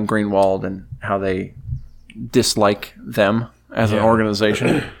and Glenn Greenwald and how they dislike them as an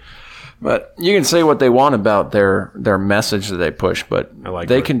organization. But you can say what they want about their message that they push, but like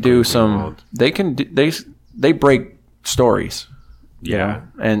they Glenn can do Greenwald. some. They can do, they break stories. you Yeah.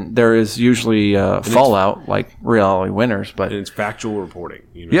 know? And there is usually fallout, like Reality Winners, but And it's factual reporting.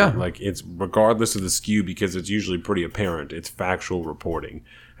 Yeah. Like, it's regardless of the skew, because it's usually pretty apparent. It's factual reporting.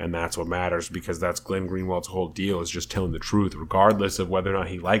 And that's what matters, because that's Glenn Greenwald's whole deal, is just telling the truth, regardless of whether or not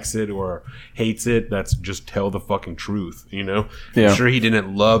he likes it or hates it. That's just tell the fucking truth, you know? Yeah. I'm sure he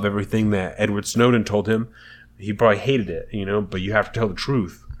didn't love everything that Edward Snowden told him. He probably hated it, you know, but you have to tell the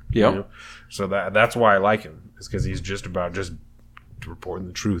truth. you Yep. know? So that's why I like him, is because he's just about just reporting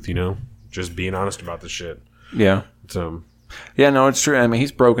the truth, you know? Just being honest about the shit. yeah. So, Yeah, no, it's true. I mean,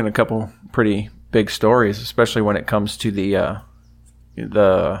 he's broken a couple pretty big stories, especially when it comes to the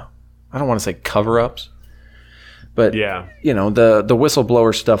I don't want to say cover-ups, but yeah. you know, the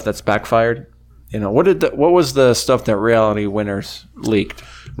whistleblower stuff that's backfired. You know, what was the stuff that Reality Winners leaked?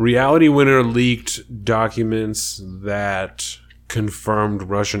 Reality Winner leaked documents that confirmed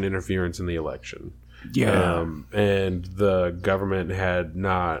Russian interference in the election. And the government had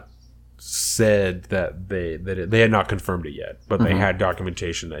not said that they had not confirmed it yet, but they had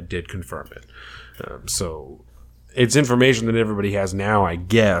documentation that did confirm it. So it's information that everybody has now, I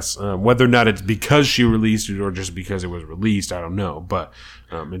guess. Whether or not it's because she released it or just because it was released, I don't know. But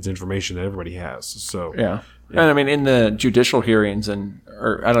it's information that everybody has. So Yeah. And I mean, in the judicial hearings,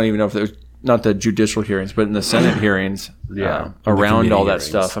 or I don't even know if there's not the judicial hearings, but in the Senate hearings, Yeah. around The all committee that hearings.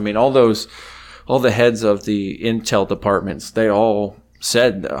 stuff. I mean, all the heads of the intel departments, they all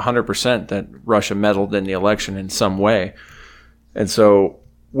said 100% that Russia meddled in the election in some way. And so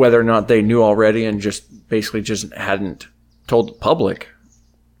whether or not they knew already and just basically just hadn't told the public,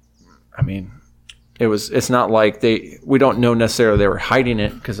 I mean, it's not like we don't know necessarily they were hiding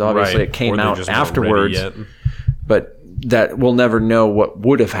it, because obviously Right. it came Or they out just weren't ready afterwards. yet. But that we'll never know what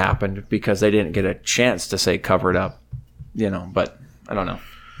would have happened because they didn't get a chance to say cover it up, you know. But I don't know.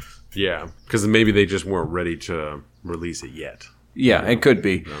 Yeah, because maybe they just weren't ready to release it yet. Yeah, it could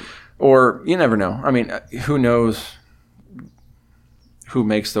be. Or you never know. I mean, who knows who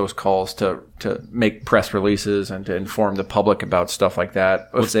makes those calls to make press releases and to inform the public about stuff like that.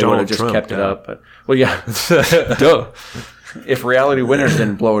 If they would have just kept it up. But, well, yeah. Duh. If Reality Winners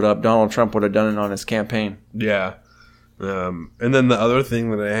didn't blow it up, Donald Trump would have done it on his campaign. Yeah. And then the other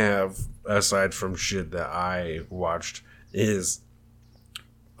thing that I have, aside from shit that I watched, is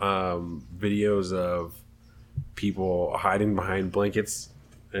videos of people hiding behind blankets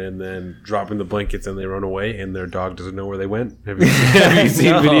and then dropping the blankets and they run away and their dog doesn't know where they went. Have you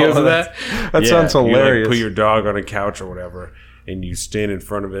seen videos of that? That sounds hilarious. You put your dog on a couch or whatever and you stand in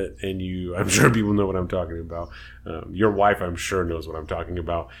front of it and I'm sure people know what I'm talking about. Your wife, I'm sure, knows what I'm talking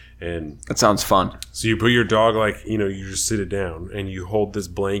about. And that sounds fun. So you put your dog, you just sit it down and you hold this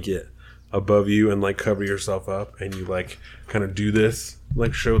blanket above you and cover yourself up and you kind of do this,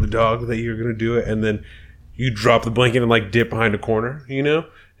 show the dog that you're going to do it. And then you drop the blanket and dip behind a corner,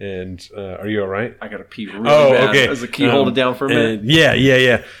 And are you all right? I got to pee really bad. Okay. As the key hold it down for a minute.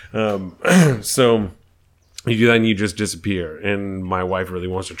 Yeah. So you do that and you just disappear. And my wife really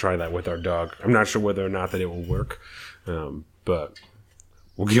wants to try that with our dog. I'm not sure whether or not that it will work, but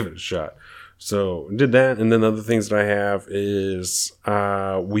we'll give it a shot. So did that, and then the other things that I have is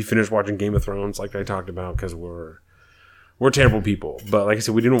we finished watching Game of Thrones, like I talked about, because we're terrible people. But like I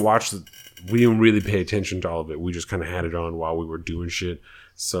said, we didn't really pay attention to all of it. We just kind of had it on while we were doing shit.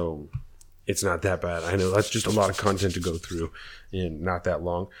 So it's not that bad. I know that's just a lot of content to go through and not that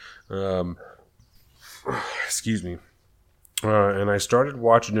long. Excuse me. And I started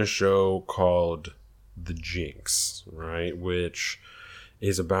watching a show called The Jinx, right? Which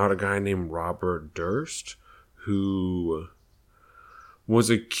is about a guy named Robert Durst who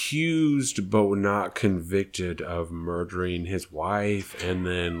was accused but not convicted of murdering his wife and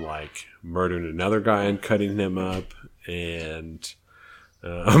then murdering another guy and cutting him up and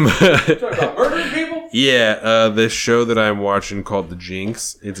talking about murdering people? Yeah, this show that I'm watching called The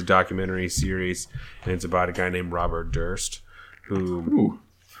Jinx. It's a documentary series and it's about a guy named Robert Durst who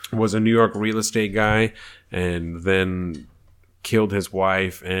was a New York real estate guy and then killed his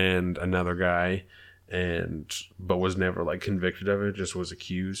wife and another guy but was never convicted of it, just was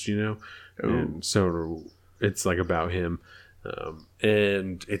accused, And so it's about him.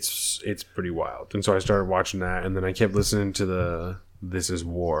 And it's pretty wild. And so I started watching that and then I kept listening to the This Is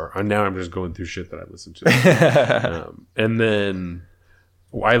War. And now I'm just going through shit that I listened to. And then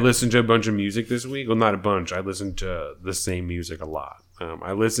I listened to a bunch of music this week. Well, not a bunch. I listened to the same music a lot.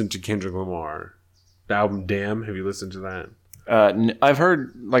 I listened to Kendrick Lamar. The album Damn. Have you listened to that? I've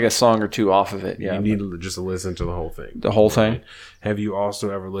heard a song or two off of it. Yeah, you need to just listen to the whole thing. The whole thing. Have you also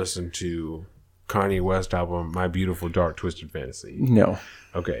ever listened to Kanye West album My Beautiful Dark Twisted Fantasy? No.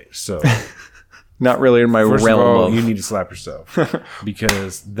 Okay, so not really in my first realm. Of all, you need to slap yourself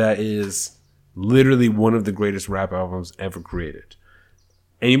because that is literally one of the greatest rap albums ever created.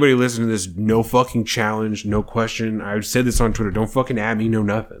 Anybody listening to this, no fucking challenge, no question. I said this on Twitter. Don't fucking at me, no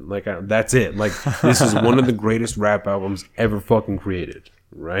nothing. That's it. This is one of the greatest rap albums ever fucking created,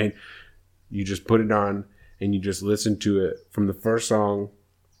 right? You just put it on and you just listen to it from the first song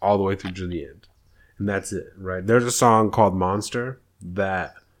all the way through to the end. And that's it, right? There's a song called Monster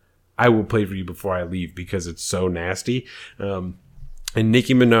that I will play for you before I leave because it's so nasty. And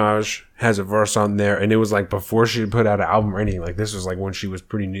Nicki Minaj has a verse on there, and it was before she had put out an album or anything. This was when she was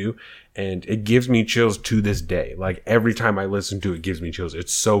pretty new, and it gives me chills to this day. Every time I listen to it, it gives me chills.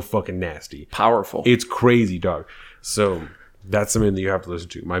 It's so fucking nasty. Powerful. It's crazy, dog. So that's something that you have to listen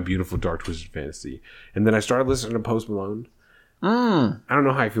to. My Beautiful Dark Twisted Fantasy. And then I started listening to Post Malone. I don't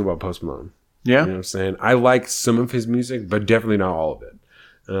know how I feel about Post Malone. Yeah. You know what I'm saying? I like some of his music, but definitely not all of it.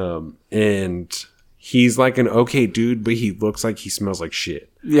 And he's an okay dude, but he looks like he smells like shit.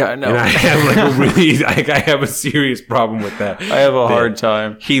 Yeah, I know. And I have I have a serious problem with that. I have a hard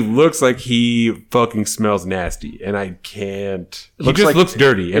time. He looks like he fucking smells nasty, and I can't. He just looks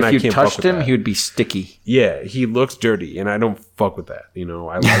dirty, and I can't. If you touched him, he would be sticky. Yeah, he looks dirty, and I don't fuck with that.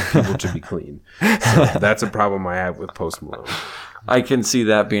 I like people to be clean. So that's a problem I have with Post Malone. I can see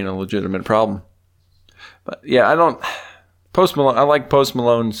that being a legitimate problem. But yeah, I don't. Post Malone. I like Post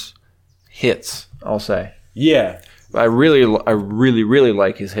Malone's hits. I'll say. Yeah. I really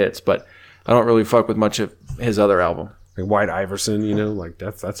like his hits, but I don't really fuck with much of his other album. White Iverson,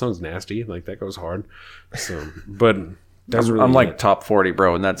 that sounds nasty. That goes hard. So, but I'm top 40,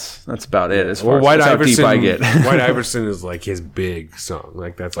 bro, and that's about it. As far as White how Iverson, deep I get. White Iverson is his big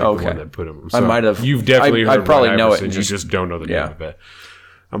song. That's the one that put him. So I might have. You've definitely heard. I probably White know Iverson, it. You just don't know the name of it.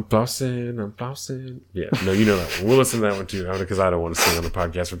 I'm flossing. Yeah, no, you know that one. We'll listen to that one too, because I don't want to sing on the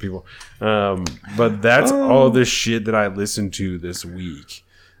podcast for people. But that's all the shit that I listened to this week.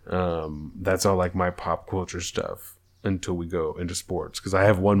 That's all like my pop culture stuff until we go into sports, because I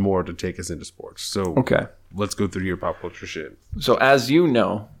have one more to take us into sports. So Okay. let's go through your pop culture shit. So as you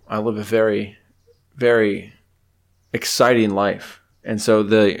know, I live a very, very exciting life. And so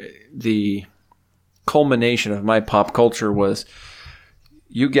the culmination of my pop culture was,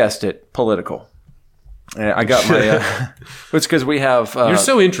 you guessed it, political. And I got my, it's because we have, You're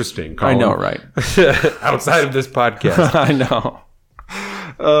so interesting, I Colin. know, right? Outside of this podcast. I know.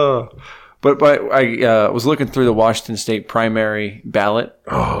 But I was looking through the Washington State primary ballot,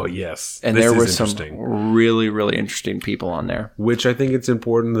 Oh, yes. and This there is were some interesting. really, really interesting people on there. Which I think it's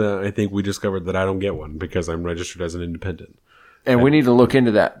important that I think we discovered that I don't get one because I'm registered as an independent. And we need to look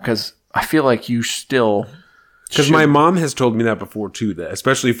into that because I feel like you still... Because my mom has told me that before too, that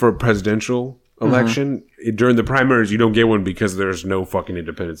especially for a presidential election, during the primaries, you don't get one because there's no fucking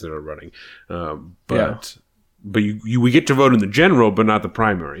independents that are running. But we get to vote in the general, but not the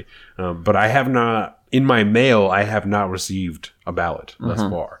primary. But I have not, in my mail, I have not received a ballot thus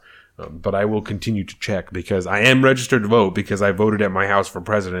far. But I will continue to check because I am registered to vote because I voted at my house for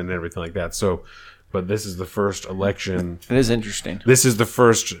president and everything like that. So, but this is the first election. It is interesting. This is the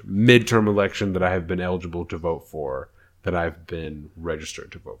first midterm election that I have been eligible to vote for, that I've been registered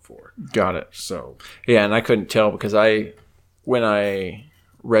to vote for. Got it. So, Yeah, and I couldn't tell because when I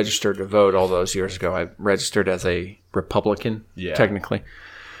registered to vote all those years ago, I registered as a Republican, technically.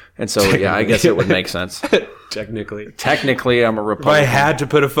 And so, yeah, I guess it would make sense. technically, Technically, I'm a if I Republican. had to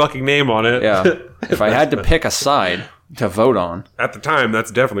put a fucking name on it, Yeah. If I had to pick a side to vote on, at the time,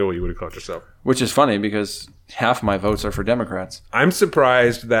 that's definitely what you would have called yourself. which is funny because half my votes are for Democrats, I'm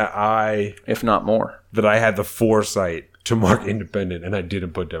surprised that if not more. I had the foresight to mark independent and I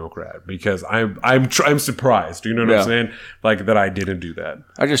didn't put Democrat, because I'm surprised. You know what I'm saying? Like that I didn't do that.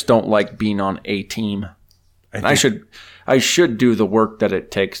 I just don't like being on a team. I should do the work that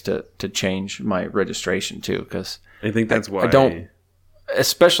it takes to change my registration too, because I think that's why I don't,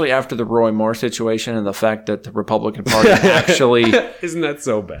 especially after the Roy Moore situation and the fact that the Republican Party actually, Isn't that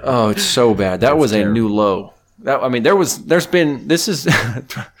so bad? oh, it's so bad. That was a new low. There's been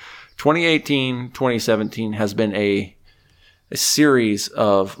 2018, 2017 has been a series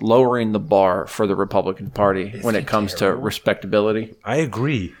of lowering the bar for the Republican Party when it comes to respectability. I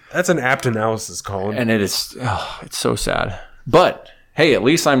agree. That's an apt analysis, Colin. And it's so sad. But hey, at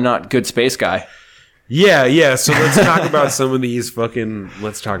least I'm not good space guy. Yeah. So let's talk about some of these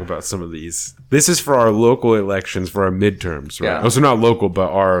This is for our local elections, for our midterms, right? Yeah. Also not local, but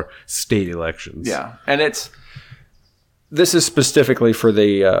our state elections. Yeah. And this is specifically for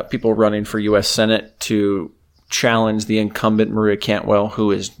the people running for U.S. Senate to challenge the incumbent Maria Cantwell,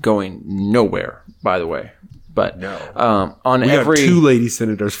 who is going nowhere, by the way. But We got two lady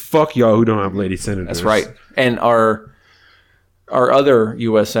senators. Fuck y'all who don't have lady senators. That's right. And our other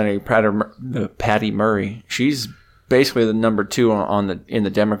U.S. Senator, Patty Murray, she's basically the number 2 in the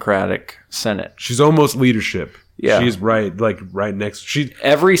Democratic Senate. She's almost leadership. Yeah. She's right next.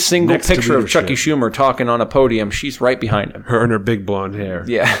 Every single Next to picture of leadership. Chucky Schumer talking on a podium, she's right behind him. Her and her big blonde hair.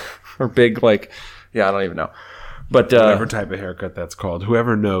 Yeah. Her big, I don't even know. But Whatever type of haircut that's called.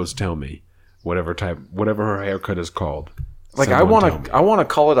 Whoever knows, tell me. Whatever her haircut is called. I want to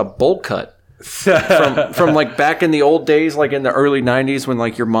call it a bowl cut. from back in the old days, like in the early 90s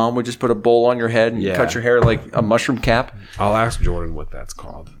when your mom would just put a bowl on your head and cut your hair like a mushroom cap. I'll ask Jordan what that's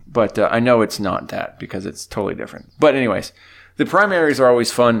called. But I know it's not that because it's totally different. But anyways, the primaries are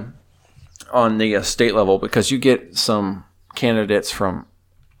always fun on the state level because you get some candidates from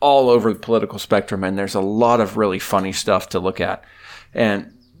all over the political spectrum, and there's a lot of really funny stuff to look at.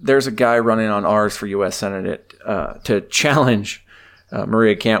 And there's a guy running on ours for U.S. Senate to challenge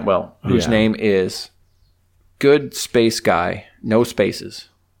Maria Cantwell, whose name is Good Space Guy, no spaces,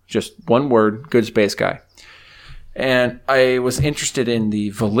 just one word, Good Space Guy. And I was interested in the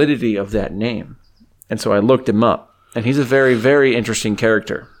validity of that name. And so I looked him up. And he's a very, very interesting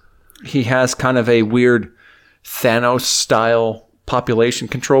character. He has kind of a weird Thanos-style population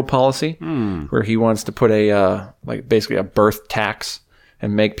control policy where he wants to put basically a birth tax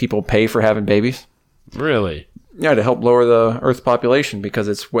and make people pay for having babies. Really? Yeah, to help lower the Earth's population because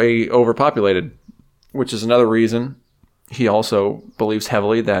it's way overpopulated, which is another reason he also believes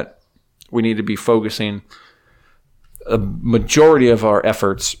heavily that we need to be focusing a majority of our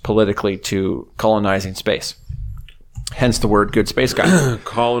efforts politically to colonizing space. Hence the word Good Space Guy.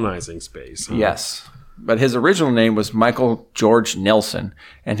 Colonizing space. Huh? Yes. But his original name was Michael George Nelson,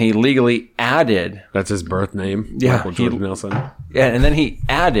 and he legally added... That's his birth name? Yeah, Michael George Nelson? Yeah, and then he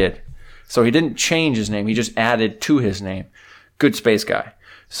added... So he didn't change his name. He just added to his name, Good Space Guy.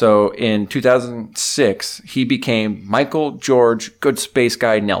 So in 2006, he became Michael George Good Space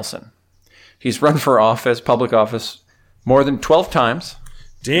Guy Nelson. He's run for office, public office, more than 12 times.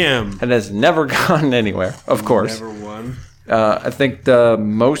 Damn. And has never gone anywhere, of course. Never won. I think the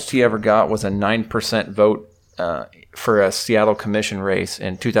most he ever got was a 9% vote for a Seattle Commission race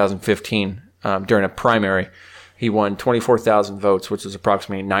in 2015 during a primary. He won 24,000 votes, which is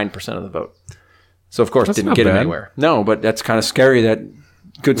approximately 9% of the vote. So, of course, That's didn't not get him bad. anywhere. No, but that's kind of scary that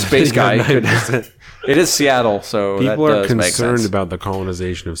Good Space Guy could... It is Seattle, so People that are does make concerned sense. about the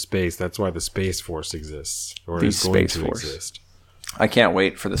colonization of space. That's why the Space Force exists, or The is going Space to Force. exist. I can't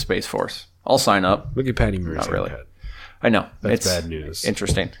wait for the Space Force. I'll sign up. Look at Patty Murray's Not really. haircut. I know. That's It's bad news.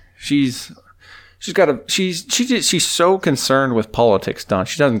 interesting. She's so concerned with politics, Don.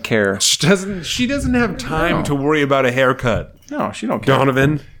 She doesn't care. She doesn't have time to worry about a haircut. No, she don't care.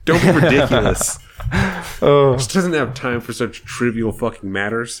 Donovan, don't be ridiculous. She doesn't have time for such trivial fucking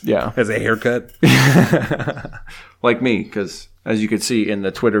matters. Yeah. As a haircut. Like me, because as you can see in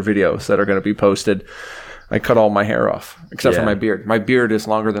the Twitter videos that are going to be posted, I cut all my hair off, except for Yeah. my beard. My beard is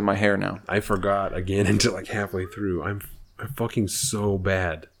longer than my hair now. I forgot again until like halfway through. I'm fucking so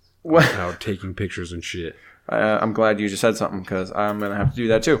bad What? about taking pictures and shit. I'm glad you just said something, because I'm going to have to do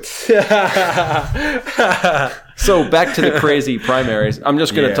that too. So back to the crazy primaries. I'm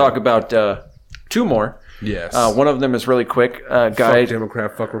just going to Yeah. talk about two more. Yes. One of them is really quick. Guy, Fuck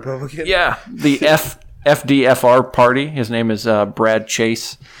Democrat, fuck Republican. yeah, the FDFR party. His name is Brad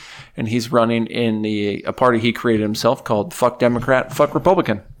Chase, and he's running in a party he created himself called Fuck Democrat, Fuck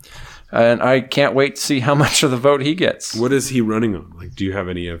Republican. And I can't wait to see how much of the vote he gets. What is he running on? Like, do you have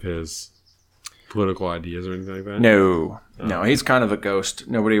any of his political ideas or anything like that? No, he's kind of a ghost.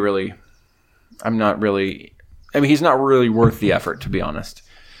 Nobody really. I'm not really. I mean, he's not really worth the effort, to be honest.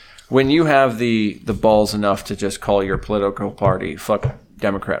 When you have the balls enough to just call your political party "fuck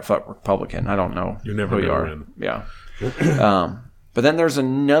Democrat, fuck Republican," I don't know You're never who you gonna are. win. Yeah. But then there's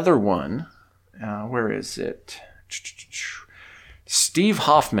another one. Where is it? Steve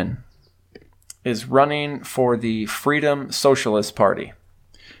Hoffman is running for the Freedom Socialist Party.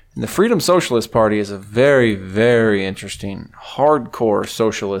 And the Freedom Socialist Party is a very, very interesting, hardcore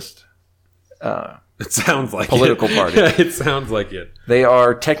socialist. It sounds like Political it. party. It sounds like it. They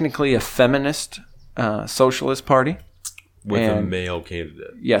are technically a feminist socialist party. With a And- male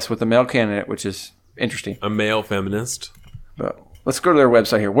candidate. Yes, with a male candidate, which is interesting. A male feminist? But let's go to their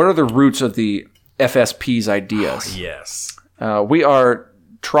website here. What are the roots of the FSP's ideas? Yes. We are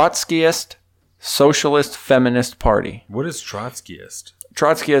Trotskyist Socialist Feminist Party. What is Trotskyist?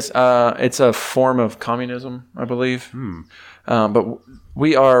 Trotskyist, it's a form of communism, I believe. But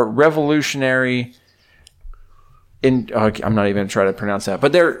we are revolutionary. I'm not even going to try to pronounce that.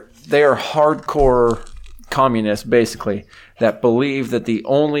 But they are hardcore communists, basically, that believe that the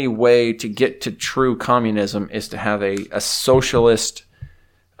only way to get to true communism is to have a socialist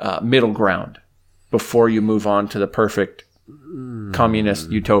middle ground before you move on to the perfect communist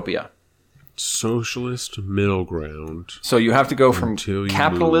utopia. Socialist middle ground. So you have to go from Until you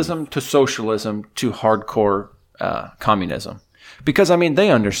capitalism to socialism to hardcore communism. Because, I mean,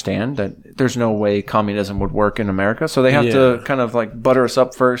 they understand that there's no way communism would work in America. So they have to kind of like butter us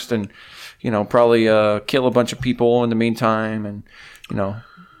up first and, probably kill a bunch of people in the meantime and,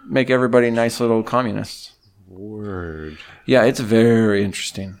 make everybody nice little communists. Word. Yeah, it's very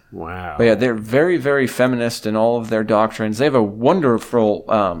interesting. Wow. But yeah, they're very, very feminist in all of their doctrines. They have a wonderful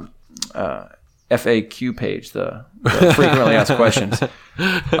FAQ page, the frequently asked questions.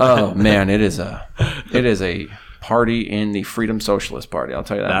 Oh man, it is a party in the Freedom Socialist Party. I'll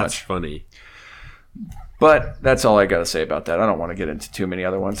tell you that That's much. funny. But that's all I got to say about that. I don't want to get into too many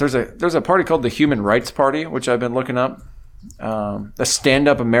other ones. There's a party called the Human Rights Party, which I've been looking up. The Stand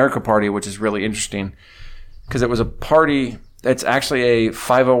Up America Party, which is really interesting because it was a party that's actually a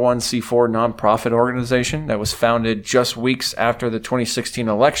 501c4 nonprofit organization that was founded just weeks after the 2016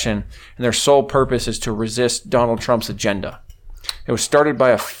 election, and their sole purpose is to resist Donald Trump's agenda. It was started by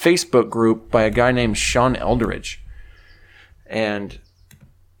a Facebook group by a guy named Sean Eldridge. And,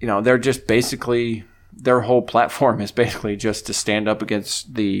 they're just basically, their whole platform is basically just to stand up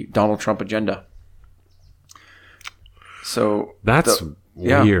against the Donald Trump agenda. So That's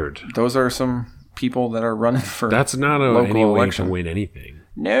weird. Those are some people that are running for That's not local any way election. to win anything.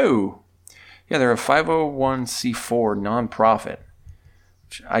 No. Yeah, they're a 501c4 nonprofit.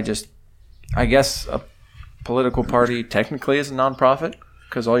 Which I guess a political party technically is a nonprofit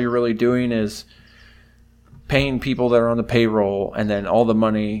because all you're really doing is paying people that are on the payroll, and then all the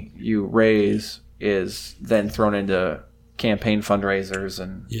money you raise is then thrown into campaign fundraisers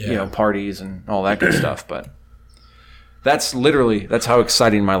and parties and all that good stuff. But That's how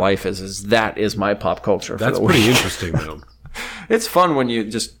exciting my life is that is my pop culture. That's pretty interesting, though. It's fun when you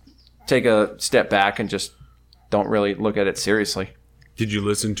just take a step back and just don't really look at it seriously. Did you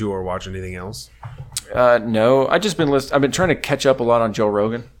listen to or watch anything else? No, I've been trying to catch up a lot on Joe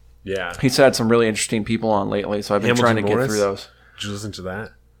Rogan. Yeah. He's had some really interesting people on lately, so I've been trying to get through those. Did you listen to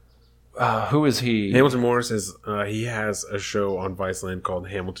that? Who is he? Hamilton Morris is he has a show on Viceland called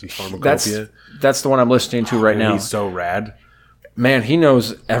Hamilton's Pharmacopoeia. That's the one I'm listening to right now. He's so rad. Man, he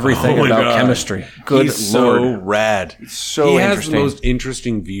knows everything about chemistry. Good He's Lord. so rad. So he has interesting. the most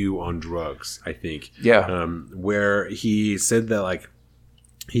interesting view on drugs, I think. Yeah. Where he said that like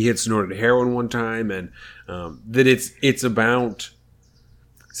he had snorted heroin one time, and that it's about.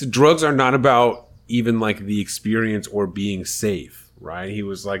 So drugs are not about even like the experience or being safe, right? He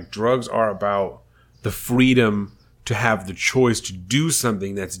was like, drugs are about the freedom to have the choice to do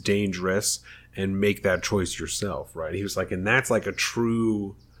something that's dangerous and make that choice yourself, right? He was like, and that's like a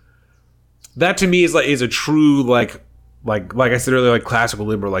true. That to me is a true like I said earlier, like classical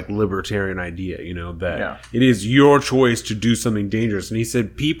libertarian idea, you know, that it is your choice to do something dangerous. And he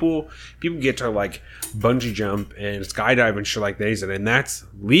said people get to like bungee jump and skydive and shit like that. He said, and that's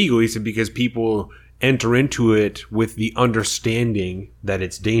legal. He said, because people enter into it with the understanding that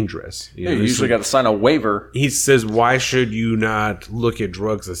it's dangerous. You usually got to sign a waiver. He says, why should you not look at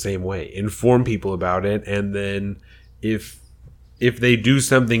drugs the same way? Inform people about it, and then if they do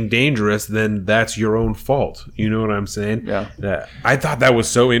something dangerous, then that's your own fault. You know what I'm saying? Yeah. I thought that was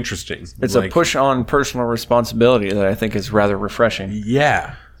so interesting. It's a push on personal responsibility that I think is rather refreshing.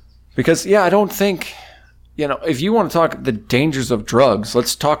 Yeah. Because, I don't think, if you want to talk the dangers of drugs,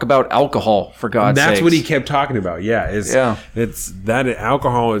 let's talk about alcohol, for God's sake. That's what he kept talking about. Yeah. It's that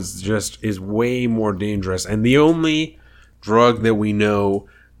alcohol is way more dangerous. And the only drug that we know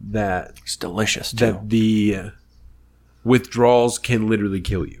that it's delicious, too. That the withdrawals can literally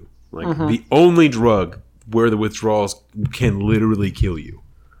kill you. Like the only drug where the withdrawals can literally kill you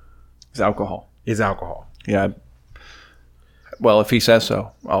is alcohol. Yeah. Well, if he says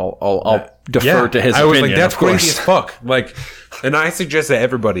so, I'll defer to his opinion. I was like, that's of course. crazy as fuck. Like, and I suggest that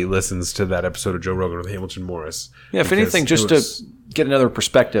everybody listens to that episode of Joe Rogan with Hamilton Morris. Yeah, if anything, just to get another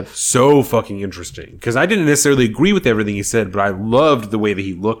perspective. So fucking interesting. Because I didn't necessarily agree with everything he said, but I loved the way that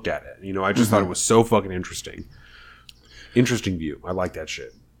he looked at it. You know, I just thought it was so fucking interesting. Interesting view. I like that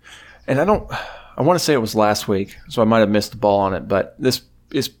shit. And I want to say it was last week, so I might have missed the ball on it, but this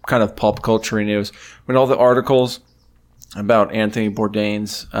is kind of pop culture news. When all the articles about Anthony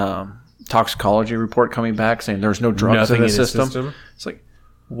Bourdain's toxicology report coming back saying there's no drugs in the system. It's like,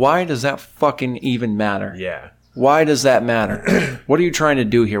 why does that fucking even matter? Yeah. Why does that matter? What are you trying to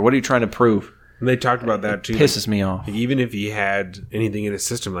do here? What are you trying to prove? And they talked about that too. Pisses me off. Even if he had anything in his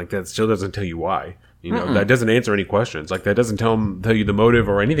system like that, it still doesn't tell you why. You know, that doesn't answer any questions. Like, that doesn't tell you the motive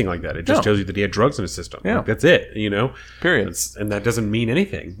or anything like that. It just tells you that he had drugs in his system. Yeah. Like, that's it, you know? Period. And that doesn't mean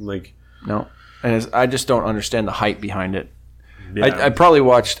anything. Like, no. And I just don't understand the hype behind it. yeah.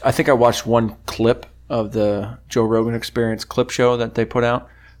 I think I watched one clip of the Joe Rogan Experience clip show that they put out.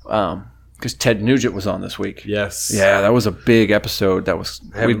 Because Ted Nugent was on this week. Yes. Yeah, that was a big episode. I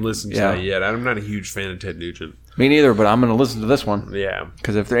haven't listened to that yet. I'm not a huge fan of Ted Nugent. Me neither, but I'm going to listen to this one. Yeah.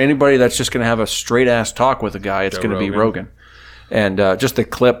 Because if there's anybody that's just going to have a straight-ass talk with a guy, it's going to be Rogan. And just the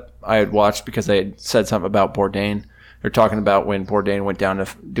clip I had watched because they had said something about Bourdain. They're talking about when Bourdain went down to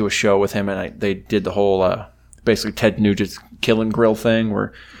do a show with him, and they did the whole, basically Ted Nugent's Kill and Grill thing.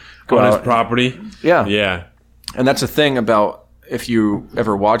 Where on his property? Yeah. Yeah. And that's the thing about, if you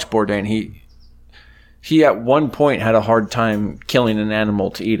ever watch Bourdain, he at one point had a hard time killing an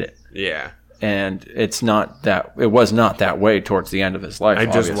animal to eat it. Yeah. And it was not that way towards the end of his life. I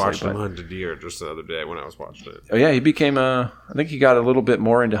just watched him hunt a deer just the other day when I was watching it. Oh yeah, he became I think he got a little bit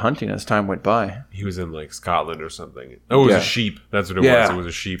more into hunting as time went by. He was in like Scotland or something. Oh, it was a sheep. That's what it was. It was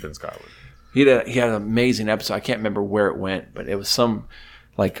a sheep in Scotland. He had an amazing episode. I can't remember where it went, but it was some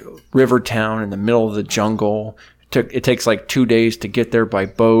like river town in the middle of the jungle. It takes like 2 days to get there by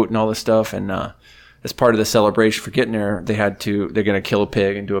boat and all this stuff. And as part of the celebration for getting there, they're going to kill a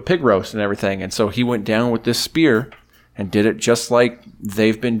pig and do a pig roast and everything. And so he went down with this spear and did it just like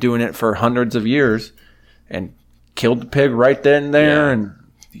they've been doing it for hundreds of years, and killed the pig right then and there, and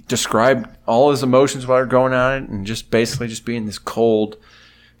described all his emotions while they're going at it, and just basically just being this cold,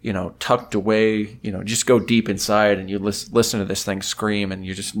 tucked away, just go deep inside and you listen to this thing scream, and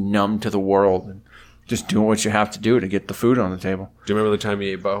you're just numb to the world and just doing what you have to do to get the food on the table. Do you remember the time he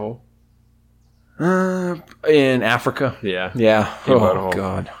ate butthole? In Africa. Yeah. Yeah. Oh, butthole.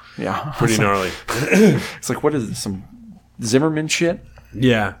 God. Yeah. Pretty gnarly. It's like, what is this, some Zimmerman shit?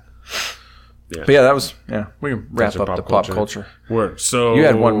 Yeah. But yeah, that was we can wrap Touch up on the pop pop culture. Word. So You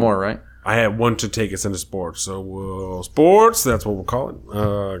had one more, right? I had one to take us into sports. So sports, that's what we'll call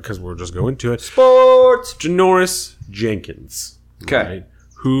it, because we'll just go into it. Sports. Janoris Jenkins. Okay.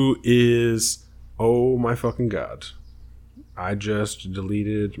 Who is, oh my fucking God. I just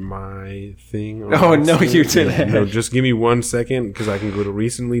deleted my thing. Oh, no, you didn't. No, just give me 1 second because I can go to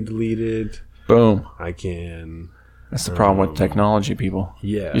recently deleted. Boom. I can. That's the problem with technology, people.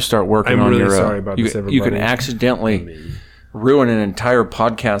 Yeah. You start working I'm on really your. sorry about you, this, you can everybody. accidentally ruin an entire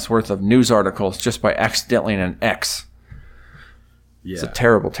podcast worth of news articles just by accidentally in an X. Yeah. It's a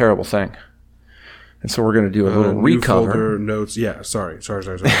terrible, terrible thing. And so we're going to do a little New recover. folder, notes. Yeah, sorry.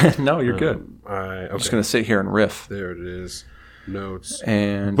 No, you're good. Okay. I'm just going to sit here and riff. There it is. Notes.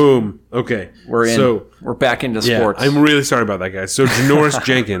 And Boom. Okay. we're back into Yeah, sports. I'm really sorry about that, guys. So Janoris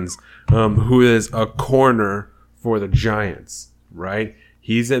Jenkins, who is a corner for the Giants, right?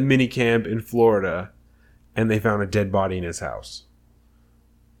 He's at minicamp in Florida, and they found a dead body in his house.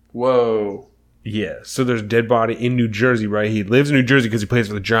 Whoa. Yeah, so there's a dead body in New Jersey, right? He lives in New Jersey because he plays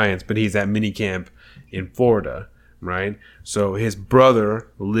for the Giants, but he's at minicamp in Florida, right? So his brother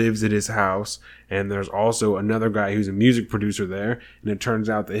lives at his house, and there's also another guy who's a music producer there, and it turns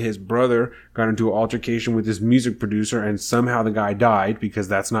out that his brother got into an altercation with this music producer, and somehow the guy died, because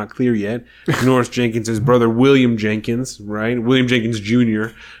that's not clear yet. Janoris Jenkins' brother, William Jenkins, right? William Jenkins Jr.,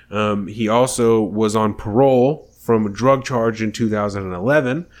 he also was on parole from a drug charge in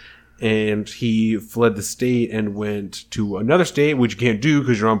 2011, and he fled the state and went to another state, which you can't do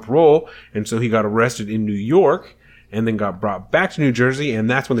because you're on parole. And so he got arrested in New York and then got brought back to New Jersey. And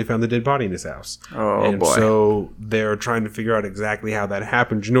that's when they found the dead body in his house. Oh, and boy. So they're trying to figure out exactly how that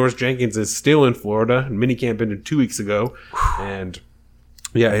happened. Janoris Jenkins is still in Florida. Minicamp ended 2 weeks ago. And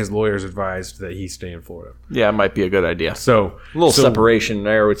yeah, his lawyers advised that he stay in Florida. Yeah, it might be a good idea. So A little separation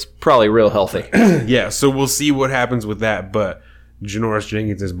there. It's probably real healthy. yeah, so we'll see what happens with that. But Janoris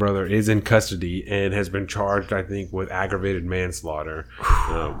Jenkins' brother is in custody and has been charged, I think, with aggravated manslaughter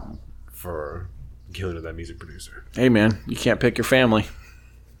for killing of that music producer. Hey, man, you can't pick your family.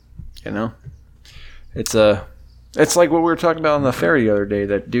 You know? It's like what we were talking about on the ferry the other day,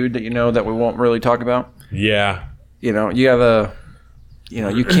 that dude that that we won't really talk about. Yeah. You have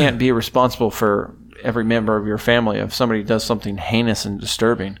you can't be responsible for every member of your family if somebody does something heinous and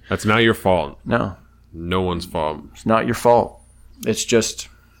disturbing. That's not your fault. No, No one's fault. it's not your fault. It's just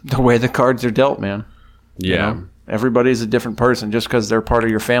the way the cards are dealt, man. Yeah. Everybody's a different person. Just because they're part of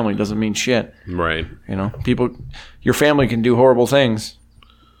your family doesn't mean shit. Right. Your family can do horrible things,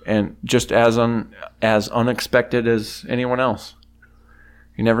 and just as unexpected as anyone else.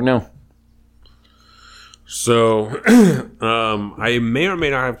 You never know. So, I may or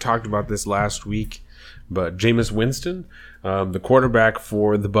may not have talked about this last week, but Jameis Winston, the quarterback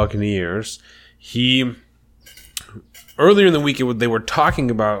for the Buccaneers, earlier in the week, they were talking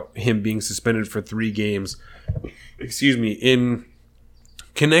about him being suspended for 3 games, in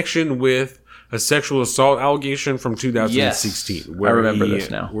connection with a sexual assault allegation from 2016. Yes, I remember this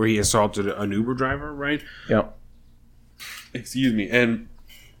now. Where he assaulted an Uber driver, right? Yep. And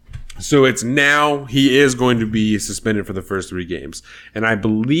so it's now he is going to be suspended for the first 3 games. And I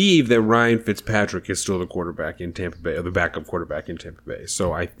believe that Ryan Fitzpatrick is still the quarterback in Tampa Bay, or the backup quarterback in Tampa Bay.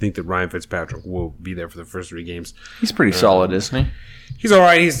 So I think that Ryan Fitzpatrick will be there for the first 3 games. He's pretty solid, isn't he? He's all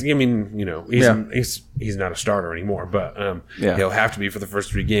right. He's not a starter anymore, but he'll have to be for the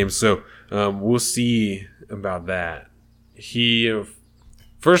first 3 games. So we'll see about that.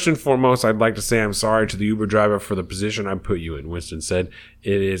 First and foremost, I'd like to say I'm sorry to the Uber driver for the position I put you in, Winston said.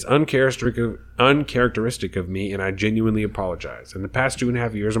 It is uncharacteristic of me, and I genuinely apologize. And the past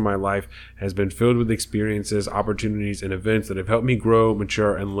 2.5 years of my life has been filled with experiences, opportunities, and events that have helped me grow,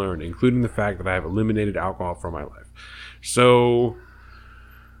 mature, and learn, including the fact that I have eliminated alcohol from my life. So,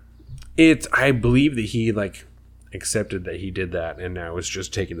 I believe that he, accepted that he did that, and now is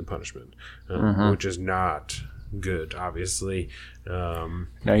just taking the punishment, which is not good, obviously. Now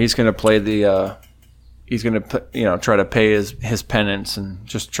he's going to play he's going to try to pay his penance and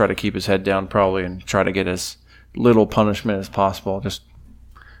just try to keep his head down probably, and try to get as little punishment as possible. Just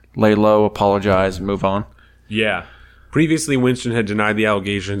lay low, apologize, and move on. Yeah. Previously, Winston had denied the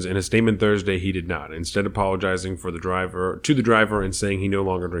allegations. In a statement Thursday, he did not, instead apologizing to the driver and saying he no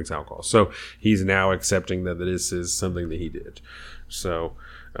longer drinks alcohol. So he's now accepting that this is something that he did. So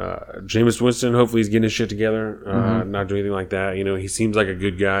Jameis Winston, hopefully he's getting his shit together, not doing anything like that. He seems like a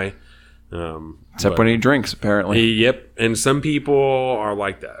good guy. Except when he drinks, apparently. Yep. And some people are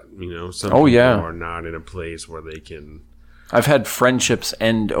like that. Some people are not in a place where they can... I've had friendships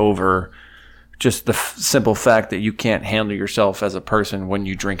end over just the simple fact that you can't handle yourself as a person when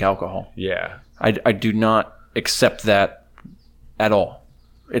you drink alcohol. Yeah. I do not accept that at all.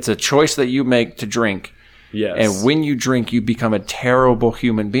 It's a choice that you make to drink. Yes. And when you drink, you become a terrible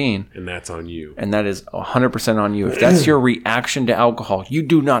human being. And that's on you. And that is 100% on you. If that's your reaction to alcohol, you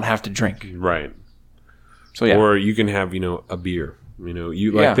do not have to drink. Right. So yeah. Or you can have, a beer.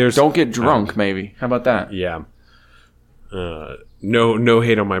 You like there's don't get drunk maybe. How about that? Yeah. No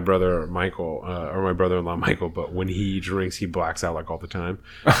hate on my brother Michael or my brother-in-law Michael, but when he drinks, he blacks out like all the time.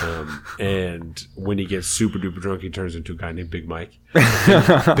 And when he gets super duper drunk, he turns into a guy named Big Mike.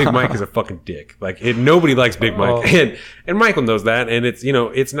 Big Mike is a fucking dick. Like nobody likes Big Mike, and Michael knows that. And it's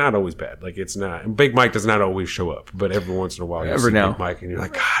it's not always bad. Like it's not. Big Mike does not always show up, but every once in a while you see Big Mike, and you're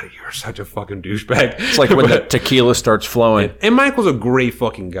like, God, you're such a fucking douchebag. It's like when the tequila starts flowing. And Michael's a great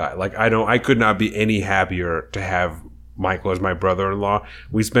fucking guy. Like I could not be any happier to have Michael as my brother-in-law.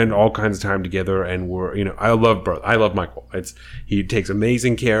 We spend all kinds of time together, and I love Michael. He takes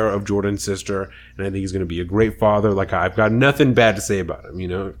amazing care of Jordan's sister, and I think he's going to be a great father. Like I've got nothing bad to say about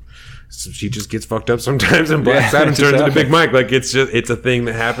him. So she just gets fucked up sometimes and blacks out and turns into Big Mike. Like it's a thing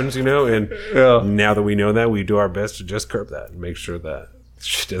that happens, and now that we know that, we do our best to just curb that and make sure that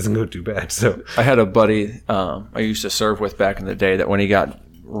shit doesn't go too bad. So I had a buddy I used to serve with back in the day that when he got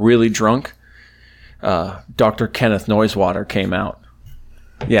really drunk, Dr. Kenneth Noisewater came out.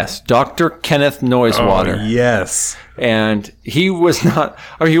 Yes, Dr. Kenneth Noisewater. Oh, yes. And he was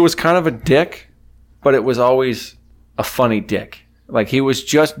he was kind of a dick, but it was always a funny dick. Like he was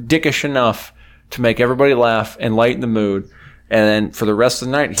just dickish enough to make everybody laugh and lighten the mood. And then for the rest of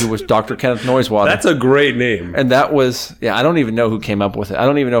the night, he was Dr. Kenneth Noisewater. That's a great name. And that was, I don't even know who came up with it. I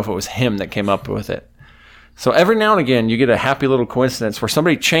don't even know if it was him that came up with it. So every now and again, you get a happy little coincidence where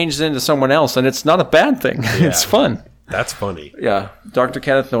somebody changes into someone else, and it's not a bad thing. Yeah. It's fun. That's funny. Yeah. Dr.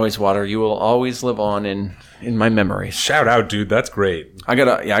 Kenneth Noisewater, you will always live on in my memories. Shout out, dude. That's great. I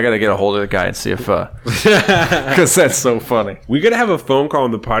gotta get a hold of the guy and see if, because that's so funny. We gotta have a phone call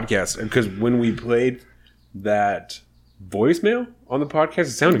on the podcast, because when we played that voicemail on the podcast,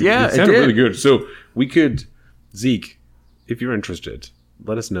 it sounded really good. So we could, Zeke, if you're interested,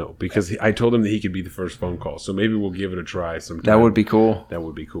 let us know, because I told him that he could be the first phone call. So maybe we'll give it a try sometime. That would be cool.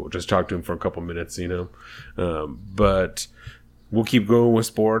 Just talk to him for a couple minutes, But we'll keep going with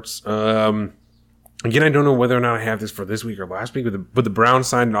sports. Again, I don't know whether or not I have this for this week or last week, but the Browns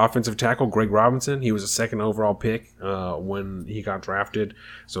signed an offensive tackle, Greg Robinson. He was a second overall pick when he got drafted.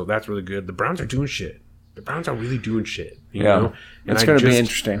 So that's really good. The Browns are doing shit. The Browns are really doing shit. You know? And it's going to be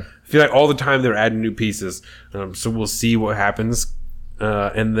interesting. I feel like all the time they're adding new pieces. So we'll see what happens.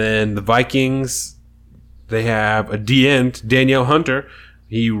 And then the Vikings, they have a DN, Danielle Hunter.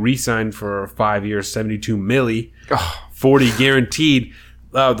 He re-signed for 5 years, $72 million, 40 guaranteed.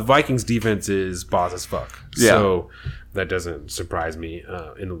 The Vikings defense is boss as fuck. Yeah. So that doesn't surprise me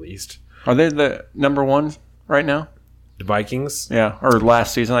in the least. Are they the number one right now? The Vikings? Yeah, or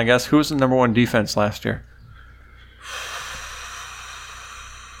last season, I guess. Who was the number one defense last year?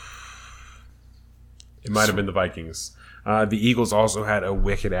 It might have been the Vikings. The Eagles also had a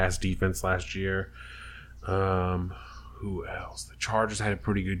wicked-ass defense last year. Who else? The Chargers had a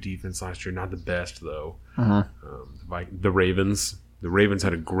pretty good defense last year. Not the best, though. The Ravens. The Ravens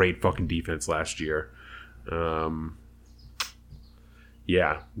had a great fucking defense last year.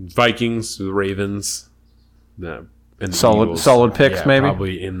 Vikings, the Ravens, and the Eagles. Solid picks, maybe?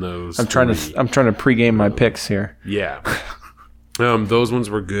 Probably in those I'm trying to pregame my picks here. Yeah. Those ones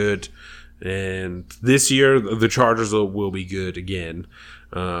were good. And this year, the Chargers will be good again.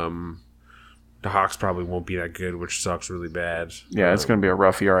 The Hawks probably won't be that good, which sucks really bad. Yeah, it's going to be a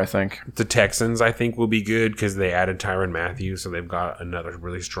rough year, I think. The Texans, I think, will be good because they added Tyrann Mathieu, so they've got another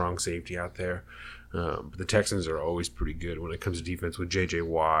really strong safety out there. But the Texans are always pretty good when it comes to defense with J.J.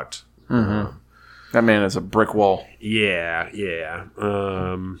 Watt. That man is a brick wall. Yeah.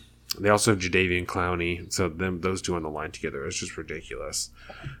 They also have Jadeveon Clowney, so those two on the line together is just ridiculous.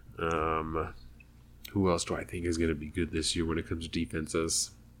 Who else do I think is going to be good this year when it comes to defenses?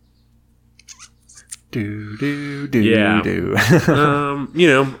 I don't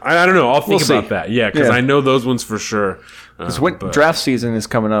know. I'll think about that. Yeah, because I know those ones for sure. Draft season is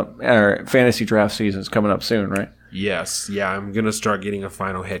coming up, or fantasy draft season is coming up soon, right? Yes. Yeah, I'm going to start getting a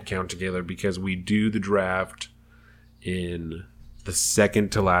final head count together because we do the draft in the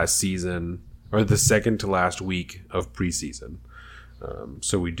second to last season, or the second to last week of preseason.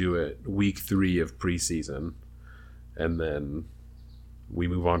 So we do it week 3 of preseason, and then we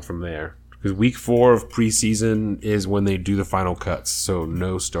move on from there. Because week 4 of preseason is when they do the final cuts, so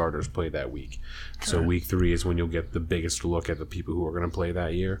no starters play that week. So week 3 is when you'll get the biggest look at the people who are going to play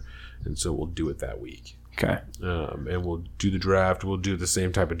that year, and so we'll do it that week. Okay. And we'll do the draft. We'll do the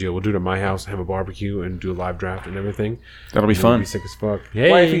same type of deal. We'll do it at my house, have a barbecue, and do a live draft and everything. That'll be It'll fun. be sick as fuck. Hey.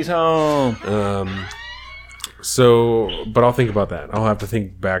 Wifey's home. But I'll think about that. I'll have to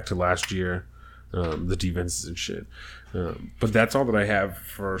think back to last year, the defenses and shit. But that's all that I have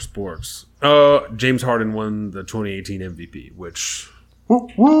for sports. James Harden won the 2018 MVP, which...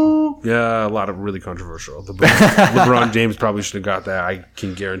 Yeah, a lot of really controversial. LeBron James probably should have got that. I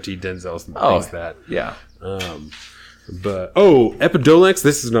can guarantee Denzel thinks that. Yeah. But Epidiolex.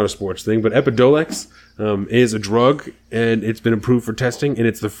 This is not a sports thing, but Epidiolex is a drug, and it's been approved for testing, and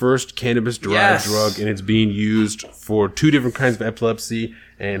it's the first cannabis-derived drug, and it's being used for 2 different kinds of epilepsy,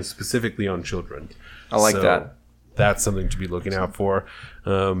 and specifically on children. I like that. That's something to be looking out for.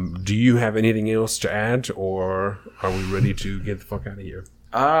 Do you have anything else to add, or are we ready to get the fuck out of here?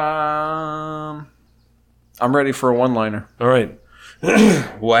 I'm ready for a one-liner. All right.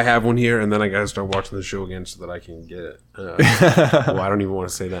 Well, I have one here, and then I got to start watching the show again so that I can get it. Well, I don't even want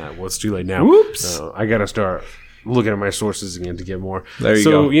to say that. Well, it's too late now. Whoops. I got to start looking at my sources again to get more. There you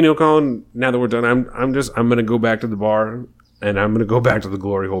go. go. Colin, now that we're done, I'm going to go back to the bar, and I'm going to go back to the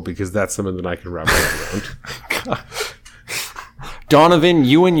glory hole because that's something that I can wrap my head around. Donovan,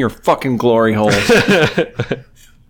 you and your fucking glory holes.